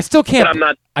me. I still can't.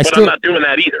 But I'm not doing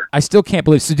that either. I still can't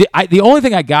believe. So the only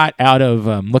thing I got out of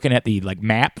looking at the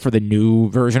map for the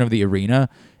new version of the arena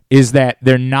is that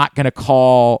they're not going to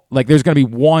call, there's going to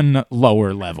be one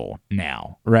lower level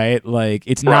now, right? Like,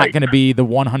 it's not going to be the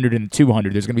 100 and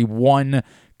 200. There's going to be one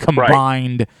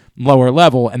combined lower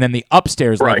level, and then the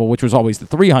upstairs level, which was always the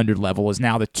 300 level, is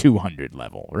now the 200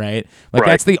 level, right?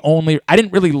 That's the only. I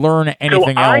didn't really learn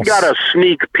anything else. I got a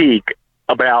sneak peek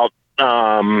about,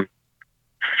 I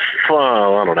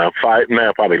don't know,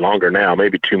 probably longer now,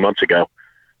 maybe 2 months ago.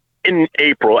 In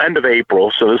April, end of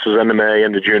April, so this is end of May,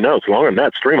 end of June. No, it's longer than that.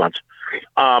 It's 3 months.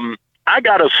 I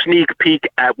got a sneak peek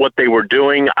at what they were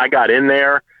doing. I got in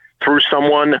there through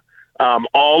someone,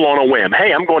 all on a whim.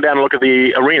 Hey, I'm going down to look at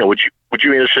the arena. Would you be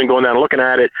interested in going down and looking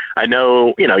at it? I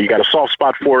know, you got a soft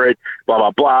spot for it, blah,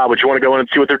 blah, blah. Would you want to go in and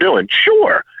see what they're doing?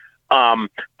 Sure. And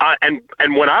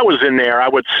when I was in there, I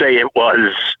would say it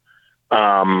was,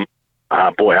 I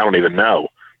don't even know.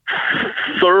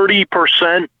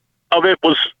 30% of it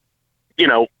was,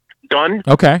 done.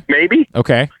 Okay. Maybe.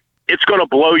 Okay. It's going to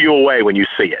blow you away when you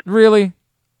see it. Really?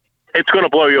 It's going to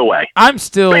blow you away. I'm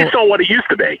still based on what it used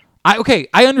to be.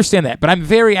 I understand that, but I'm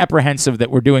very apprehensive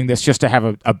that we're doing this just to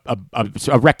have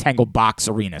a rectangle box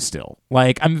arena still.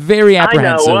 I'm very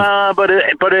apprehensive. I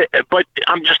know, but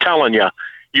I'm just telling you,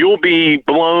 you'll be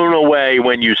blown away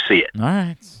when you see it. All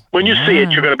right. When you see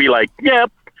it, you're going to be like,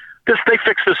 "Yep, they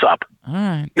fixed this up." All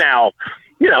right. Now,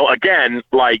 again,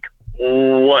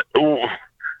 what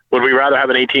would we rather have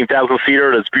an 18,000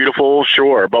 seater that's beautiful?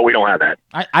 Sure, but we don't have that.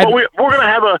 But we're going to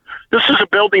have this is a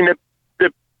building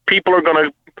that people are going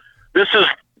to. This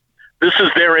is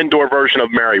their indoor version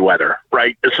of Merriweather,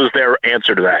 right? This is their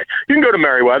answer to that. You can go to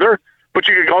Merriweather, but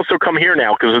you can also come here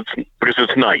now because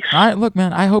it's nice. All right, look,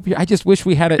 man. I just wish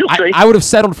we had it. I would have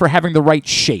settled for having the right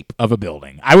shape of a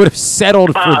building. I would have settled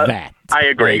for that. I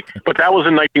agree, but that was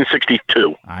in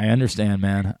 1962. I understand,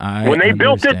 man. When they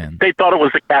built it, they thought it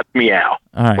was the cat meow.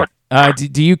 All right.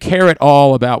 Do you care at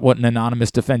all about what an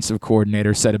anonymous defensive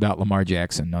coordinator said about Lamar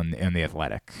Jackson on The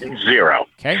Athletic? Zero.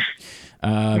 Okay.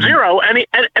 Zero. And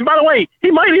by the way, he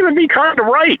might even be kind of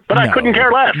right, but I couldn't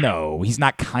care less. No, he's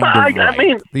not kind of right. I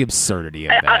mean, the absurdity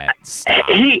of that.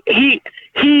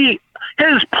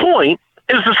 His point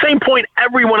is the same point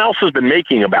everyone else has been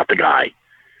making about the guy.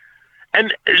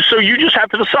 And so you just have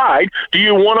to decide, do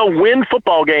you want to win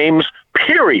football games,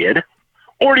 period,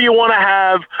 or do you want to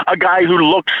have a guy who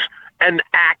looks and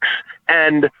acts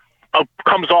and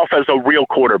comes off as a real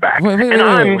quarterback?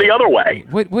 I'm the other way.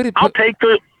 I'll take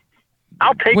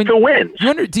the wins.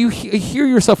 Do you hear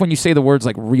yourself when you say the words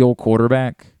like real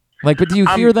quarterback? But do you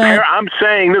hear that? I'm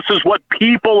saying this is what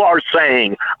people are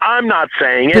saying. I'm not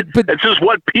saying it. But this is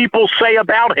what people say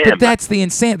about him. But that's the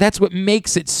insane. That's what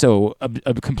makes it so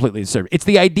completely absurd. It's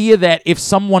the idea that if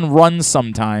someone runs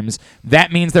sometimes,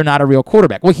 that means they're not a real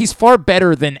quarterback. Well, he's far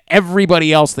better than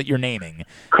everybody else that you're naming.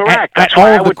 Correct. That's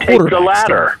why all I would take the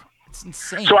latter. It's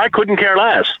insane. So I couldn't care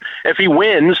less. If he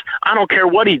wins, I don't care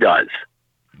what he does.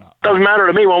 Doesn't matter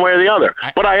to me one way or the other.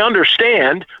 But I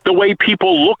understand the way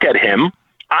people look at him.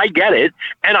 I get it,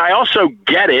 and I also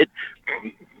get it.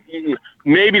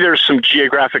 Maybe there's some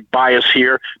geographic bias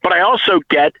here, but I also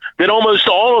get that almost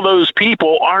all of those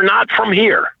people are not from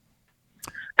here.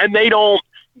 and they don't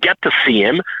get to see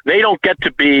him. They don't get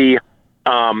to be.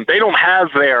 They don't have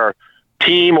their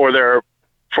team or their,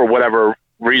 for whatever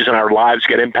reason our lives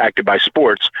get impacted by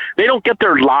sports. They don't get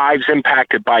their lives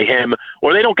impacted by him,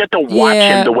 or they don't get to watch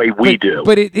him the way we do.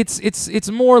 But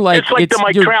it's more like it's like the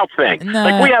Mike Trout thing. Nah.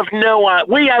 Like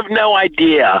we have no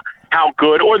idea how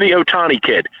good, or the Ohtani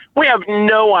kid. We have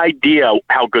no idea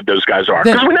how good those guys are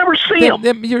because we never see them.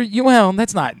 Well,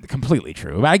 that's not completely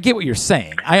true. I get what you're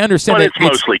saying. I understand but that it's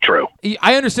mostly true.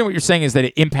 I understand what you're saying is that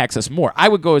it impacts us more. I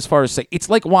would go as far as say it's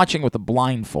like watching with a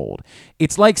blindfold.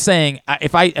 It's like saying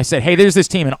if I said, hey, there's this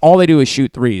team and all they do is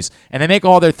shoot threes and they make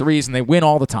all their threes and they win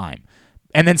all the time.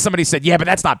 And then somebody said, yeah, but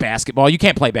that's not basketball. You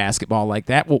can't play basketball like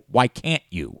that. Well, why can't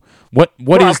you? What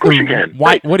is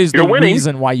the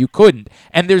reason why you couldn't?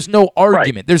 And there's no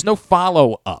argument. Right. There's no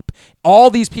follow-up. All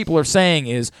these people are saying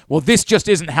is, well, this just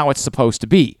isn't how it's supposed to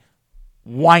be.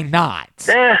 Why not?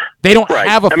 They don't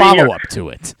have a follow-up to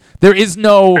it. There is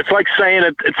no... It's like saying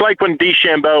it's like when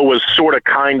DeChambeau was sort of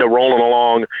kind of rolling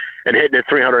along and hitting it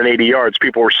 380 yards.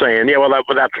 People were saying, yeah, well,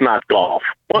 that's not golf.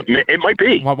 Well, it might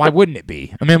be. Why wouldn't it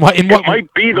be? I mean, it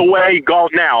might be the way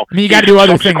golf now. I mean, you got to do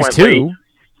other things too.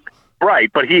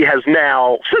 Right, but he has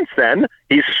now, since then,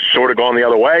 he's sort of gone the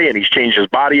other way and he's changed his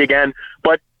body again.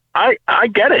 But I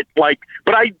get it. But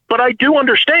I do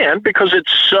understand because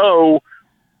it's so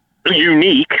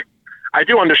unique. I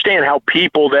do understand how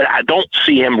people that don't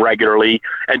see him regularly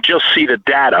and just see the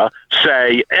data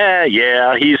say,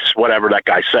 yeah, he's whatever that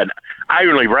guy said. I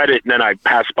only read it and then I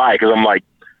passed by because I'm like,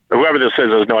 whoever this is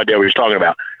has no idea what he's talking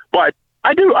about. But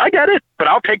I get it, but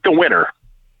I'll take the winner.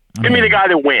 Give me the guy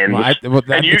that wins,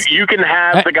 and you can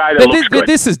have the guy that looks good.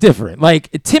 This is different. Like,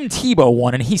 Tim Tebow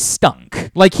won, and he stunk.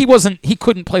 Like, he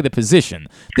couldn't play the position.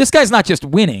 This guy's not just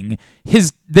winning.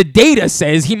 The data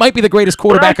says he might be the greatest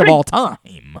quarterback of all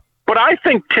time. But I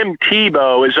think Tim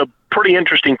Tebow is a pretty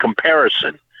interesting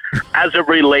comparison as it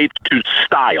relates to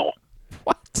style.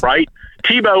 What? Right?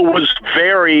 Tebow was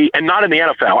and not in the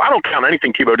NFL. I don't count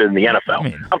anything Tebow did in the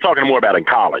NFL. I'm talking more about in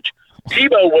college.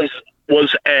 Tebow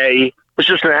was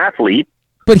just an athlete.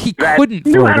 But he couldn't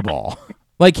throw the ball.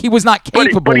 Like, he was not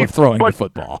capable of throwing the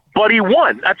football. But he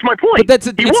won. That's my point.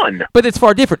 He won. But it's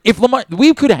far different. If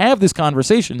we could have this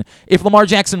conversation if Lamar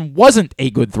Jackson wasn't a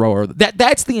good thrower.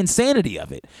 That's the insanity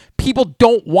of it. People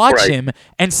don't watch him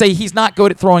and say he's not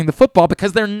good at throwing the football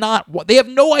because they have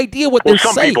no idea what they're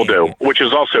saying. Some people do, which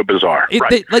is also bizarre.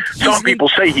 Some people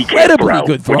say he can't throw,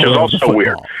 which is also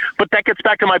weird. But that gets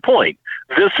back to my point.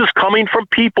 This is coming from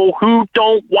people who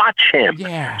don't watch him.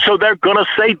 Yeah. So they're going to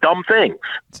say dumb things.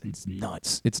 It's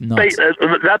nuts. It's nuts.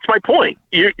 That's my point.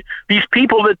 These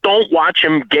people that don't watch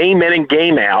him game in and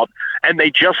game out, and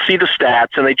they just see the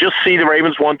stats, and they just see the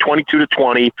Ravens won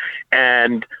 22-20,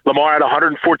 and Lamar had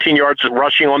 114 yards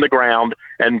rushing on the ground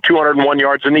and 201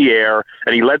 yards in the air,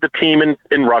 and he led the team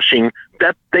in rushing.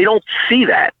 That they don't see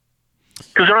that.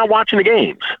 Because they're not watching the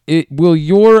games. Will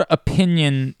your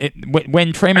opinion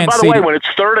when Trey Mancini? And by the way, when it's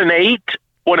 3rd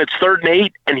and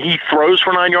 8, and he throws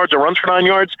for 9 yards or runs for 9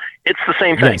 yards, it's the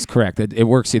same thing. Yes, correct. It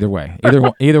works either way.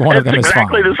 Either one of them is fine.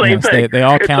 Exactly the same thing. They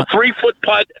all count. It's a 3-foot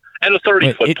putt and a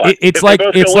 30-foot putt. It's like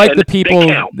the people.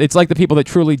 It's like the people that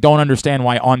truly don't understand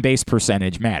why on base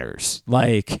percentage matters.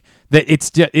 Like that,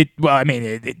 it's just Well, I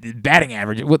mean, batting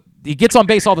average. He gets on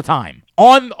base all the time.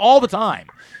 All the time.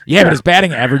 Yeah, but his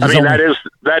batting average is only...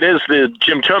 that is the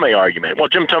Jim Thome argument. Well,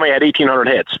 Jim Thome had 1,800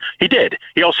 hits. He did.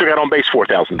 He also got on base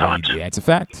 4,000 times. Yeah, it's a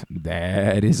fact.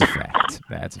 That is a fact.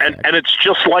 That's a fact. And it's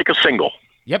just like a single.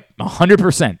 Yep,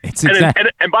 100%. It's exactly.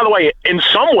 And by the way, in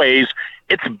some ways,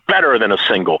 it's better than a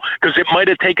single because it might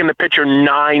have taken the pitcher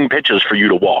 9 pitches for you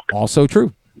to walk. Also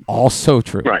true.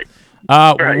 Right.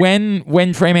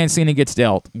 When Trey Mancini gets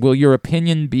dealt, will your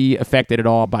opinion be affected at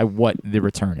all by what the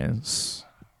return is?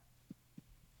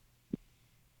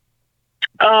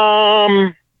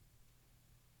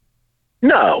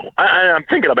 No, I'm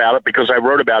thinking about it because I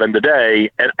wrote about him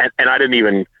today, and I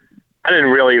didn't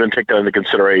really even take that into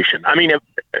consideration. I mean, if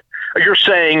you're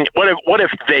saying, what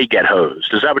if they get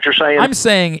hosed? Is that what you're saying? I'm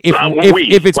saying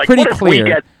if it's pretty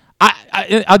clear.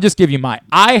 I'll just give you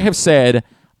I have said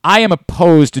I am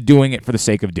opposed to doing it for the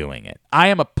sake of doing it. I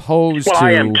am opposed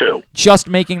to just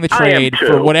making the trade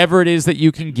for whatever it is that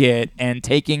you can get and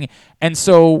taking. And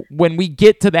so when we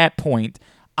get to that point,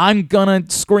 I'm going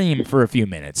to scream for a few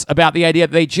minutes about the idea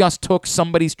that they just took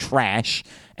somebody's trash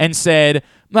and said,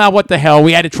 well, what the hell?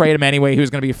 We had to trade him anyway. He was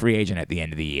going to be a free agent at the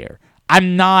end of the year.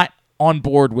 I'm not on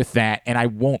board with that, and I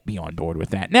won't be on board with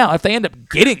that. Now, if they end up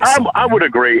getting something, I would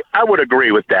agree. I would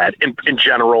agree with that in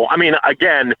general. I mean,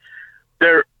 again,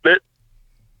 they're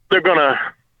gonna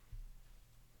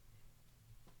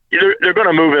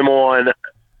move him on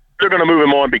going to move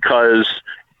him on because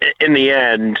in the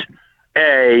end,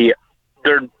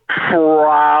 they're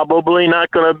probably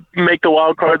not going to make the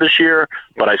wild card this year,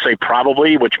 but I say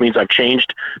probably, which means I've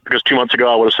changed, because 2 months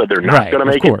ago I would have said they're not going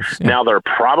to make it. Yeah. Now they're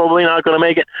probably not going to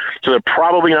make it, so they're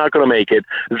probably not going to make it.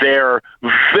 They're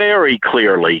very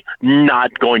clearly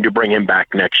not going to bring him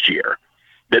back next year.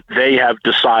 That they have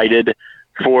decided,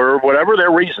 for whatever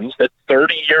their reasons, that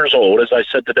 30 years old, as I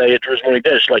said today at Drew's Morning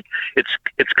Dish, like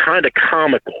it's kind of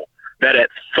comical that at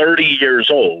 30 years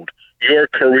old, your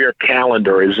career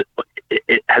calendar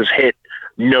it has hit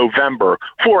November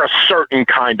for a certain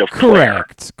kind of player.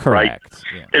 Correct. Right?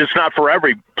 Yeah. And it's not for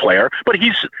every player, but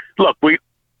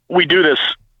we do this,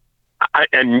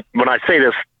 and when I say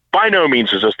this, by no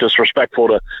means is this disrespectful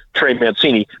to Trey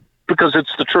Mancini, because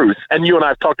it's the truth. And you and I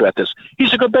have talked about this.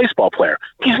 He's a good baseball player.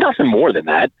 He's nothing more than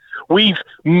that. We've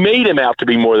made him out to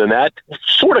be more than that,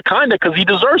 sort of, kind of, because he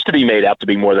deserves to be made out to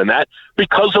be more than that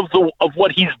because of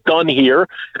what he's done here.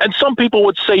 And some people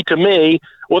would say to me,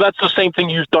 well, that's the same thing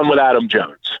you've done with Adam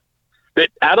Jones. That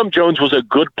Adam Jones was a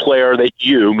good player that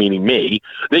you, meaning me,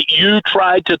 that you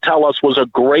tried to tell us was a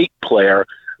great player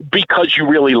because you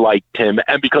really liked him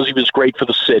and because he was great for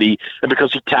the city and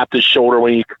because he tapped his shoulder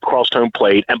when he crossed home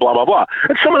plate and blah, blah, blah.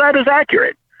 And some of that is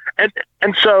accurate.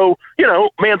 And so,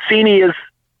 Mancini is,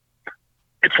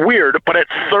 it's weird, but at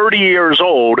 30 years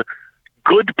old,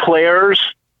 good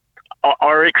players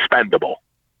are expendable.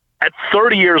 At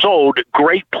 30 years old,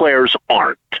 great players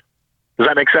aren't. Does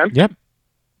that make sense? Yep.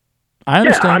 I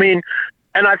understand. Yeah, I mean,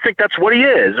 and I think that's what he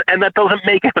is, and that doesn't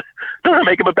make him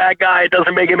a bad guy. It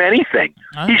doesn't make him anything.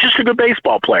 He's just a good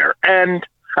baseball player, and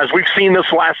as we've seen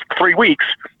this last 3 weeks,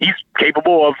 he's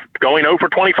capable of going 0 for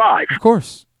 25. Of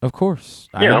course.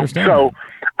 I understand. So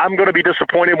I'm going to be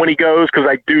disappointed when he goes, because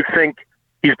I do think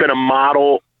he's been a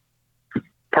model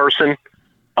person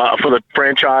for the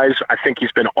franchise. I think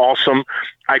he's been awesome.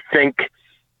 I think,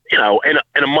 in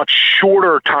a much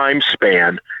shorter time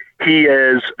span, he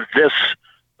is this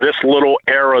little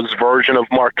era's version of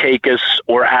Markakis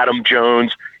or Adam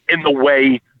Jones in the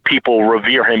way people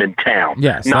revere him in town.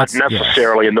 Yes, not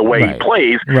necessarily in the way he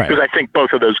plays, because I think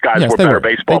both of those guys were better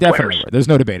baseball players. They definitely players. were. There's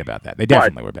no debate about that. They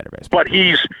definitely were better baseball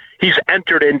players. But he's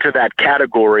entered into that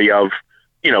category of,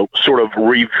 sort of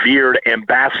revered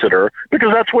ambassador,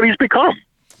 because that's what he's become.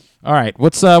 All right,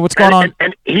 what's going on?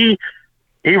 And he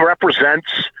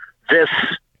represents this.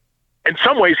 In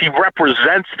some ways, he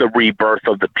represents the rebirth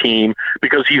of the team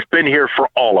because he's been here for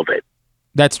all of it.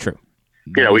 That's true.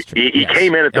 He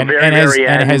came in at the very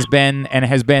end. And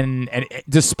has been,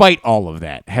 despite all of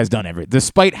that, has done everything.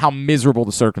 Despite how miserable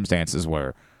the circumstances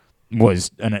were, was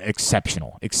an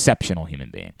exceptional human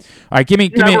being. All right, give me.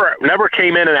 Never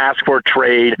came in and asked for a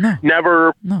trade. No.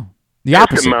 Never. No. The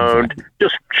opposite.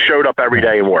 Just showed up every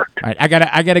day and worked. All right, I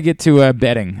gotta get to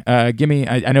betting. Give me.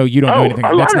 I know you don't know anything.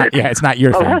 That's not. Yeah, it's not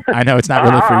your thing. I know it's not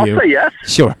really for you. I'll say yes.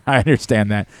 Sure, I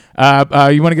understand that.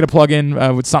 You want to get a plug in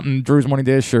with something, Drew's Morning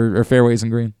Dish or Fairways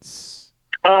and Greens?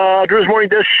 Drew's Morning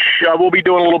Dish. We'll be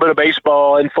doing a little bit of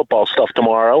baseball and football stuff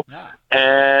tomorrow,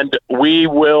 and we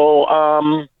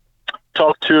will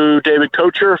talk to David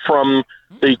Kocher from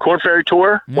the Korn Ferry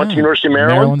Tour. Went to University of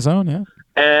Maryland. Maryland zone, yeah.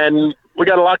 And we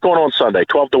got a lot going on Sunday,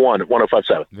 12 to 1 at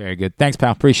 105.7. Very good. Thanks,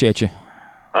 pal. Appreciate you.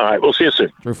 All right. We'll see you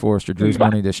soon. Drew Forrester,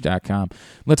 Drew'sMorningDish.com.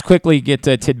 Let's quickly get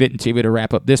Tidbit and Tidbit to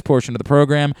wrap up this portion of the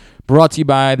program. Brought to you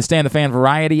by the Stan the Fan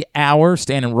Variety Hour.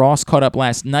 Stan and Ross caught up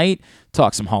last night.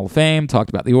 Talked some Hall of Fame. Talked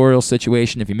about the Orioles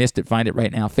situation. If you missed it, find it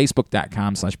right now.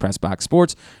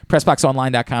 Facebook.com/PressBoxSports.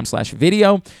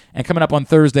 PressBoxOnline.com/video. And coming up on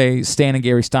Thursday, Stan and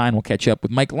Gary Stein will catch up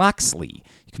with Mike Loxley.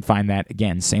 You can find that,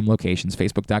 again, same locations,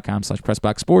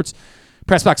 Facebook.com/PressBoxSports.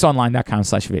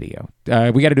 PressBoxOnline.com/video.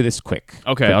 We got to do this quick.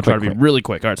 Okay, I'll try to be really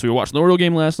quick. All right, so we watched the Oriole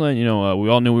game last night. We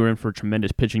all knew we were in for a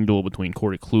tremendous pitching duel between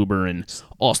Corey Kluber and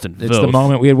Austin Voth. It's the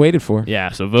moment we had waited for. Yeah,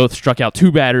 so Voth struck out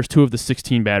 2 batters, 2 of the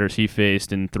 16 batters he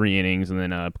faced in 3 innings, and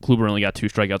then Kluber only got 2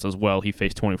 strikeouts as well. He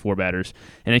faced 24 batters.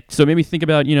 And so it made me think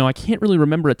about, I can't really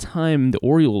remember a time the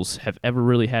Orioles have ever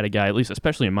really had a guy, at least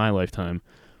especially in my lifetime,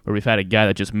 where we've had a guy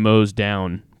that just mows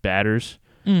down batters.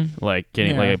 Like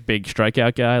getting like a big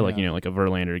strikeout guy, like like a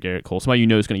Verlander or Garrett Cole, somebody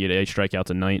is going to get 8 strikeouts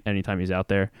a night anytime he's out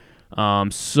there.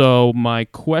 So my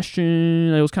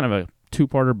question, it was kind of a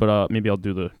 2-parter, but maybe I'll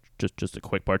do just a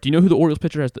quick part. Do you know who the Orioles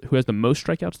pitcher who has the most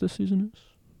strikeouts this season is?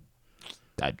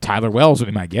 Tyler Wells would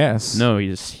be my guess. No,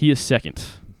 he is second.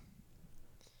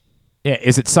 Yeah,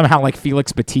 is it somehow like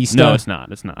Felix Bautista? No, it's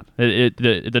not. It's not.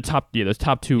 The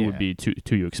top 2 would be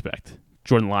two you expect.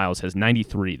 Jordan Lyles has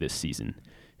 93 this season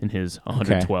in his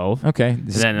 112. Okay.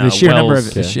 Then, The sheer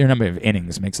number of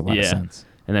innings makes a lot of sense.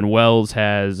 And then Wells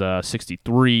has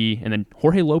 63, and then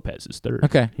Jorge Lopez is third.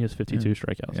 Okay. He has 52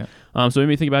 strikeouts. Yeah. So it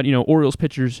made me think about, Orioles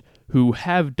pitchers who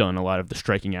have done a lot of the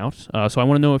striking out. So I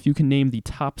want to know if you can name the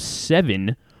top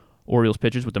 7 Orioles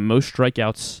pitchers with the most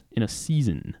strikeouts in a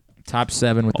season. Top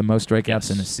 7 with the most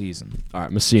strikeouts in a season. All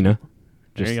right, Messina.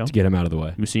 There you go. To get him out of the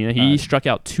way. Messina, he struck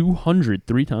out 200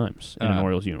 3 times in an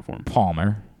Orioles uniform.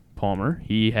 Palmer.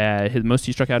 He had his most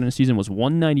he struck out in a season was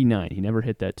 199. He never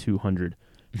hit that 200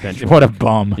 benchmark. What a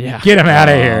bum. Yeah. Get him out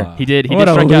of here. He did. What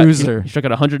a strike loser. Out, he struck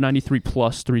out 193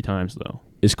 plus 3 times though.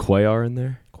 Is Cuellar in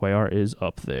there? Cuellar is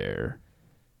up there.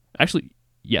 Actually,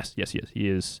 yes. He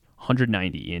is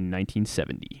 190 in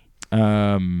 1970.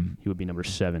 He would be number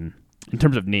 7 in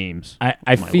terms of names. I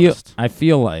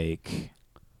feel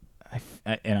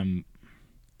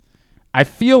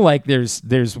like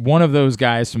there's one of those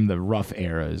guys from the rough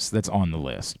eras that's on the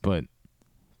list, but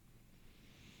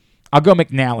I'll go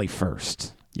McNally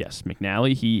first. Yes,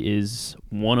 McNally. He is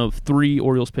one of 3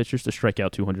 Orioles pitchers to strike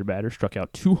out 200 batters. Struck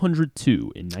out 202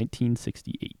 in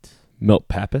 1968. Milt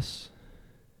Pappas?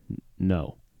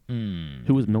 No.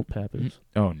 Who was Milt Pappas?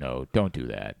 Oh no! Don't do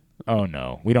that. Oh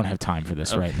no! We don't have time for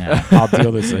this right now. I'll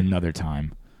deal this another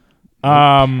time.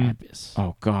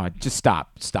 Oh God! Just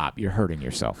stop! You're hurting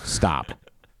yourself. Stop!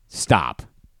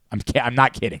 I'm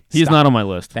not kidding. He's not on my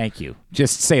list. Thank you.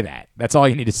 Just say that. That's all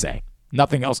you need to say.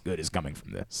 Nothing else good is coming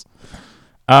from this.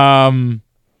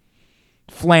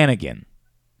 Flanagan.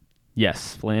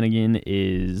 Yes, Flanagan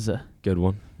is good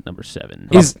one. Number 7.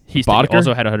 He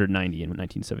also had 190 in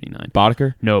 1979.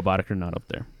 Boddicker? No, Boddicker not up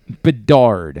there.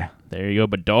 Bedard. There you go,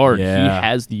 Bedard. Yeah. He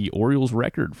has the Orioles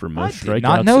record for most strikeouts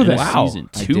not know in that. a season.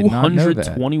 I did not know that.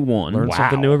 221. Learn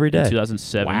something new every day. In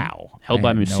 2007. Wow. Held I by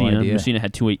had no Messina. idea. Messina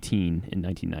had 218 in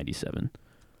 1997.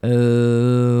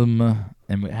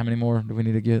 And how many more do we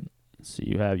need to get? So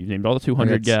you've named all the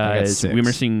 200 guys. 6. We're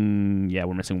missing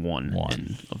one. All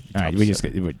right, just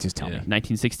tell me.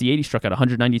 1968, he struck out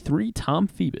 193. Tom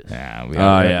Phoebus.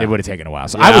 It would have taken a while.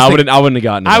 So I wouldn't have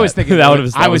gotten. I was thinking that would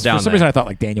have. For some reason I thought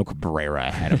like Daniel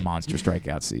Cabrera had a monster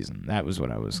strikeout season. That was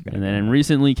what I was going to. And then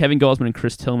recently, Kevin Gausman and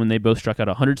Chris Tillman, they both struck out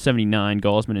 179.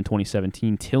 Gausman in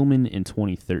 2017, Tillman in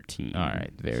 2013. All right,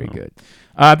 very good.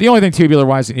 The only thing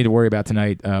tubular-wise you need to worry about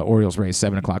tonight, Orioles race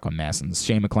 7 o'clock on Massins.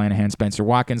 Shane McClanahan, Spencer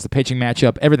Watkins, the pitching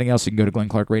matchup. Everything else you can go to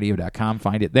glennclarkradio.com,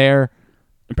 find it there.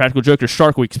 And Practical Joker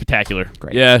Shark Week Spectacular.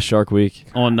 Great. Yeah, Shark Week.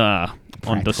 On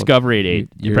Discovery 88.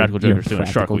 The Practical Joker's doing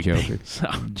Shark Week. Joker.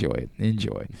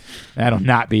 Enjoy. That'll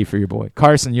not be for your boy.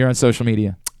 Carson, you're on social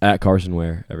media. At Carson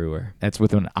Ware, everywhere. That's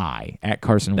with an I. At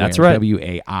Carson Ware. That's right.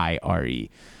 Waire.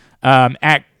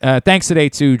 Thanks today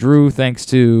to Drew. Thanks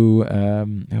to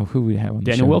who we have on the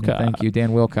Daniel show. Wilcox. Thank you,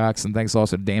 Dan Wilcox, and thanks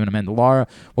also to Damon Amendolara.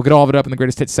 We'll get all of it up in the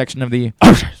greatest hits section of the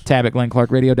tab at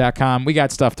glennclarkradio.com. We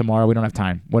got stuff tomorrow. We don't have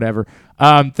time. Whatever.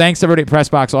 Thanks to everybody at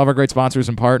PressBox, all of our great sponsors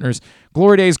and partners.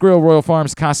 Glory Days Grill, Royal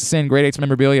Farms, Casa Sin, Great 8's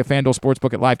Memorabilia, FanDuel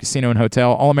Sportsbook at Live Casino and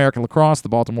Hotel, All-America Lacrosse, the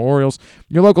Baltimore Orioles,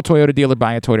 your local Toyota dealer,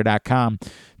 buyatoyota.com.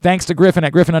 Thanks to Griffin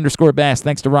at Griffin_Bass.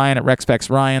 Thanks to Ryan at RexPex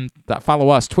Ryan. Follow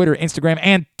us, Twitter, Instagram,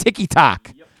 and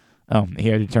TikTok. Oh,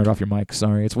 here, you turned off your mic.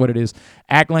 Sorry. It's what it is.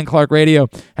 At Glenn Clark Radio.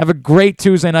 Have a great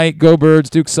Tuesday night. Go Birds.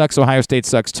 Duke sucks. Ohio State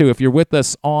sucks, too. If you're with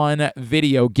us on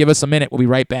video, give us a minute. We'll be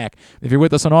right back. If you're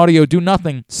with us on audio, do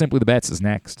nothing. Simply the Bets is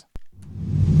next.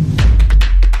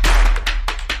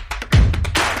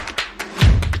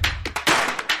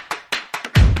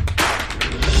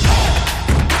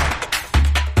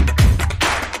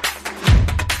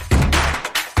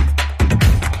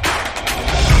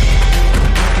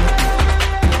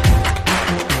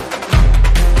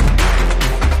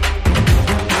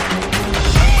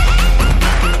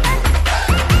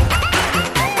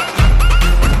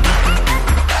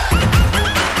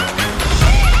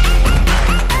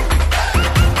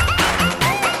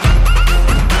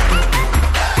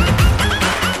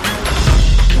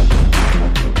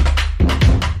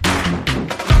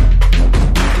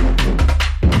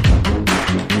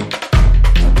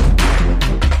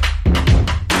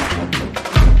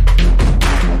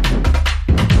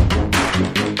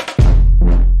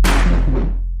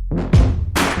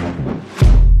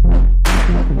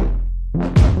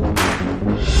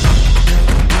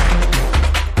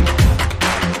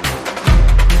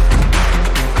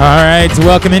 All right,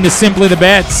 welcome into Simply the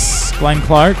Bets. Glenn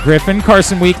Clark, Griffin,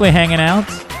 Carson Weekly hanging out.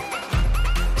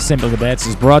 Simply the Bets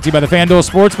is brought to you by the FanDuel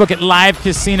Sportsbook at Live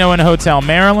Casino and Hotel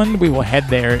Maryland. We will head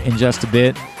there in just a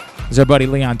bit. As our buddy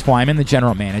Leon Twyman, the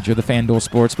general manager of the FanDuel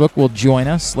Sportsbook, will join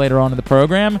us later on in the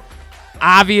program.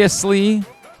 Obviously,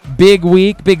 big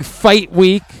week, big fight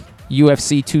week.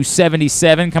 UFC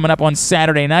 277 coming up on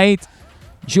Saturday night.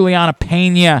 Juliana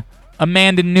Pena,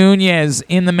 Amanda Nunes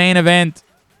in the main event.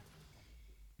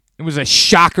 It was a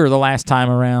shocker the last time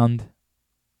around.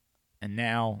 And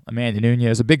now Amanda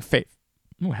Nunes, a big favorite.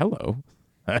 Oh, hello.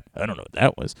 I don't know what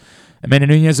that was. Amanda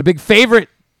Nunes, a big favorite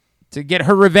to get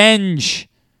her revenge.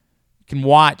 You can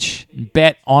watch and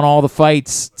bet on all the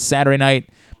fights Saturday night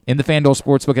in the FanDuel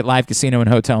Sportsbook at Live Casino and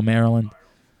Hotel Maryland.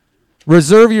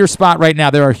 Reserve your spot right now.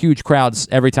 There are huge crowds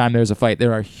every time there's a fight.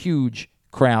 There are huge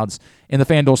crowds in the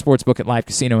FanDuel Sportsbook at Live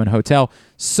Casino and Hotel.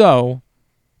 So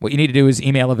what you need to do is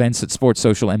email events at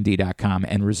sportssocialmd.com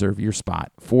and reserve your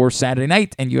spot for Saturday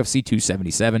night and UFC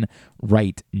 277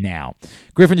 right now.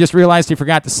 Griffin just realized he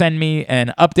forgot to send me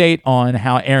an update on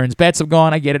how Aaron's bets have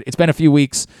gone. I get it. It's been a few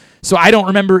weeks, so I don't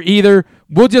remember either.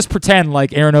 We'll just pretend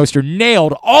like Aaron Oster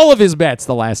nailed all of his bets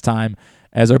the last time,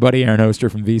 as our buddy Aaron Oster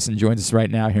from VSiN joins us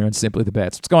right now here on Simply the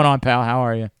Bets. What's going on, pal? How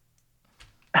are you?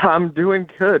 I'm doing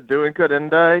good.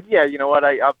 And, yeah, you know what?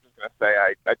 I was just going to say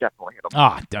I definitely hit him.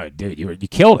 Oh, dude, you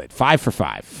killed it. 5 for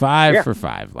 5. 5 for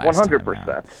 5 last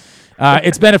 100%.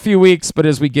 It's been a few weeks, but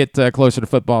as we get closer to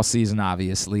football season,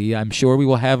 obviously, I'm sure we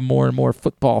will have more and more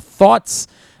football thoughts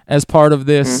as part of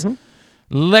this. Mm-hmm.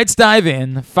 Let's dive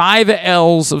in. 5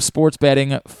 L's of sports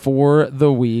betting for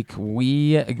the week.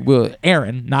 We will,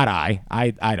 Aaron, not I.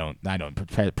 I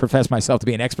don't profess myself to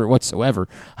be an expert whatsoever.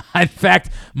 In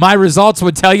fact, my results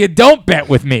would tell you don't bet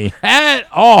with me at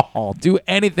all. Do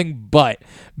anything but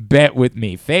bet with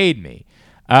me. Fade me.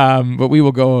 But we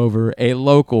will go over a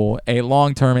local, a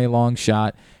long-term, a long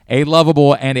shot, a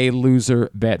lovable, and a loser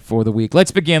bet for the week.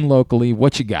 Let's begin locally.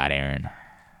 What you got, Aaron?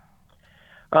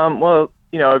 Well,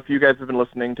 you know, if you guys have been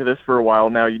listening to this for a while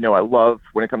now, you know I love,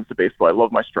 when it comes to baseball, I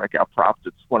love my strikeout props.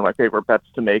 It's one of my favorite bets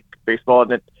to make baseball,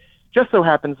 and it just so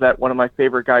happens that one of my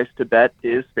favorite guys to bet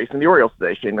is facing the Orioles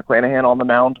today, Shane McClanahan on the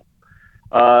mound,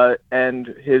 and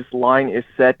his line is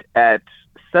set at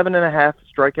 7.5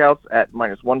 strikeouts at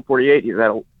 -148. He's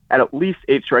at least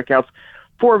 8 strikeouts,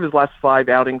 4 of his last 5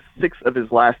 outings, 6 of his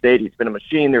last 8. He's been a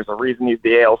machine. There's a reason he's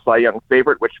the AL Cy Young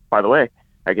favorite, which, by the way,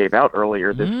 I gave out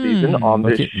earlier this season on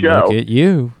this show. Look at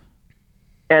you.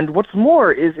 And what's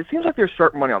more is it seems like there's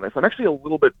sharp money on this. I'm actually a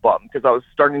little bit bummed because I was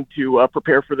starting to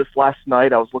prepare for this last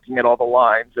night. I was looking at all the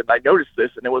lines, and I noticed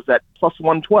this, and it was at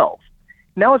 +112.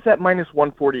 Now it's at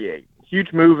 -148.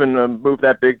 Huge move, and a move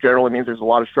that big generally means there's a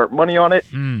lot of sharp money on it.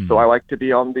 So I like to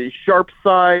be on the sharp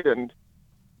side, and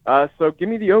so give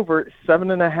me the over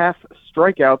 7.5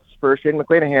 strikeouts for Shane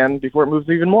McClanahan before it moves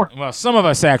even more. Well, some of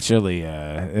us actually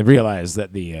realize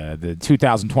that the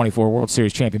 2024 World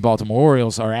Series champion Baltimore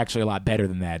Orioles are actually a lot better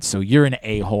than that. So you're an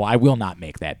a-hole. I will not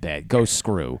make that bet. Go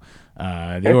screw.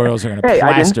 The Orioles are going to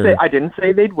plaster. I didn't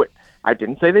say they'd win. I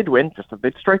didn't say they'd win, just that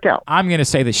they'd strike out. I'm going to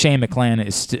say that Shane McClanahan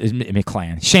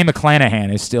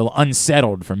is still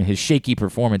unsettled from his shaky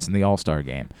performance in the All-Star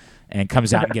game, and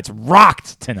comes out and gets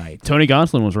rocked tonight. Tony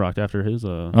Gonsolin was rocked after his.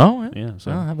 Yeah. So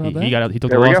how about that? He got out. He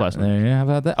took the loss last night. Yeah, how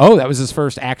about that? Oh, that was his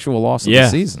first actual loss of the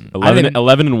season.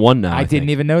 11-1 now. I didn't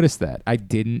even notice that. I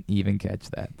didn't even catch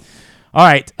that. All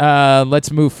right,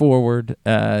 let's move forward.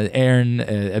 Aaron,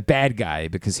 a bad guy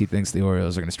because he thinks the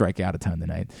Orioles are going to strike out a ton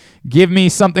tonight. Give me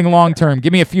something long term.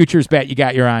 Give me a futures bet you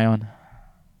got your eye on.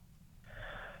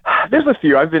 There's a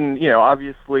few. I've been,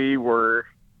 obviously we're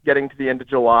getting to the end of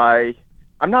July.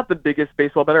 I'm not the biggest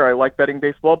baseball bettor. I like betting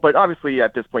baseball, but obviously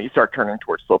at this point you start turning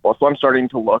towards football. So I'm starting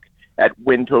to look at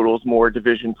win totals more,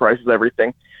 division prices,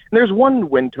 everything. And there's one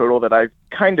win total that I've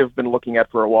kind of been looking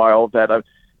at for a while that I've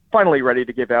finally ready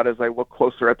to give out as I look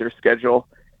closer at their schedule.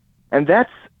 And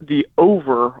that's the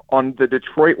over on the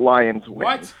Detroit Lions wins.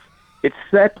 What? It's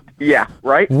set,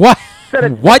 right? What?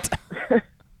 What?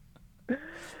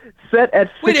 Set at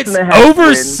 6.5. Wait, it's over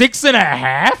wins.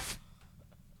 6.5?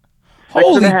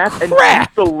 Holy 6.5, crap! And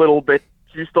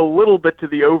just a little bit to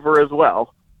the over as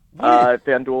well.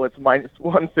 FanDuel, it's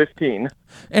 -115.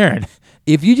 Aaron,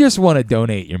 if you just want to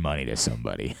donate your money to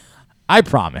somebody, I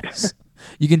promise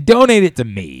you can donate it to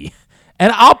me,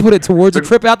 and I'll put it towards a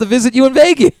trip out to visit you in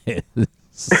Vegas.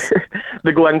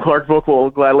 The Glenn Clark book will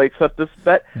gladly accept this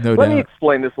bet. No Let doubt. me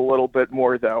explain this a little bit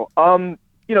more, though.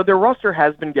 Their roster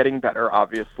has been getting better,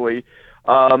 obviously.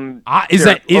 Is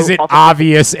it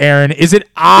obvious, Aaron? Is it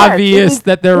obvious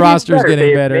that their roster is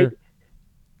getting better?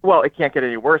 Well, it can't get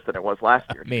any worse than it was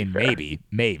last year. I mean,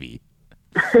 maybe.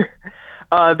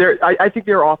 I think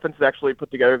their offense is actually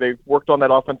put together. They've worked on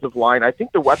that offensive line. I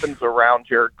think the weapons around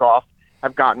Jared Goff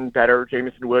have gotten better.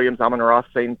 Jamison Williams, Amon-Ra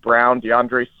St. Brown,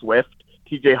 DeAndre Swift,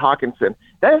 T.J. Hawkinson.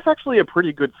 That is actually a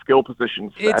pretty good skill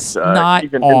position set. It's not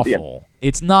awful.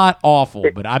 It's not awful,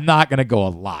 but I'm not going to go a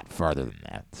lot farther than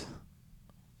that.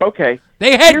 Okay.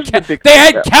 They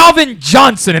had Calvin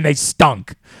Johnson and they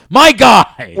stunk. My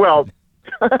guy. Well,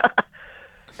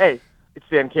 hey, It's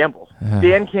Dan Campbell.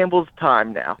 Dan Campbell's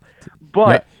time now.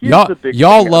 But here's the big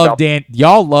y'all thing love about- Dan.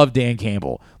 Y'all love Dan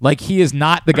Campbell. Like he is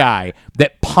not the guy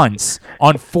that punts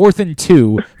on 4th and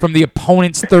 2 from the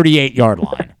opponent's 38-yard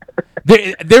line.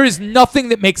 There is nothing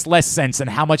that makes less sense than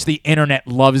how much the internet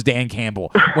loves Dan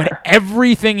Campbell when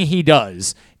everything he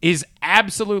does is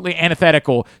absolutely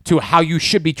antithetical to how you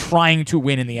should be trying to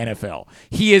win in the NFL.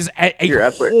 He is a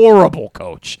horrible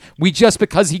coach. Just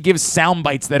because he gives sound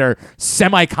bites that are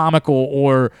semi-comical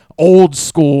or old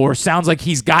school or sounds like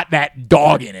he's got that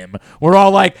dog in him, we're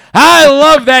all like, I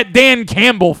love that Dan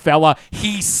Campbell fella.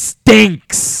 He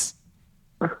stinks.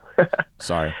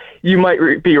 Sorry. You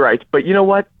might be right, but you know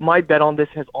what? My bet on this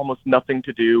has almost nothing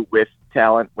to do with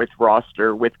talent, with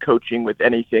roster, with coaching, with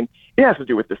anything. It has to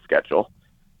do with the schedule.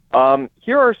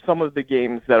 Here are some of the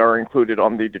games that are included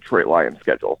on the Detroit Lions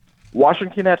schedule.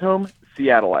 Washington at home,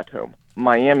 Seattle at home,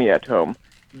 Miami at home,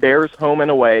 Bears home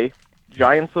and away,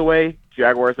 Giants away,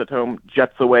 Jaguars at home,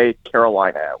 Jets away,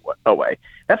 Carolina away.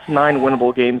 That's 9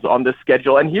 winnable games on this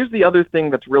schedule. And here's the other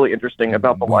thing that's really interesting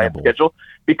about the Lions schedule.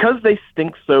 Because they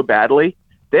stink so badly,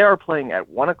 they are playing at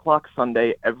 1 o'clock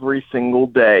Sunday every single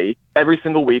day, every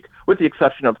single week, with the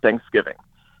exception of Thanksgiving.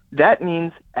 That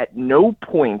means at no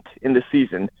point in the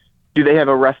season do they have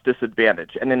a rest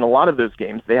disadvantage. And in a lot of those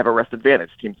games, they have a rest advantage.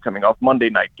 Teams coming off Monday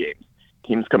night games,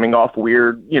 teams coming off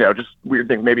weird, just weird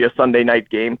things, maybe a Sunday night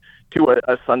game to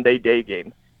a Sunday day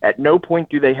game. At no point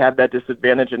do they have that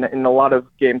disadvantage. And in a lot of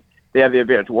games, they have the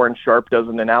advantage. Warren Sharp does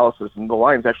an analysis, and the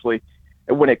Lions actually,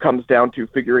 when it comes down to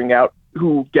figuring out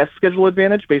who gets schedule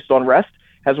advantage based on rest,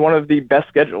 has one of the best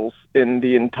schedules in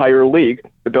the entire league.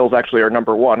 The Bills actually are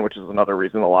number 1, which is another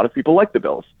reason a lot of people like the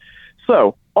Bills.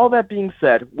 So, all that being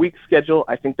said, week schedule,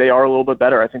 I think they are a little bit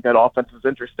better. I think that offense is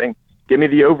interesting. Give me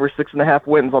the over 6.5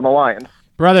 wins on the Lions.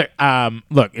 Brother,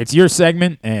 look, it's your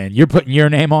segment, and you're putting your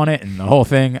name on it and the whole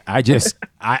thing.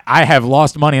 I have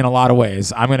lost money in a lot of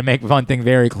ways. I'm going to make one thing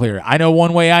very clear. I know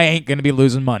one way I ain't going to be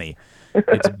losing money.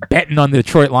 It's betting on the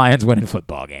Detroit Lions winning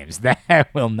football games. That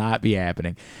will not be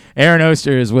happening. Aaron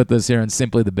Oster is with us here on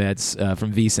Simply the Bets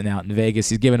from VSiN out in Vegas.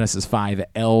 He's given us his 5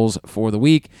 L's for the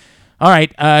week. All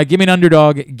right, give me an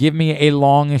underdog. Give me a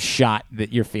long shot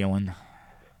that you're feeling.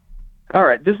 All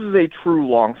right, this is a true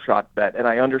long shot bet, and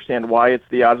I understand why it's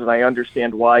the odds, and I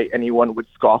understand why anyone would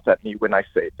scoff at me when I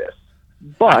say this.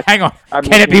 But hang on,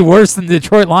 can it be worse than the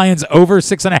Detroit Lions over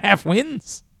 6.5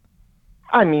 wins?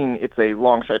 I mean, it's a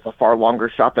long shot. It's a far longer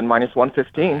shot than minus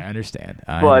 115. I understand.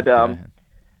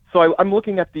 So I'm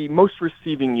looking at the most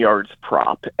receiving yards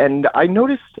prop, and I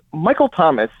noticed Michael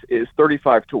Thomas is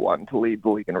 35-1 to lead the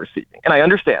league in receiving. And I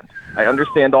understand.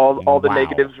 all the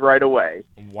negatives right away.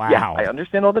 Wow. Yeah, I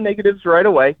understand all the negatives right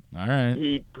away. All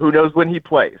right. Who knows when he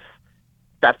plays?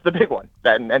 That's the big one.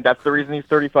 And that's the reason he's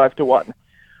 35-1.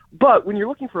 But when you're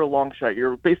looking for a long shot,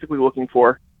 you're basically looking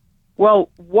for, well,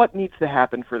 what needs to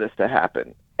happen for this to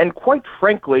happen? And quite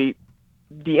frankly,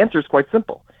 the answer is quite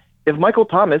simple. If Michael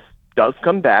Thomas does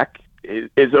come back,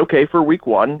 is okay for week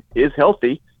 1, is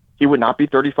healthy, he would not be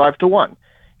 35-1.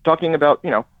 Talking about,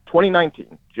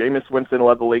 2019, Jameis Winston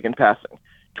led the league in passing.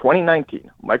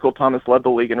 2019, Michael Thomas led the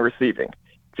league in receiving.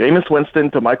 Jameis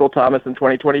Winston to Michael Thomas in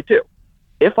 2022.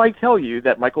 If I tell you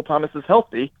that Michael Thomas is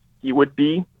healthy, he would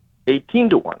be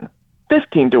 18-1,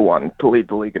 15-1 to lead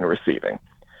the league in receiving.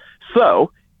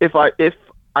 So if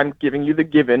I'm giving you the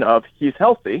given of he's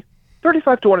healthy,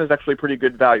 35-1 is actually pretty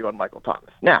good value on Michael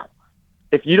Thomas. Now,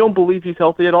 if you don't believe he's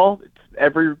healthy at all, it's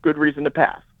every good reason to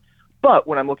pass. But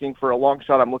when I'm looking for a long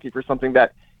shot, I'm looking for something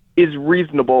that is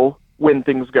reasonable when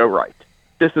things go right.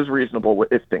 This is reasonable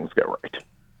if things go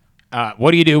right.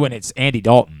 What do you do when it's Andy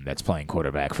Dalton that's playing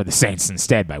quarterback for the Saints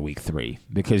instead by week 3?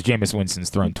 Because Jameis Winston's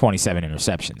thrown 27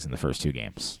 interceptions in the first 2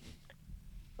 games.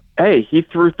 Hey, he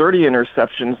threw 30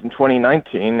 interceptions in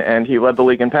 2019, and he led the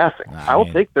league in passing. I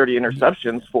will take 30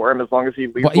 interceptions for him as long as he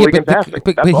leads the league in passing.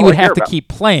 But he would have to keep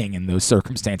playing in those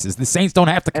circumstances. The Saints don't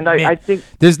have to commit. And I think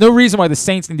there's no reason why the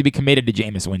Saints need to be committed to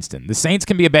Jameis Winston. The Saints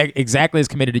can be exactly as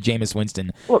committed to Jameis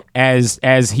Winston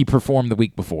as he performed the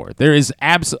week before. There is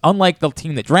unlike the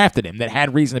team that drafted him that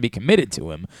had reason to be committed to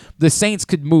him, the Saints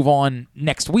could move on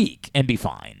next week and be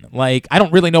fine. Like, I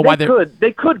don't really know why they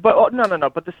could, but no.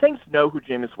 But the Saints know who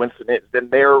Jameis Winston is, then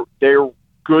they're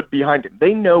good behind him.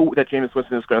 They know that Jameis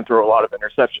Winston is going to throw a lot of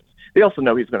interceptions. They also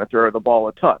know he's going to throw the ball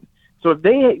a ton. So if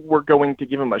they were going to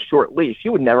give him a short leash, he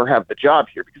would never have the job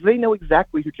here because they know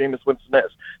exactly who Jameis Winston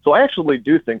is. So I actually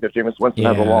do think that Jameis Winston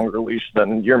has a longer leash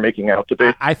than you're making out to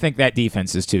be. I think that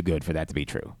defense is too good for that to be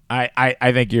true. I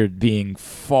think you're being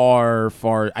far.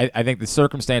 I think the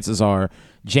circumstances are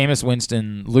Jameis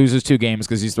Winston loses 2 games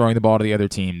because he's throwing the ball to the other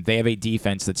team. They have a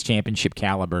defense that's championship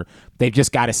caliber. They've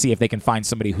just got to see if they can find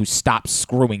somebody who stops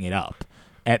screwing it up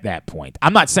at that point.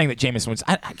 I'm not saying that Jameis Winston,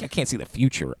 I can't see the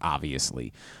future,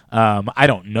 obviously. I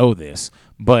don't know this,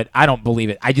 but I don't believe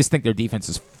it. I just think their defense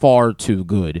is far too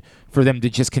good for them to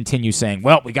just continue saying,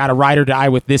 well, we got to ride or die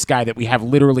with this guy that we have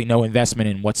literally no investment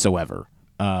in whatsoever.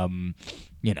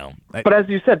 But as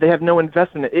you said, they have no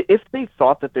investment. If they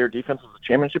thought that their defense was a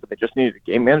championship and they just needed a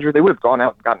game manager, they would have gone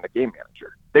out and gotten a game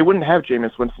manager. They wouldn't have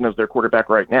Jameis Winston as their quarterback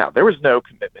right now. There was no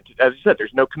commitment. As you said,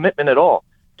 there's no commitment at all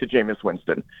to Jameis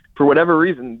Winston. For whatever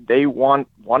reason, they wanted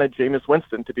Jameis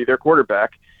Winston to be their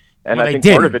quarterback. And well, I think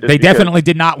did. part of it is they definitely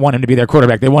did not want him to be their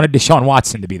quarterback. They wanted Deshaun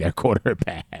Watson to be their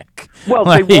quarterback. Well,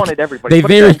 they wanted everybody. They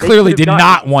very clearly did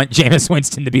not want Jameis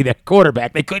Winston to be their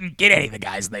quarterback. They couldn't get any of the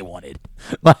guys they wanted.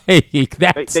 They could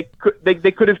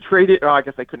have traded. I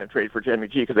guess they couldn't have traded for Jimmy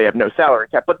G because they have no salary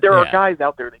cap. But there are guys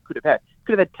out there they could have had.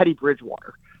 Could have had Teddy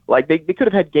Bridgewater. Like they could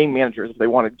have had game managers if they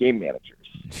wanted game managers.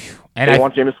 And they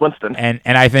want Jameis Winston. And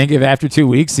I think if after 2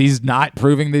 weeks he's not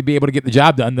proving to be able to get the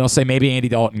job done, they'll say maybe Andy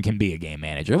Dalton can be a game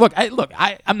manager.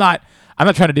 I'm not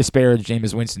trying to disparage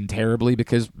Jameis Winston terribly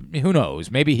because who knows?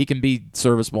 Maybe he can be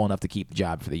serviceable enough to keep the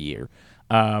job for the year.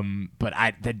 But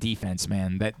the defense,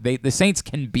 man, that the Saints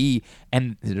can be,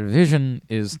 and the division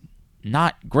is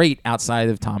not great outside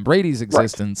of Tom Brady's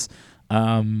existence.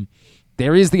 Right.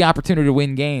 There is the opportunity to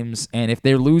win games, and if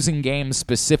they're losing games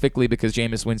specifically because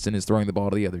Jameis Winston is throwing the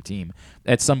ball to the other team,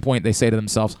 at some point they say to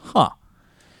themselves,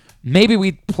 maybe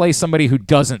we play somebody who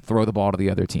doesn't throw the ball to the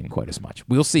other team quite as much.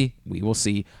 We'll see. We will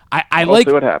see. We'll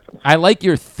see what happens. I like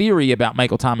your theory about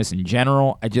Michael Thomas in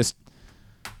general. I just,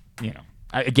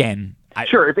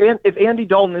 sure, if Andy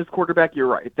Dalton is quarterback, you're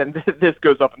right. Then this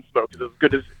goes up in smoke. It's as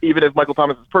good as even if Michael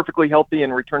Thomas is perfectly healthy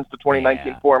and returns to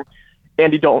 2019 form.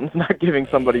 Andy Dalton's not giving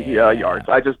somebody yards.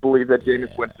 I just believe that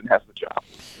Jameis Winston has the job.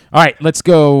 All right, let's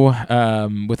go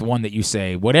with one that you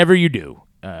say, whatever you do,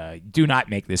 do not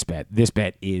make this bet. This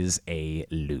bet is a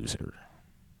loser.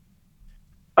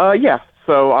 Yeah.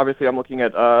 So obviously I'm looking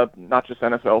at not just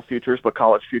NFL futures, but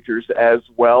college futures as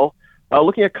well.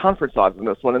 Looking at conference odds in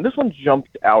this one, and this one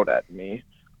jumped out at me.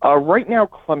 Right now,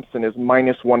 Clemson is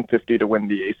minus 150 to win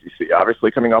the ACC,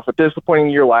 obviously coming off a disappointing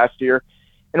year last year.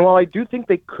 And while I do think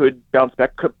they could bounce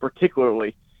back,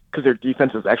 particularly because their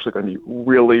defense is actually going to be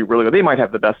really, really good. They might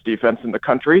have the best defense in the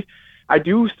country. I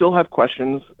do still have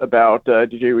questions about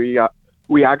DJ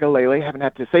Uiagalelei. Haven't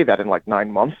had to say that in like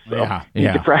 9 months, so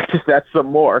need to practice that some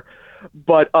more.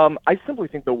 But I simply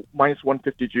think the minus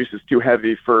 150 juice is too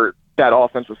heavy for that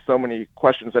offense with so many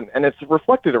questions. And it's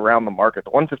reflected around the market. The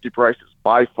 150 price is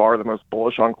by far the most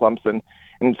bullish on Clemson,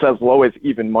 and it's as low as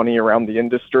even money around the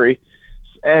industry.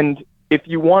 And if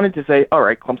you wanted to say, all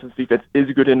right, Clemson's defense is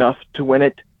good enough to win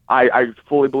it, I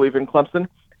fully believe in Clemson.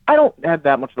 I don't have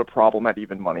that much of a problem at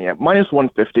even money. At minus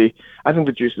 150, I think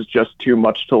the juice is just too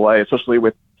much to lay, especially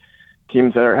with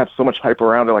teams that have so much hype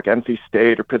around it, like NC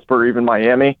State or Pittsburgh or even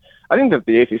Miami. I think that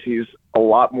the ACC is a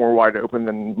lot more wide open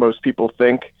than most people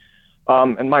think.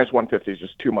 And minus 150 is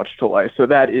just too much to lay. So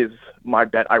that is my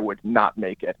bet. I would not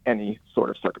make at any sort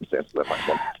of circumstances at minus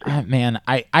 150. Man,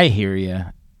 I hear you.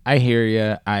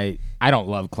 I don't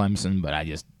love Clemson, but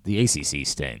the ACC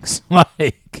stinks.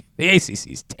 Like the ACC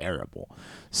is terrible.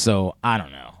 So I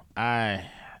don't know. I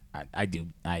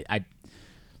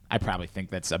probably think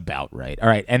that's about right. All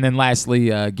right, and then lastly,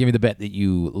 give me the bet that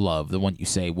you love, the one you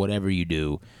say, whatever you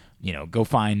do, go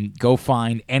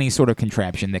find any sort of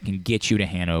contraption that can get you to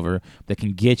Hanover, that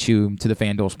can get you to the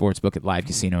FanDuel Sportsbook at Live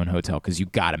Casino and Hotel, because you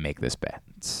got to make this bet.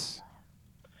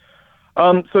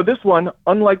 So this one,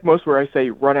 unlike most where I say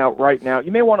run out right now,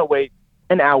 you may want to wait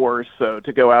an hour or so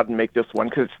to go out and make this one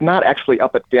because it's not actually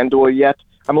up at FanDuel yet.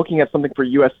 I'm looking at something for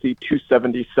USC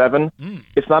 277.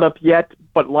 It's not up yet,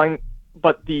 but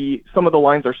some of the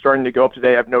lines are starting to go up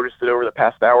today. I've noticed it over the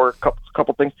past hour,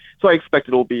 couple things. So I expect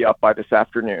it'll be up by this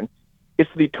afternoon.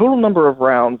 It's the total number of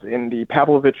rounds in the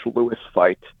Pavlovich-Lewis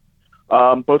fight.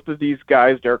 Both of these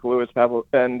guys, Derek Lewis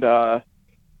and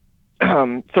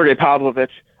Sergey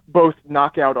Pavlovich, both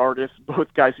knockout artists,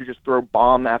 both guys who just throw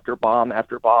bomb after bomb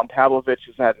after bomb. Pavlovich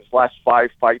has had his last 5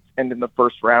 fights end in the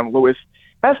first round. Lewis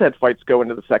has had fights go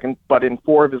into the second, but in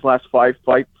 4 of his last 5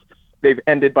 fights, they've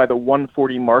ended by the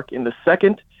 140 mark in the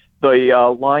second.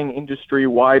 The line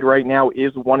industry-wide right now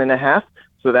is 1.5,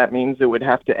 So that means it would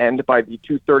have to end by the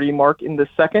 2:30 mark in the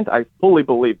second. I fully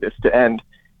believe this to end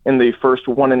in the first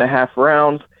 1.5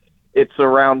 rounds. It's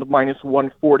around minus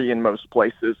 140 in most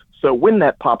places. So when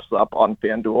that pops up on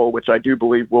FanDuel, which I do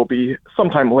believe will be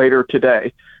sometime later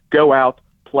today, go out,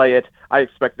 play it. I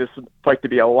expect this fight to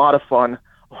be a lot of fun,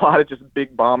 a lot of just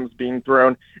big bombs being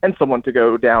thrown, and someone to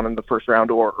go down in the first round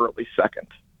or early second.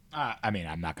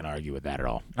 I'm not going to argue with that at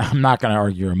all. I'm not going to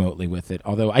argue remotely with it,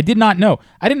 although I did not know.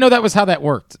 I didn't know that was how that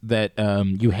worked, that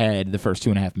you had the first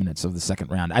 2.5 minutes of the second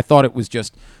round. I thought it was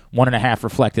just 1.5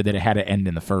 reflected that it had to end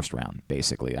in the first round,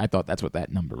 basically. I thought that's what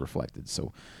that number reflected.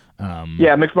 So,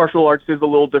 yeah, mixed martial arts is a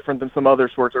little different than some other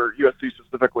sports, or UFC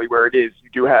specifically, where it is you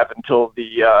do have until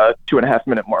the 2.5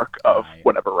 minute mark of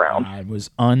whatever round. I was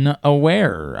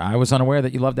unaware. That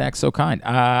you love to act so kind.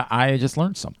 I just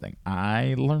learned something.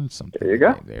 There you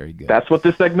go. Very good. That's what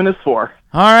this segment is for.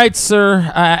 All right,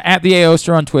 sir. At the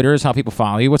Aoster on Twitter is how people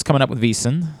follow you. What's coming up with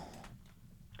VSiN?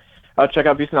 Check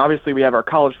out VSiN. Obviously, we have our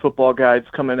college football guides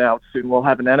coming out soon. We'll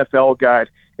have an NFL guide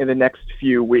in the next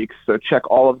few weeks. So check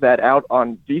all of that out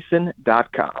on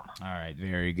VSiN.com. All right,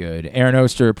 very good. Aaron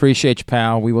Oster, appreciate you,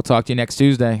 pal. We will talk to you next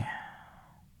Tuesday.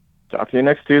 Talk to you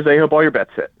next Tuesday. Hope all your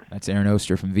bets hit. That's Aaron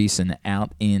Oster from VSiN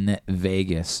out in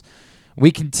Vegas.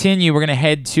 We continue. We're going to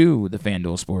head to the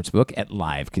FanDuel Sportsbook at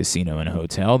Live Casino and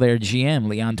Hotel. Their GM,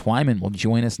 Leon Twyman, will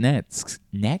join us next.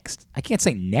 Next? I can't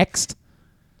say next.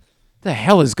 What the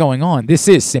hell is going on? This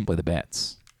is Simply the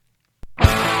Bets.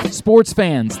 Sports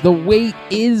fans, the wait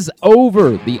is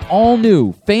over. The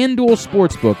all-new FanDuel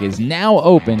Sportsbook is now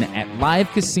open at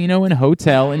Live Casino and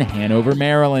Hotel in Hanover,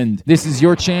 Maryland. This is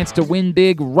your chance to win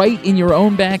big right in your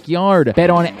own backyard.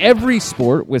 Bet on every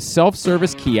sport with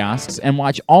self-service kiosks and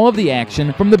watch all of the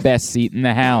action from the best seat in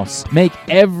the house. Make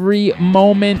every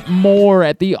moment more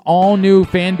at the all-new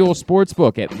FanDuel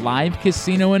Sportsbook at Live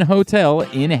Casino and Hotel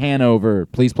in Hanover.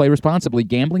 Please play responsibly.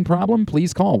 Gambling problem?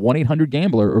 Please call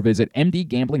 1-800-GAMBLER or visit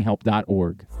mdgamblinghelp.org.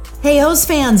 Hey, O's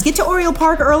fans, get to Oriole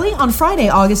Park early on Friday,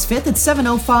 August 5th at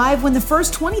 7:05 when the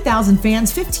first 20,000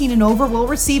 fans 15 and over will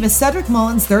receive a Cedric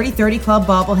Mullins 30-30 Club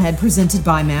bobblehead presented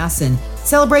by Masson.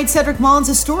 Celebrate Cedric Mullins'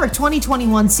 historic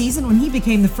 2021 season when he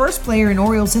became the first player in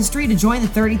Orioles history to join the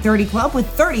 30-30 Club with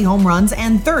 30 home runs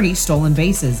and 30 stolen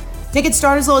bases. Tickets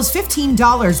start as low as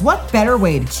 $15. What better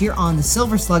way to cheer on the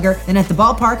Silver Slugger than at the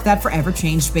ballpark that forever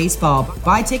changed baseball?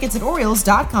 Buy tickets at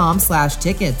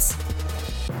Orioles.com/tickets.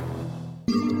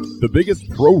 The biggest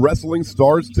pro wrestling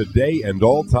stars today and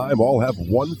all time all have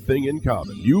one thing in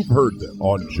common. You've heard them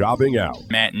on Jobbing Out.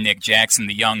 Matt and Nick Jackson,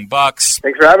 the Young Bucks.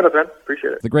 Thanks for having us, man.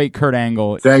 Appreciate it. The great Kurt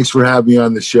Angle. Thanks for having me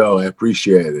on the show. I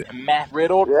appreciate it. Matt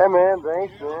Riddle. Yeah, man.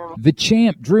 Thanks, man. The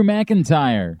champ, Drew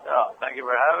McIntyre. Oh, thank you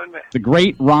for having me. The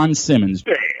great Ron Simmons.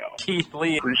 Damn. Keith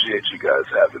Lee. Appreciate you guys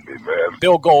having me, man.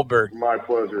 Bill Goldberg. My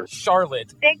pleasure.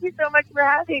 Charlotte. Thank you so much for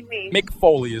having me. Mick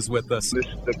Foley is with us. This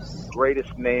is the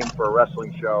greatest name for a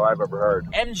wrestling show I've ever heard.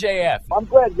 MJF. I'm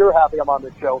glad you're happy I'm on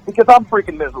this show because I'm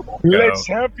freaking miserable. Le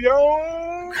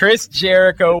champion. Chris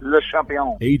Jericho. Le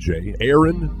champion. AJ,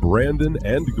 Aaron, Brandon,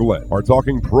 and Glenn are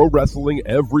talking pro wrestling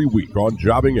every week on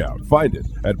Jobbing Out. Find it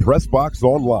at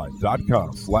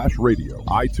PressBoxOnline.com/radio,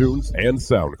 iTunes, and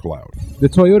SoundCloud. The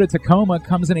Toyota Tacoma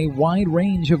comes in a wide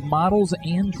range of models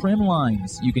and trim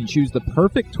lines. You can choose the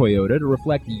perfect Toyota to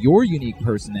reflect your unique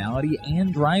personality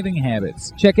and driving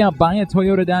habits. Check out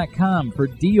buyatoyota.com for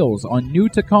deals on new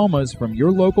Tacomas from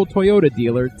your local Toyota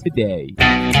dealer today.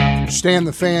 Stan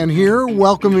the Fan here,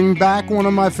 welcoming back one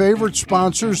of my favorite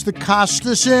sponsors, the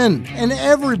Costas Inn. And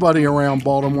everybody around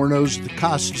Baltimore knows the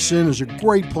Costas Inn is a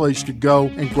great place to go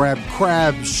and grab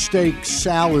crabs, steaks,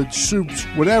 salads, soups,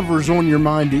 whatever's on your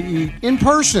mind to eat in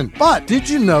person. But did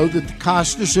you know that the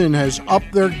Costas Inn has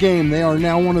upped their game? They are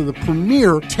now one of the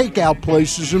premier takeout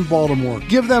places in Baltimore.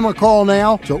 Give them a call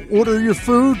now to order your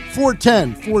food,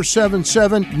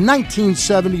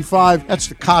 410-477-1975. That's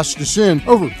the Costas Inn,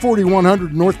 over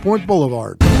 4100 North Point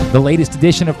Boulevard. The latest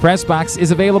edition of PressBox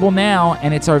is available now,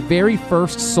 and it's our very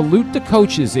first Salute to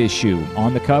Coaches issue.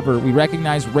 On the cover, we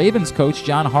recognize Ravens coach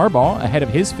John Harbaugh ahead of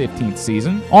his 15th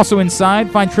season. Also inside,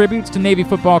 find tributes to Navy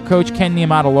football coach Ken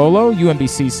Niumatalolo,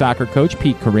 UMBC soccer coach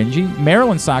Pete Caringi,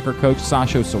 Maryland soccer coach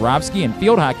Sasho Sorovsky, and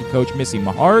field hockey coach Missy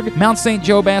Maharg, Mount St.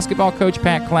 Joe basketball coach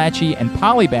Pat Clatchy, and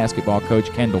Poly basketball coach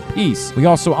Kendall Peace. We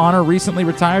also honor recently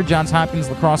retired Johns Hopkins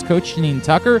lacrosse coach Janine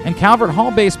Tucker and Calvert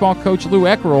Hall baseball coach Lou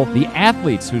Eckerl, the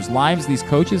athletes whose whose lives these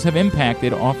coaches have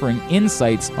impacted, offering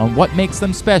insights on what makes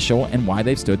them special and why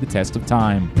they've stood the test of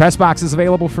time. PressBox is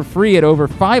available for free at over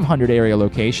 500 area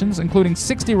locations, including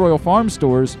 60 Royal Farm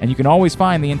stores, and you can always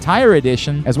find the entire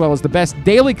edition as well as the best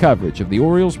daily coverage of the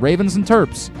Orioles, Ravens, and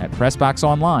Terps at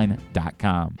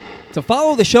PressBoxOnline.com. To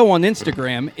follow the show on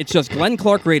Instagram, it's just Glenn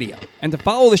Clark Radio. And to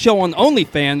follow the show on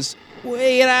OnlyFans,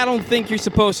 wait, I don't think you're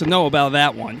supposed to know about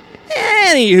that one.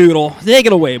 Any hoodle. Take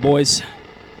it away, boys.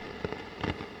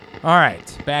 All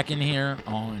right, back in here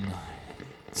on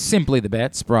Simply the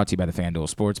Bets, brought to you by the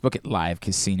FanDuel Sportsbook at Live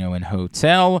Casino and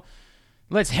Hotel.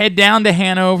 Let's head down to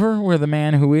Hanover, where the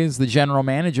man who is the general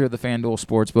manager of the FanDuel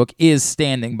Sportsbook is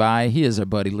standing by. He is our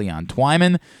buddy Leon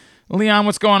Twyman. Leon,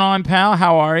 what's going on, pal?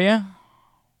 How are you?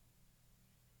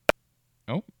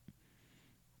 Oh,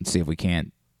 let's see if we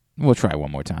can't. We'll try one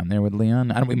more time there with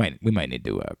Leon. We might need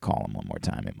to call him one more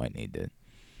time. It might need to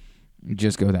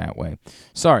just go that way.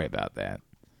 Sorry about that.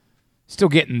 Still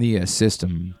getting the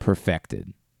system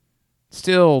perfected.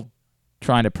 Still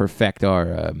trying to perfect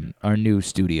our new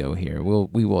studio here.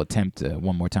 We will attempt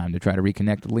one more time to try to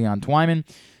reconnect with Leon Twyman.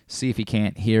 See if he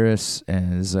can't hear us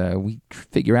as we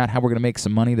figure out how we're going to make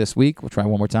some money this week. We'll try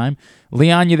one more time.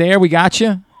 Leon, you there? We got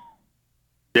you?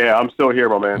 Yeah, I'm still here,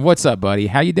 my man. What's up, buddy?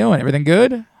 How you doing? Everything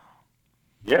good?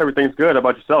 Yeah, everything's good. How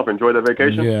about yourself? Enjoy the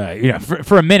vacation? Yeah.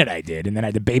 For a minute I did, and then I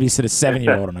had to babysit a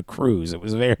 7-year-old on a cruise. It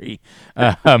was very,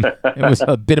 it was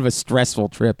a bit of a stressful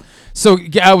trip. So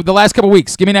the last couple of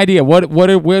weeks, give me an idea.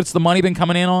 What's the money been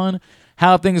coming in on?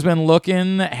 How have things been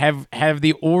looking? Have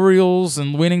the Orioles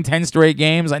and winning 10 straight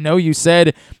games? I know you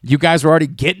said you guys were already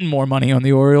getting more money on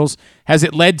the Orioles. Has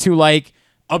it led to like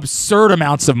absurd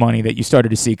amounts of money that you started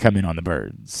to see come in on the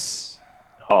Birds?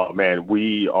 Oh, man,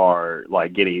 we are,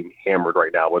 like, getting hammered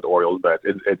right now with Orioles bets.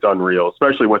 It's unreal,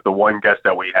 especially with the one guest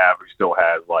that we have who still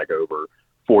has, like, over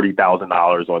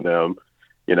 $40,000 on them.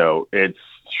 You know, it's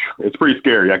pretty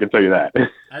scary, I can tell you that.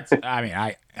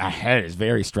 That is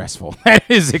very stressful. That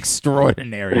is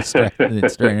extraordinary.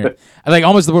 Like,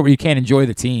 almost the point where you can't enjoy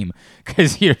the team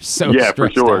because you're so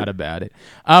stressed out about it.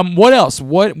 What else?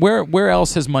 Where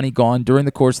else has money gone during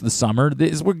the course of the summer?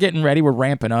 We're getting ready. We're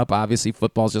ramping up. Obviously,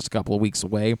 football's just a couple of weeks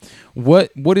away.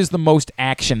 What is the most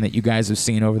action that you guys have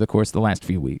seen over the course of the last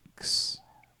few weeks?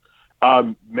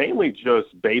 Mainly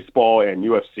just baseball and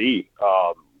UFC.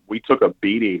 We took a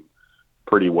beating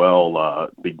pretty well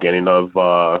beginning of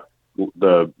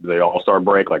the All-Star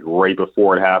break, like right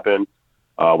before it happened.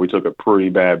 We took a pretty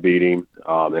bad beating,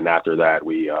 and after that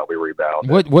we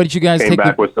rebounded. What did you guys came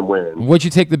back with some wins? What'd you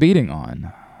take the beating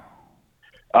on?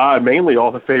 Mainly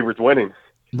all the favorites winning.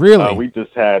 Really? We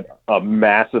just had a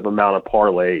massive amount of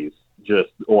parlays just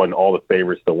on all the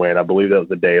favorites to win. I believe that was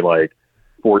the day like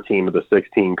 14 of the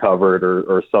 16 covered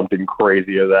or something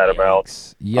crazy of that amount.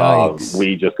 Yikes.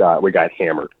 We got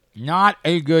hammered. Not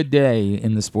a good day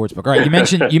in the sports book. All right, you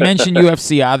mentioned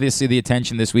UFC. Obviously, the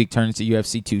attention this week turns to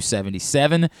UFC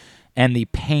 277 and the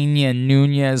Pena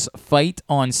Nunes fight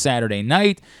on Saturday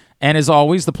night. And as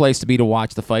always, the place to be to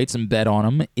watch the fights and bet on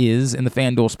them is in the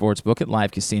FanDuel Sportsbook at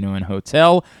Live Casino and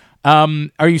Hotel.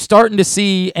 Are you starting to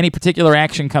see any particular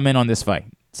action come in on this fight?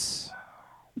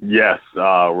 Yes,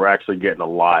 we're actually getting a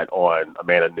lot on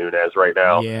Amanda Nunes right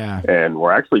now. Yeah. And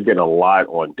we're actually getting a lot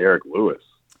on Derek Lewis.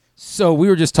 So we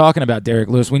were just talking about Derek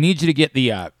Lewis. We need you to get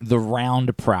the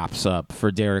round props up for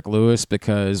Derek Lewis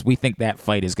because we think that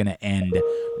fight is going to end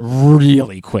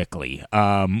really quickly.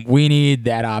 We need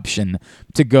that option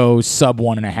to go sub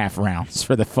 1.5 rounds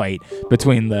for the fight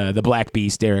between the Black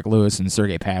Beast, Derek Lewis, and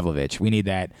Sergey Pavlovich. We need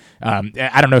that.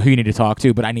 I don't know who you need to talk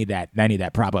to, but I need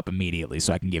that prop up immediately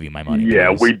so I can give you my money. Yeah,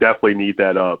 please. We definitely need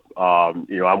that up.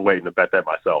 I'm waiting to bet that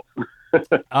myself.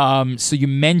 So you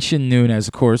mentioned Nunes,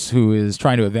 of course, who is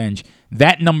trying to avenge.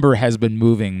 That number has been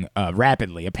moving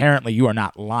rapidly. Apparently, you are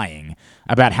not lying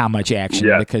about how much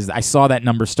action because I saw that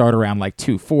number start around like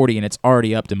 240, and it's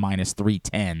already up to minus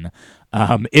 310.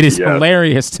 It is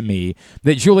hilarious to me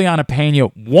that Juliana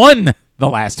Pena won the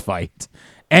last fight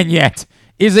and yet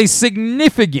is a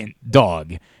significant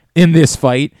dog in this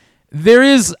fight. There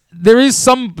is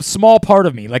some small part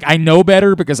of me, like I know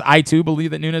better because I too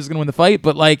believe that Nunes is going to win the fight,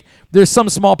 but like there's some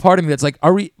small part of me that's like,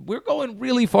 we're going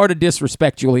really far to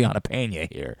disrespect Juliana Pena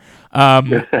here.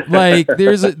 Like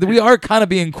we are kind of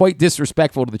being quite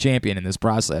disrespectful to the champion in this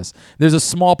process. There's a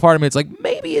small part of me that's like,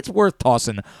 maybe it's worth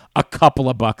tossing a couple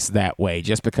of bucks that way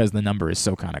just because the number is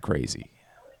so kind of crazy.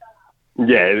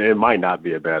 Yeah, it might not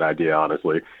be a bad idea,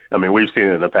 honestly. I mean, we've seen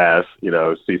it in the past,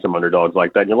 see some underdogs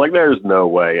like that, and you're like, there's no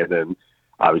way. And then,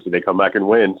 obviously, they come back and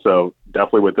win. So,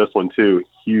 definitely with this one, too,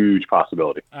 huge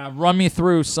possibility. Run me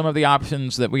through some of the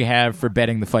options that we have for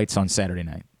betting the fights on Saturday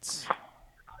nights.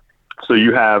 So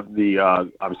you have the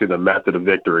obviously the method of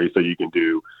victory. So you can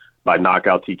do by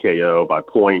knockout, TKO, by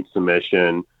point,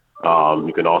 submission.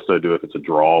 You can also do if it's a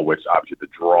draw, which obviously the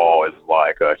draw is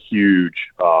like a huge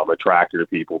attractor to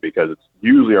people because it's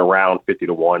usually around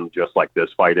 50-1, just like this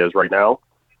fight is right now.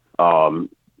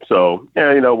 So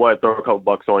yeah, you know what? Throw a couple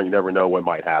bucks on it. You never know what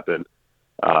might happen.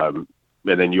 And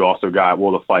then you also got,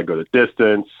 will the fight go the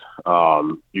distance?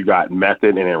 You got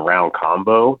method and then round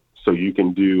combo. So you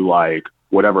can do like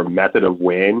whatever method of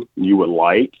win you would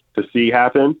like to see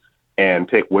happen and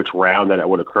pick which round that it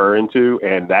would occur into.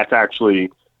 And that's actually,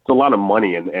 it's a lot of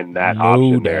money in that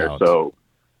option there. So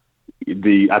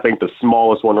I think the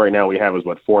smallest one right now we have is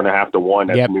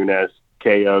 4.5-1. That's Nunes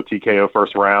KO, TKO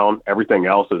first round. Everything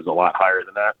else is a lot higher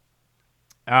than that.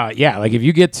 Yeah, like if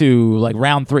you get to like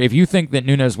round 3, if you think that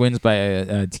Nunes wins by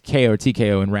a KO or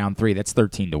TKO in round 3, that's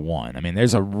 13-1. I mean,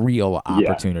 there's a real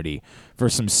opportunity for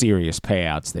some serious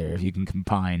payouts there if you can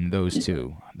combine those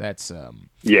two. That's and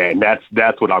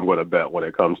that's what I'm going to bet when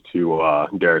it comes to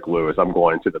Derek Lewis. I'm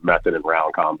going to the method and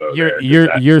round combo.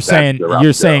 You're saying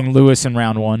Lewis in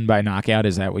round 1 by knockout.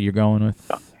 Is that what you're going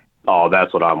with? Oh,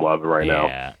 that's what I'm loving right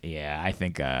now. Yeah. I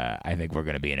think we're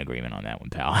going to be in agreement on that one,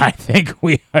 pal. I think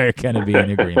we are going to be in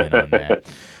agreement on that.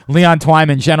 Leon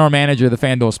Twyman, general manager of the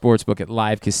FanDuel Sportsbook at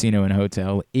Live Casino and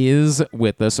Hotel, is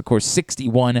with us. Of course,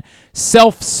 61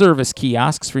 self-service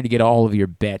kiosks for you to get all of your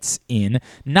bets in,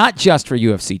 not just for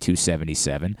UFC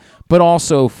 277, but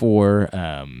also for,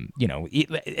 and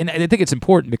I think it's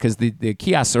important because the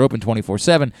kiosks are open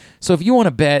 24/7. So if you want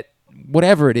to bet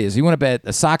whatever it is, you want to bet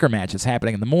a soccer match that's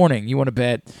happening in the morning, you want to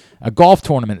bet a golf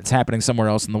tournament that's happening somewhere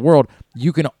else in the world,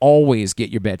 you can always get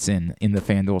your bets in the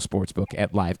FanDuel Sportsbook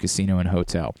at Live Casino and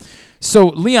Hotel. So,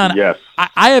 Leon,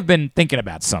 I have been thinking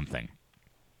about something.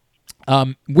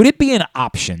 Would it be an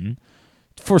option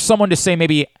for someone to say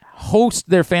maybe host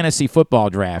their fantasy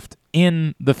football draft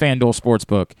in the FanDuel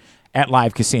Sportsbook at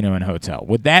Live Casino and Hotel?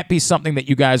 Would that be something that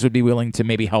you guys would be willing to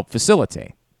maybe help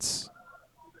facilitate?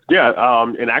 Yeah,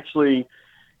 and actually,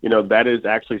 that is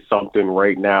actually something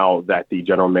right now that the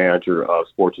general manager of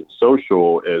Sports and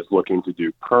Social is looking to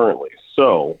do currently.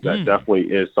 So that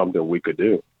definitely is something we could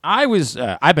do.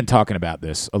 I've been talking about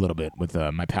this a little bit with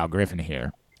my pal Griffin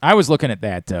here. I was looking at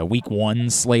that week 1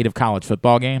 slate of college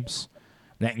football games.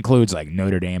 That includes like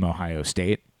Notre Dame, Ohio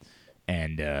State,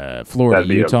 and Florida,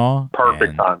 Utah.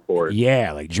 Perfect time for it.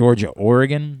 Yeah, like Georgia,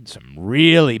 Oregon. Some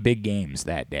really big games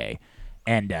that day.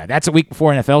 And that's a week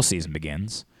before NFL season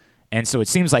begins. And so it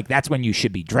seems like that's when you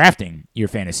should be drafting your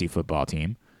fantasy football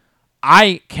team.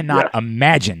 I cannot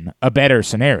imagine a better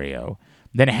scenario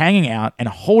than hanging out and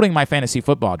holding my fantasy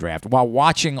football draft while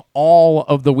watching all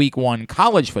of the week 1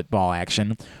 college football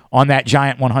action on that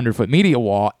giant 100-foot media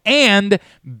wall and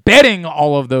betting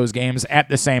all of those games at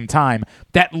the same time.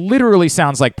 That literally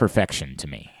sounds like perfection to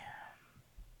me.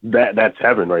 That's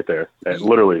heaven right there. That's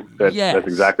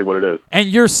exactly what it is. And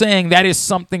you're saying that is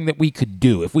something that we could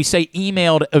do. If we say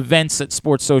emailed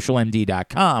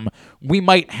events@sportssocialmd.com, we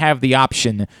might have the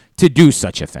option to do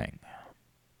such a thing.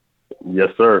 Yes,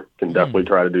 sir. Can definitely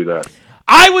try to do that.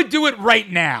 I would do it right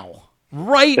now.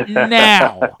 Right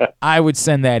now, I would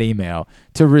send that email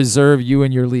to reserve you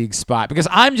in your league spot because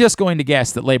I'm just going to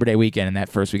guess that Labor Day weekend and that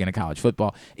first weekend of college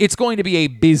football, it's going to be a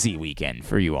busy weekend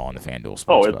for you all in the FanDuel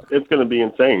Sportsbook. It's going to be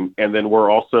insane. And then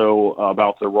we're also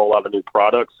about to roll out a new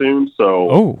product soon.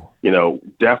 So,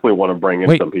 definitely want to bring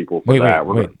in some people for that.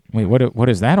 Wait, what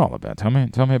is that all about? Tell me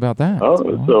about that.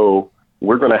 So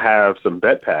we're going to have some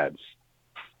bet pads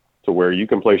to where you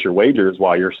can place your wagers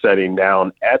while you're sitting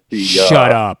down at the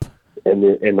Shut up.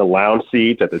 In the lounge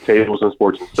seats at the tables in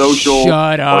Sports and Social.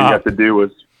 Shut up. All you have to do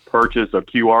is purchase a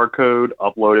QR code,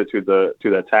 upload it to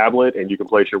the tablet, and you can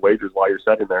place your wagers while you're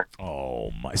sitting there.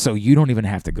 Oh my! So you don't even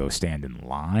have to go stand in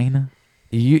line.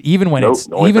 Because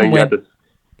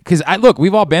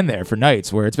we've all been there for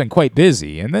nights where it's been quite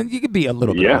busy, and then you could be a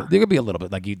little bit. There could be a little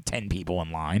bit like 10 people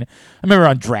in line. I remember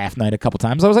on draft night a couple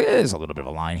times I was like, "There's a little bit of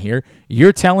a line here."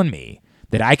 You're telling me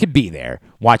that I could be there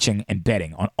watching and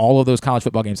betting on all of those college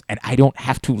football games, and I don't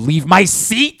have to leave my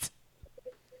seat?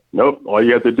 Nope. All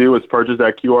you have to do is purchase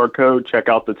that QR code, check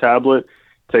out the tablet,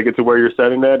 take it to where you're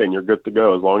setting that, and you're good to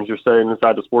go. As long as you're staying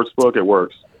inside the sports book, it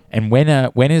works. And when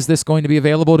is this going to be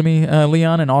available to me,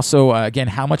 Leon? And also, again,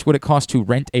 how much would it cost to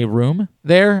rent a room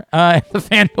there at the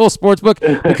FanDuel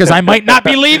Sportsbook? Because I might not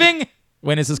be leaving.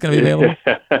 When is this going to be available?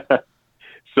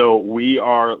 So we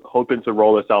are hoping to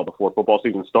roll this out before football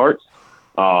season starts.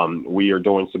 We are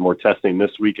doing some more testing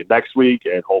this week and next week,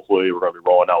 and hopefully we're going to be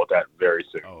rolling out with that very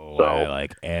soon.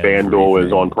 FanDuel FanDuel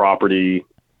is on property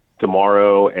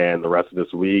tomorrow and the rest of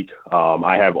this week.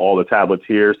 I have all the tablets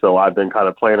here, so I've been kind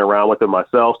of playing around with them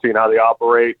myself, seeing how they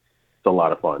operate. It's a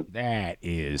lot of fun. That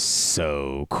is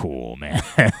so cool, man.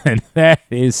 That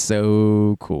is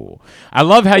so cool. I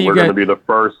love how We're going to be the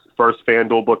first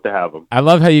FanDuel book to have them. I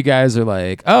love how you guys are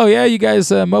like, oh, yeah, you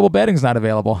guys, mobile betting's not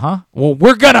available, huh? Well,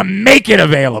 we're going to make it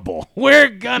available. We're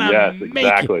going to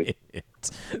make it.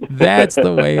 That's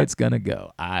the way it's going to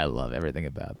go. I love everything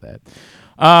about that.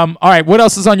 All right, what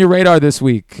else is on your radar this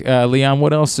week, Leon?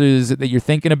 What else is it that you're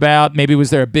thinking about? Maybe was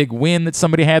there a big win that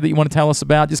somebody had that you want to tell us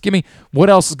about? Just give me what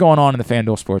else is going on in the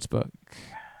FanDuel Sportsbook.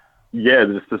 Yeah,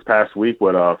 this past week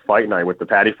with Fight Night with the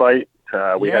Patty fight,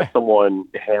 we had someone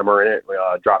hammering it. We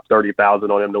dropped $30,000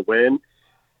 on him to win.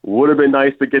 Would have been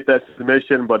nice to get that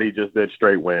submission, but he just did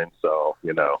straight win. So,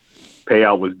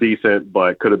 payout was decent,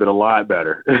 but could have been a lot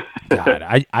better.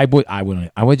 God, I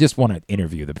would just want to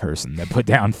interview the person that put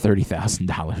down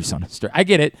 $30,000 on a straight. I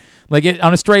get it. Like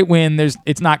on a straight win,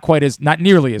 it's not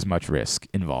nearly as much risk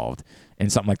involved in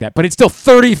something like that, but it's still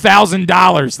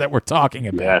 $30,000 that we're talking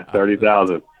about. Yeah,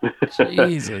 $30,000.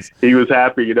 Jesus. He was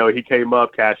happy. He came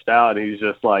up, cashed out, and he's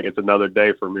just like, it's another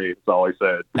day for me. That's all he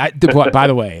said. By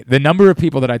the way, the number of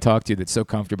people that I talk to that so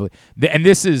comfortably, and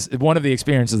this is one of the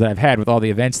experiences that I've had with all the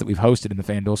events that we've hosted in the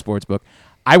FanDuel Sportsbook,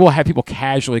 I will have people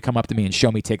casually come up to me and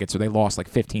show me tickets where they lost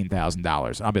like $15,000. And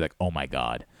I'll be like, oh, my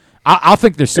God. I'll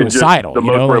think they're suicidal. The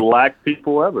most relaxed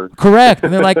people ever. Correct.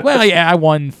 And they're like, well, yeah, I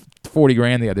won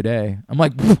 $40,000 the other day. I'm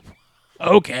like,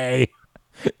 okay.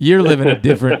 You're living a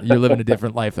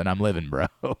different life than I'm living, bro.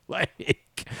 Like,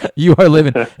 you are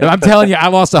living. If I'm telling you I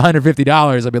lost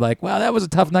 $150, I'll be like, well, that was a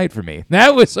tough night for me.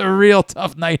 That was a real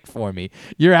tough night for me.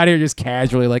 You're out here just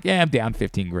casually like, yeah, I'm down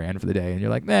 $15,000 for the day, and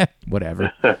you're like,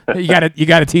 whatever. You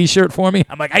got a T-shirt for me?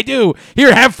 I'm like, I do.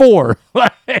 Here, have 4.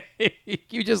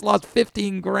 You just lost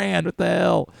 $15,000. What the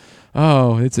hell?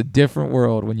 Oh, it's a different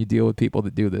world when you deal with people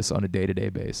that do this on a day-to-day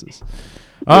basis.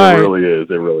 It really is.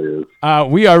 It really is.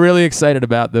 We are really excited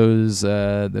about those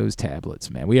tablets,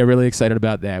 man. We are really excited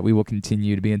about that. We will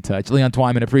continue to be in touch. Leon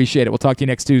Twyman, appreciate it. We'll talk to you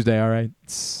next Tuesday, all right?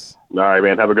 All right,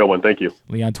 man. Have a good one. Thank you.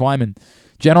 Leon Twyman,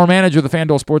 General Manager of the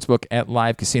FanDuel Sportsbook at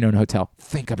Live Casino and Hotel.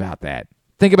 Think about that.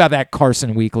 Think about that,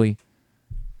 Carson Weekly.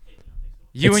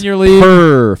 You and your league.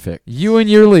 Perfect. You and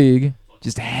your league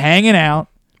just hanging out.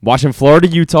 Watching Florida,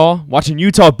 Utah. Watching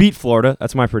Utah beat Florida.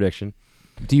 That's my prediction.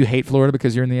 Do you hate Florida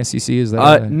because you're in the SEC? Is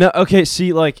that no? Okay,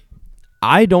 see,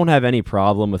 I don't have any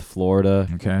problem with Florida.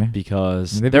 Okay,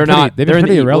 because they've been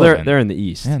pretty irrelevant. They're in the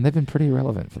East. Yeah, they've been pretty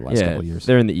irrelevant for the last couple of years.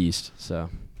 They're in the East, so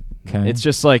okay. It's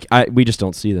just we just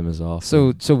don't see them as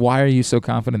often. So why are you so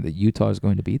confident that Utah is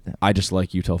going to beat them? I just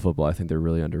like Utah football. I think they're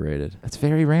really underrated. That's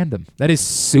very random. That is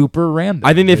super random.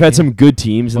 I think they've had some good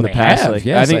teams in the past.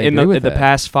 Yes, I think in the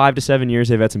past 5 to 7 years,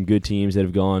 they've had some good teams that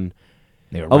have gone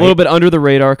a little bit under the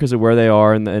radar because of where they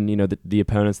are and the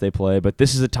opponents they play. But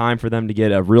this is a time for them to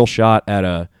get a real shot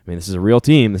at this is a real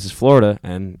team. This is Florida,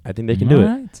 and I think they can do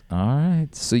it. All right.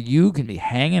 So you can be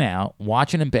hanging out,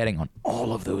 watching and betting on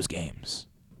all of those games.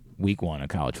 Week 1 of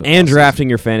college football. And drafting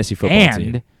your fantasy football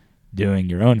team. And doing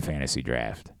your own fantasy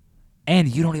draft. And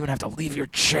you don't even have to leave your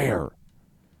chair.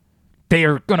 They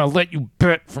are going to let you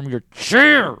bet from your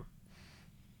chair.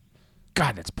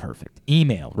 God, that's perfect.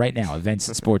 Email right now,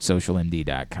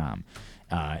 events@sportssocialmd.com.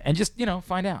 And just,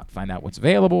 find out what's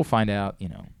available, find out,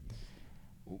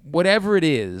 whatever it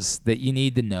is that you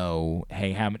need to know. Hey,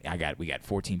 we got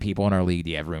 14 people in our league.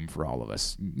 Do you have room for all of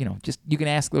us? Just you can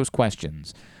ask those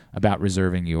questions about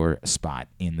reserving your spot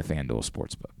in the FanDuel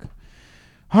Sportsbook.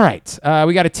 All right,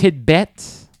 we got a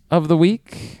tidbit of the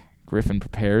week. Griffin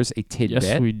prepares a tidbit.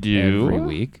 Yes, we do. Every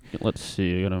week. Let's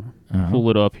see. I got to pull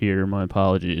it up here. My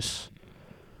apologies.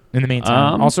 In the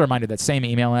meantime, also a reminder that same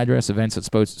email address,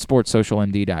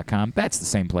 events@sportssocialmd.com. That's the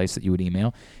same place that you would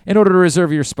email in order to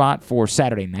reserve your spot for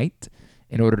Saturday night,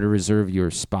 in order to reserve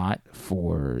your spot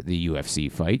for the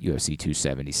UFC fight, UFC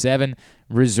 277.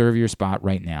 Reserve your spot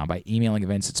right now by emailing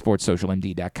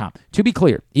events@sportssocialmd.com. To be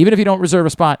clear, even if you don't reserve a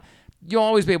spot, you'll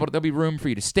always be able to, there'll be room for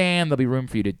you to stand, there'll be room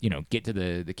for you to, get to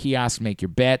the kiosk, make your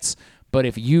bets. But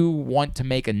if you want to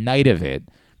make a night of it,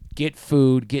 get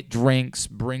food, get drinks,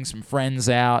 bring some friends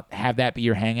out, have that be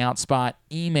your hangout spot,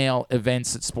 email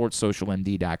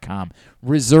events@sportssocialmd.com.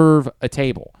 Reserve a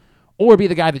table. Or be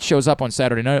the guy that shows up on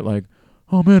Saturday night like,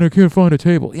 oh, man, I can't find a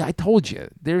table. Yeah, I told you.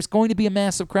 There's going to be a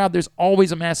massive crowd. There's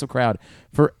always a massive crowd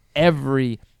for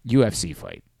every UFC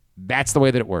fight. That's the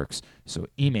way that it works. So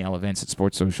email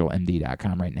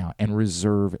events@sportssocialmd.com right now and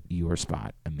reserve your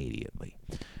spot immediately.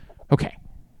 Okay.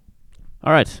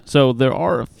 All right. So there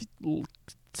are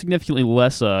significantly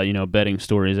less, betting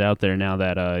stories out there now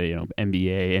that,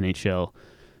 NBA, NHL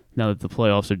now that the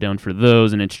playoffs are down for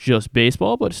those, and it's just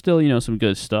baseball, but still, some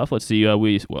good stuff. Let's see.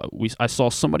 I saw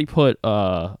somebody put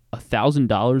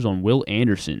 $1,000 on Will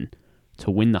Anderson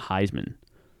to win the Heisman.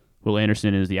 Will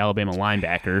Anderson is the Alabama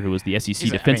linebacker who was the SEC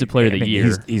Defensive Player of the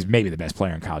Year. He's maybe the best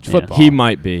player in college football. He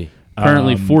might be.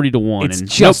 Currently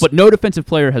 40-1, but no defensive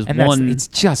player has won. It's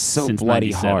just so since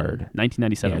bloody 97. hard.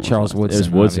 1997. Yeah, Charles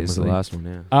Woodson. Woodson was the last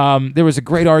one. Yeah. There was a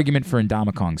great argument for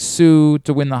Ndamukong Suh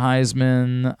to win the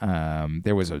Heisman.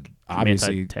 There was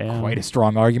obviously quite a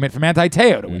strong argument for Manti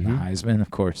Te'o to win the Heisman.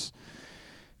 Of course,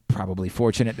 probably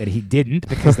fortunate that he didn't,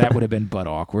 because that would have been butt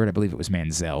awkward. I believe it was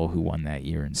Manziel who won that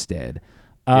year instead.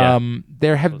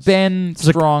 There have been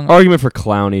strong argument for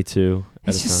Clowney too.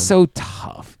 It's just so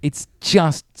tough. It's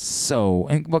just so.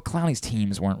 And Clowney's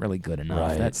teams weren't really good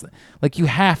enough. Right. That's you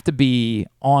have to be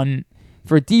on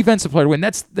for a defensive player to win.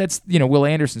 That's Will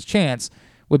Anderson's chance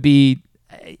would be.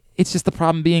 It's just the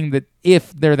problem being that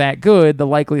if they're that good, the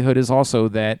likelihood is also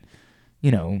that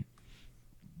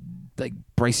like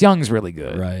Bryce Young's really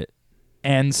good, right?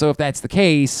 And so if that's the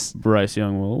case, Bryce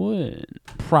Young will win.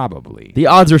 Probably. The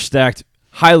odds are stacked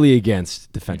highly against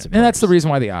defensive and that's the reason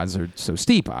why the odds are so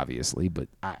steep, obviously. But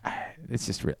it's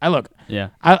just Yeah.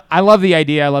 I love the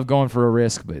idea. I love going for a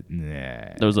risk, but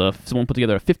nah. There was someone put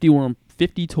together a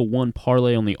 50-1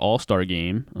 parlay on the All-Star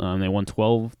game. They won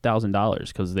 $12,000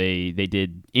 because they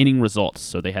did inning results.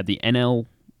 So they had the NL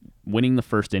winning the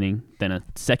first inning, then a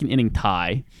second inning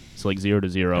tie, so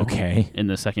 0-0 in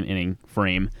the second inning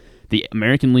frame. The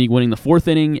American League winning the fourth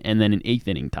inning, and then an eighth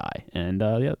inning tie, and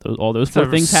all those four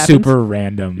things happened. Super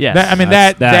random. Yeah,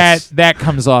 that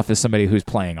comes off as somebody who's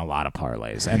playing a lot of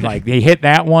parlays, and they hit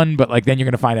that one, but then you're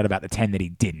gonna find out about the 10 that he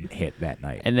didn't hit that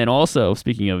night. And then also,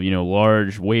 speaking of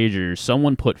large wagers,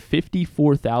 someone put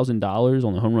 $54,000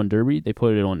 on the home run derby. They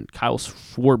put it on Kyle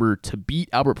Schwarber to beat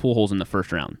Albert Pujols in the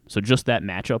first round. So just that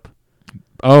matchup.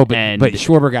 Oh, but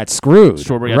Schwarber got screwed.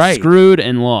 Schwarber got screwed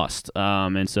and lost.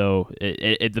 And so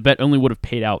the bet only would have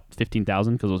paid out $15,000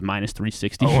 because it was minus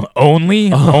 360. Oh,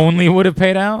 only would have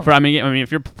paid out. I mean, if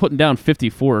you're putting down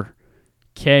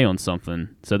 $54K on something,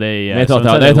 so they thought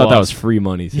that was free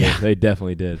money. So yeah, they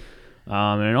definitely did.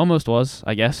 And it almost was,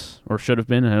 I guess, or should have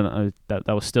been. That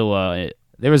was still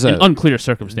there was an unclear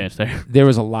circumstance there. There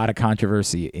was a lot of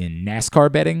controversy in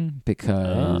NASCAR betting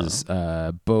because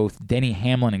both Denny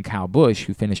Hamlin and Kyle Busch,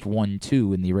 who finished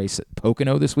 1-2 in the race at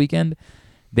Pocono this weekend,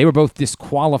 they were both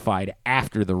disqualified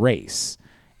after the race,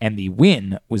 and the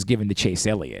win was given to Chase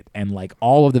Elliott. And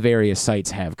all of the various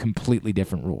sites have completely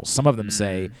different rules. Some of them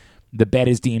say the bet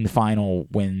is deemed final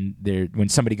when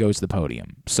somebody goes to the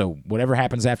podium. So whatever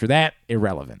happens after that,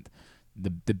 irrelevant.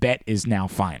 The bet is now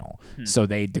final. So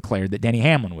they declared that Denny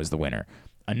Hamlin was the winner.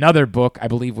 Another book, I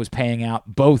believe, was paying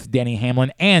out both Denny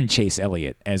Hamlin and Chase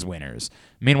Elliott as winners.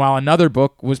 Meanwhile, another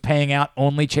book was paying out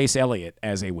only Chase Elliott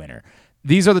as a winner.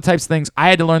 These are the types of things. I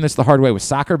had to learn this the hard way with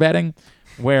soccer betting,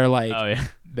 where the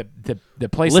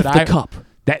place lift that the cup.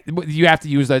 That you have to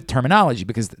use that terminology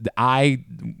because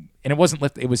it wasn't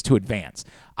lift, it was to advance.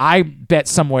 I bet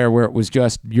somewhere where it was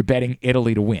just you're betting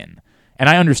Italy to win. And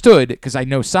I understood, because I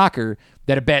know soccer,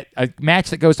 that a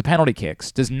match that goes to penalty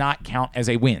kicks does not count as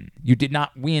a win. You did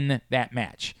not win that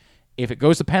match. If it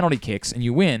goes to penalty kicks and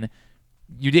you win,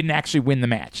 you didn't actually win the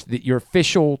match. Your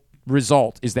official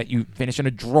result is that you finish in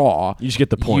a draw. You just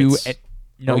get the points.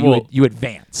 You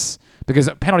advance. Because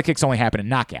penalty kicks only happen in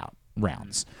knockout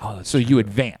rounds. So you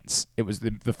advance. It was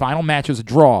the final match was a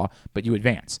draw, but you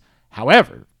advance.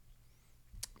 However,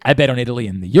 I bet on Italy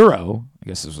in the Euro. I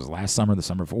guess this was last summer, the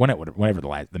summer before, whenever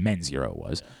the men's Euro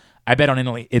was. I bet on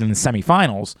Italy in the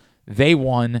semifinals. They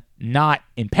won not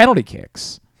in penalty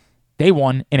kicks. They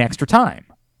won in extra time.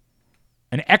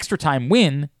 An extra time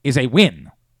win is a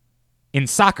win. In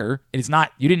soccer, it is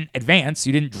not. You didn't advance.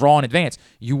 You didn't draw in advance.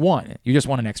 You won. You just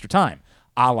won in extra time.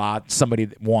 A la somebody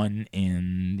that won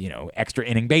in extra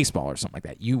inning baseball or something like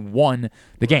that. You won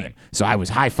the game. So I was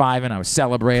high-fiving. I was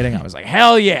celebrating. I was like,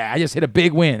 hell yeah, I just hit a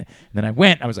big win. And then I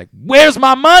went. I was like, where's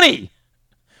my money?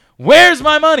 Where's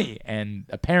my money? And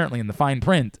apparently in the fine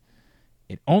print,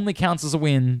 it only counts as a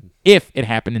win if it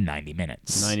happened in 90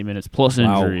 minutes. 90 minutes plus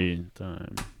injury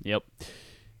time. Yep.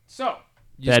 So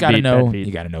you just got to know.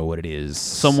 You got to know what it is.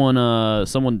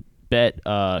 Someone bet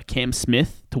Cam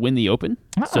Smith to win the Open.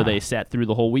 So they sat through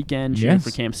the whole weekend cheering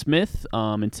for Cam Smith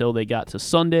until they got to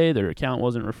Sunday. Their account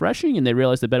wasn't refreshing, and they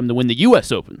realized they bet him to win the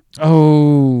U.S. Open.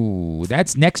 Oh,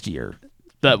 that's next year.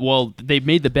 They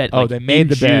made the bet. They made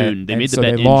the June. bet. They made the so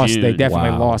bet they in lost. June. They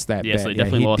definitely lost that yes, bet. They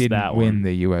definitely lost he didn't that win one.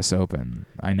 the U.S. Open.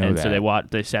 I know and that. So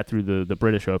they sat through the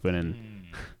British Open, and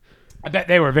I bet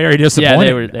they were very disappointed. Yeah,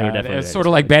 they were definitely it's sort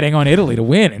of like betting on Italy to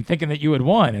win and thinking that you had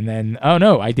won, and then, oh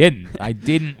no, I didn't. I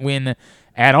didn't win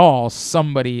at all.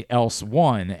 Somebody else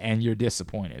won, and you're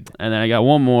disappointed. And then I got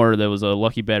one more that was a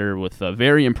lucky better with a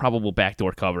very improbable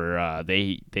backdoor cover.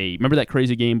 They remember that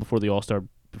crazy game before the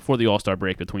All-Star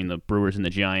break between the Brewers and the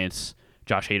Giants.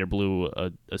 Josh Hader blew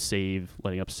a save,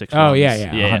 letting up 6 runs. Oh,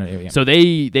 yeah. So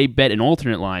they bet an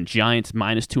alternate line, Giants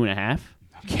minus 2.5.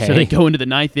 Okay. So they go into the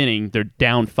ninth inning, they're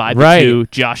down 5-2. Right.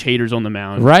 Josh Hader's on the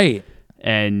mound. Right.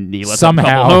 And he lets Somehow, up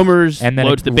a couple homers, and then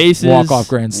loads the bases, walk-off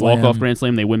grand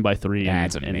slam. They win by 3.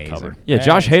 That's and amazing. cover. Yeah,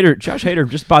 Josh Hader,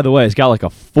 just by the way, has got like a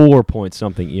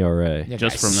 4-point-something ERA. Yeah,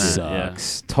 just from that.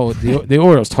 Sucks. The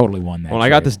Orioles totally won that. Well, I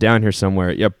got this down here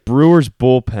somewhere. Yeah, Brewers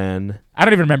bullpen. I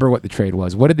don't even remember what the trade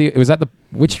was.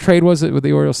 Which trade was it with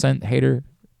the Orioles sent Hader?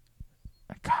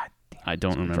 God, I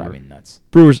don't remember. Drive me nuts.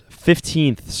 Brewers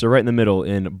 15th, so right in the middle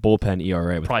in bullpen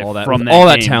ERA with Probably all that from with that all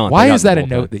that game. talent. Why they got is in that the a bullpen.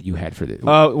 note that you had for this?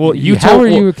 Well,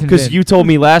 because you told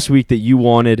me last week that you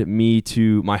wanted me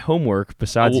to my homework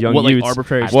besides Young what, like Utes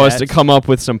arbitrary was stats? to come up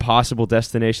with some possible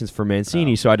destinations for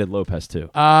Mancini, so I did Lopez too.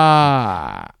 And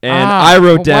I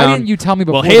wrote down. Why didn't you tell me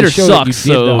before Hader the show sucks, that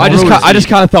you so did I just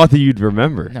kind of thought that you'd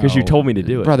remember because you told me to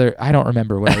do it, brother. I don't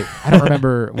remember what I don't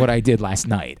remember what I did last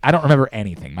night. I don't remember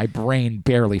anything. My brain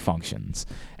barely functions.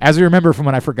 As we remember from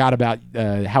when I forgot about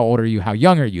how old are you, how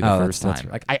young are you the first time.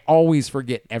 Right. Like I always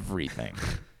forget everything,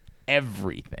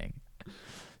 everything.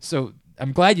 So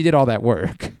I'm glad you did all that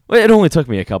work. Well, it only took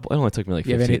me like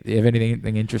 15. You have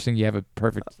anything interesting? You have a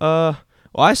perfect. Well,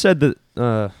 I said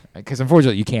that because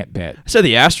unfortunately you can't bet. I said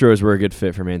the Astros were a good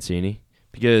fit for Mancini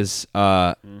because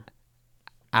I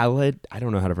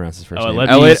don't know how to pronounce his first name.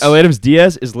 Aledmys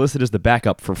Diaz is listed as the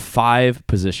backup for 5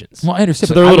 positions. Well, I understand.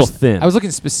 So they're a little thin. I was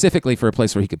looking specifically for a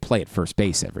place where he could play at first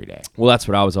base every day. Well, that's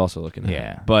what I was also looking at.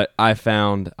 Yeah. But I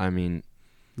found, the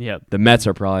Mets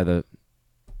are probably the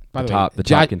top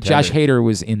contender. Josh Hader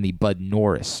was in the Bud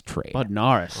Norris trade. Bud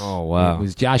Norris. Oh, wow. It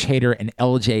was Josh Hader and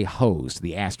LJ Hose,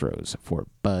 the Astros, for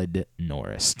Bud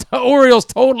Norris. The Orioles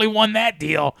totally won that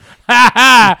deal. Ha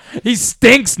ha! He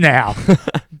stinks now.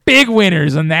 Big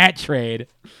winners on that trade.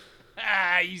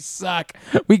 You suck.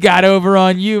 We got over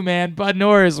on you, man. Bud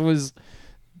Norris was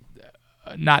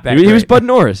not that He was great. Bud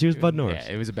Norris. Yeah,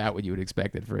 it was about what you would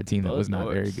expected for a team that was not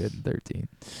very good in 13.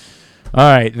 All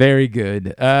right, very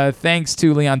good. Thanks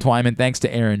to Leon Twyman. Thanks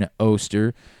to Aaron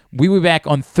Oster. We will be back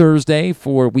on Thursday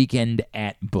for Weekend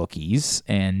at Bookies,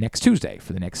 and next Tuesday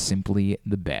for the next Simply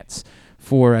the Bets.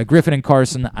 For Griffin and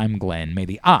Carson, I'm Glenn. May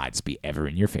the odds be ever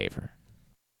in your favor.